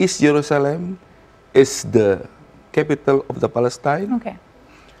the East Jerusalem is the capital of the Palestine,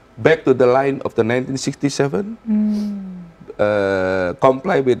 back to the line of the 1967.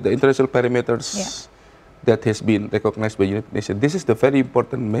 Comply with the international parameters that has been recognized by United Nations. This is the very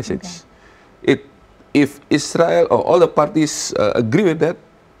important message. If Israel or all the parties agree with that,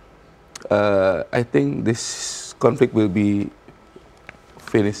 I think this conflict will be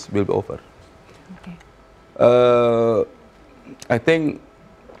finished, will be over. I think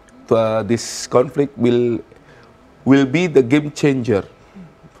this conflict will be the game changer,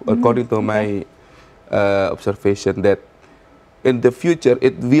 according to my observation, that in the future,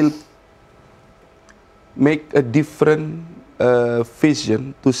 it will make a different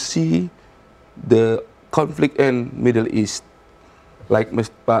vision to see the conflict in Middle East. Like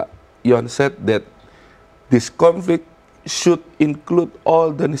Pak Yon said, that this conflict should include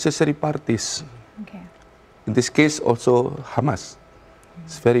all the necessary parties. In this case, also Hamas.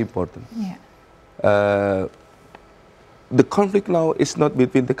 It's very important. The conflict now is not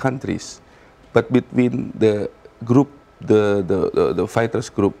between the countries, but between the group, the fighters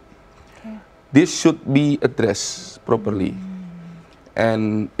group. This should be addressed properly.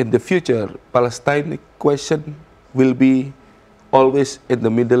 And in the future, Palestine question will be always in the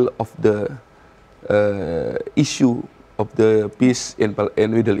middle of the issue of the peace in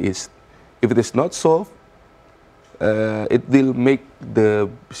Middle East. If it is not solved, it will make the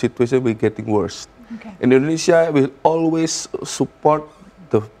situation be getting worse. And Indonesia will always support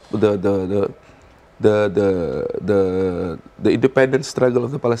the the the the the independence struggle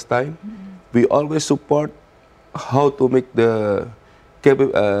of the Palestine. We always support how to make the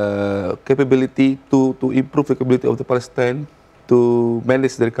capability to improve the capability of the Palestine to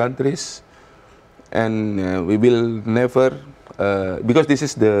manage their countries, and we will never because this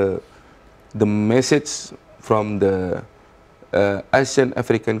is the message from the Asian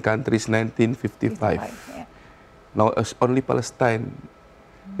African countries 1955. Yeah. Now only Palestine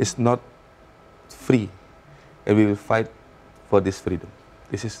is not free, and we will fight for this freedom.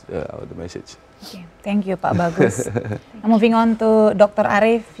 This is the message. Okay. Thank you, Pak Bagus. Moving on to Dr.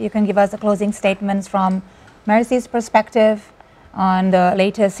 Arif, you can give us the closing statements from Mercy's perspective on the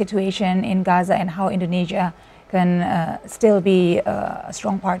latest situation in Gaza and how Indonesia can still be a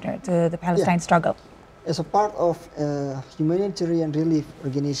strong partner to the Palestine struggle. As a part of a humanitarian relief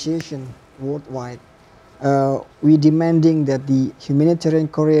organization worldwide, we demanding that the humanitarian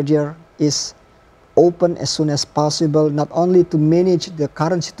corridor is open as soon as possible, not only to manage the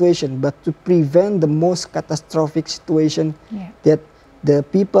current situation, but to prevent the most catastrophic situation that the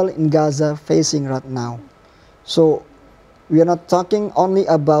people in Gaza facing right now. So we are not talking only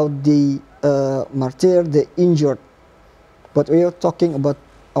about the martyr, the injured, but we are talking about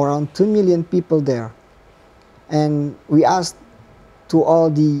around 2 million people there. And we ask to all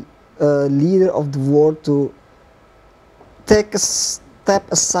the leaders of the world to take a step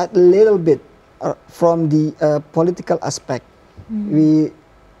aside a little bit from the political aspect. We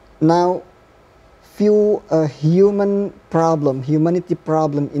now feel a humanity problem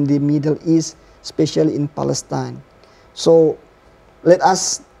in the Middle East, especially in Palestine. So let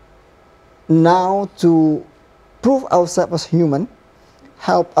us now to prove ourselves as human,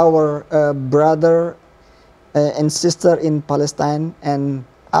 help our brother and sister in Palestine, and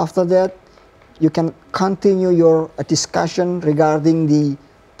after that you can continue your discussion regarding the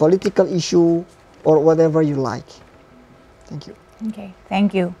political issue or whatever you like. Thank you. Okay,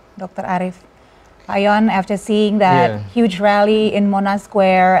 thank you, Dr. Arif. Pak Yon, after seeing that huge rally in Monas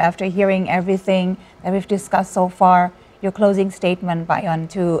Square, after hearing everything that we've discussed so far, your closing statement, Pak Yon,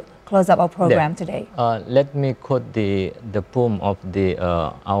 to close up our program today. Let me quote the poem of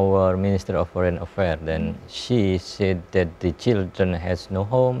our Minister of Foreign Affairs. Then she said that the children has no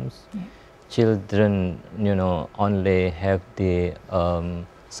homes. Children, only have the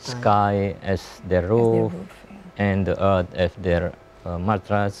sky as their roof, and the earth as their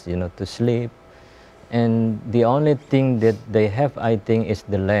mattress, to sleep. And the only thing that they have, I think, is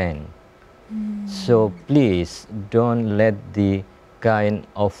the land. So please don't let the kind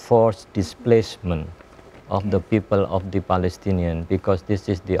of forced displacement of the people of the Palestinian, because this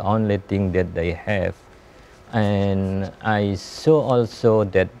is the only thing that they have. And I saw also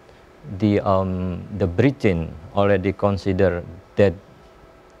that the Britain already consider that,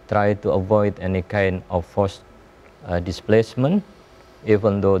 try to avoid any kind of forced displacement,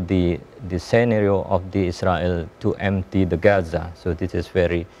 even though the scenario of the Israel to empty the Gaza. So this is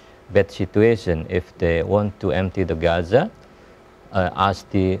very bad situation. If they want to empty the Gaza, ask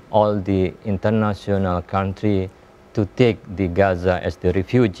all the international country to take the Gaza as the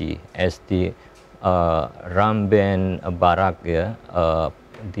refugee, as the Ramben Barak,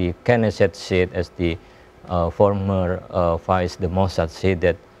 the Knesset said, as the former vice the Mossad said,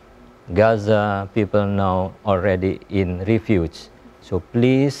 that Gaza people now already in refuge. So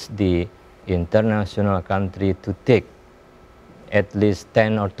please, the international country to take at least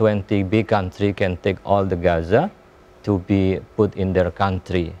 10 or 20 big country can take all the Gaza to be put in their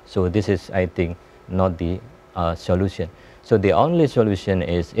country. So this is, I think, not the solution. So the only solution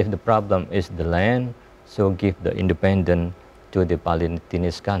is, if the problem is the land, so give the independence to the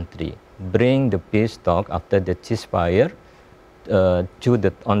Palestinian country. Bring the peace talk after the ceasefire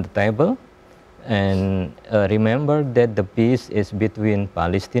on the table, and remember that the peace is between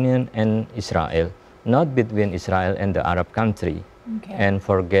Palestinian and Israel, not between Israel and the Arab country. And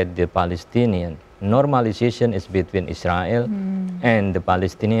forget the Palestinian. Normalization is between Israel and the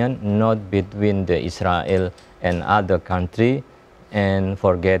Palestinian, not between the Israel and other country, and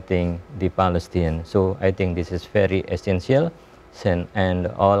forgetting the Palestinian. So I think this is very essential, and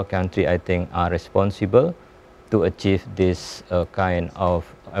all countries, I think, are responsible to achieve this kind of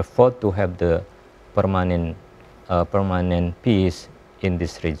effort to have the permanent peace in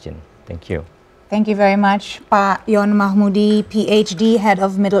this region. Thank you. Thank you very much, Pak Yon Mahmudi, PhD, Head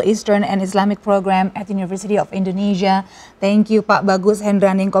of Middle Eastern and Islamic Program at the University of Indonesia. Thank you, Pak Bagus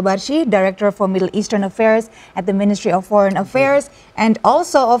Hendraning Kobarshi, Director for Middle Eastern Affairs at the Ministry of Foreign Affairs. And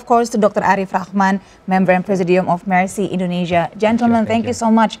also, of course, to Dr. Arif Rahman, Member and Presidium of Mercy Indonesia. Gentlemen, thank you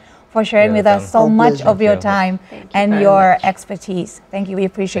so much for sharing with us so much of your time and your expertise. Thank you. We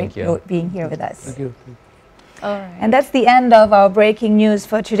appreciate you being here with us. Thank you. All right. And that's the end of our breaking news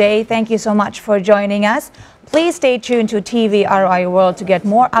for today. Thank you so much for joining us. Please stay tuned to TV ROI World to get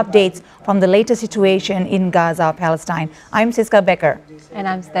more updates from the latest situation in Gaza, Palestine. I'm Siska Becker. And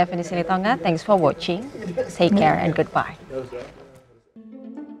I'm Stephanie Silitonga. Thanks for watching. Take care and goodbye.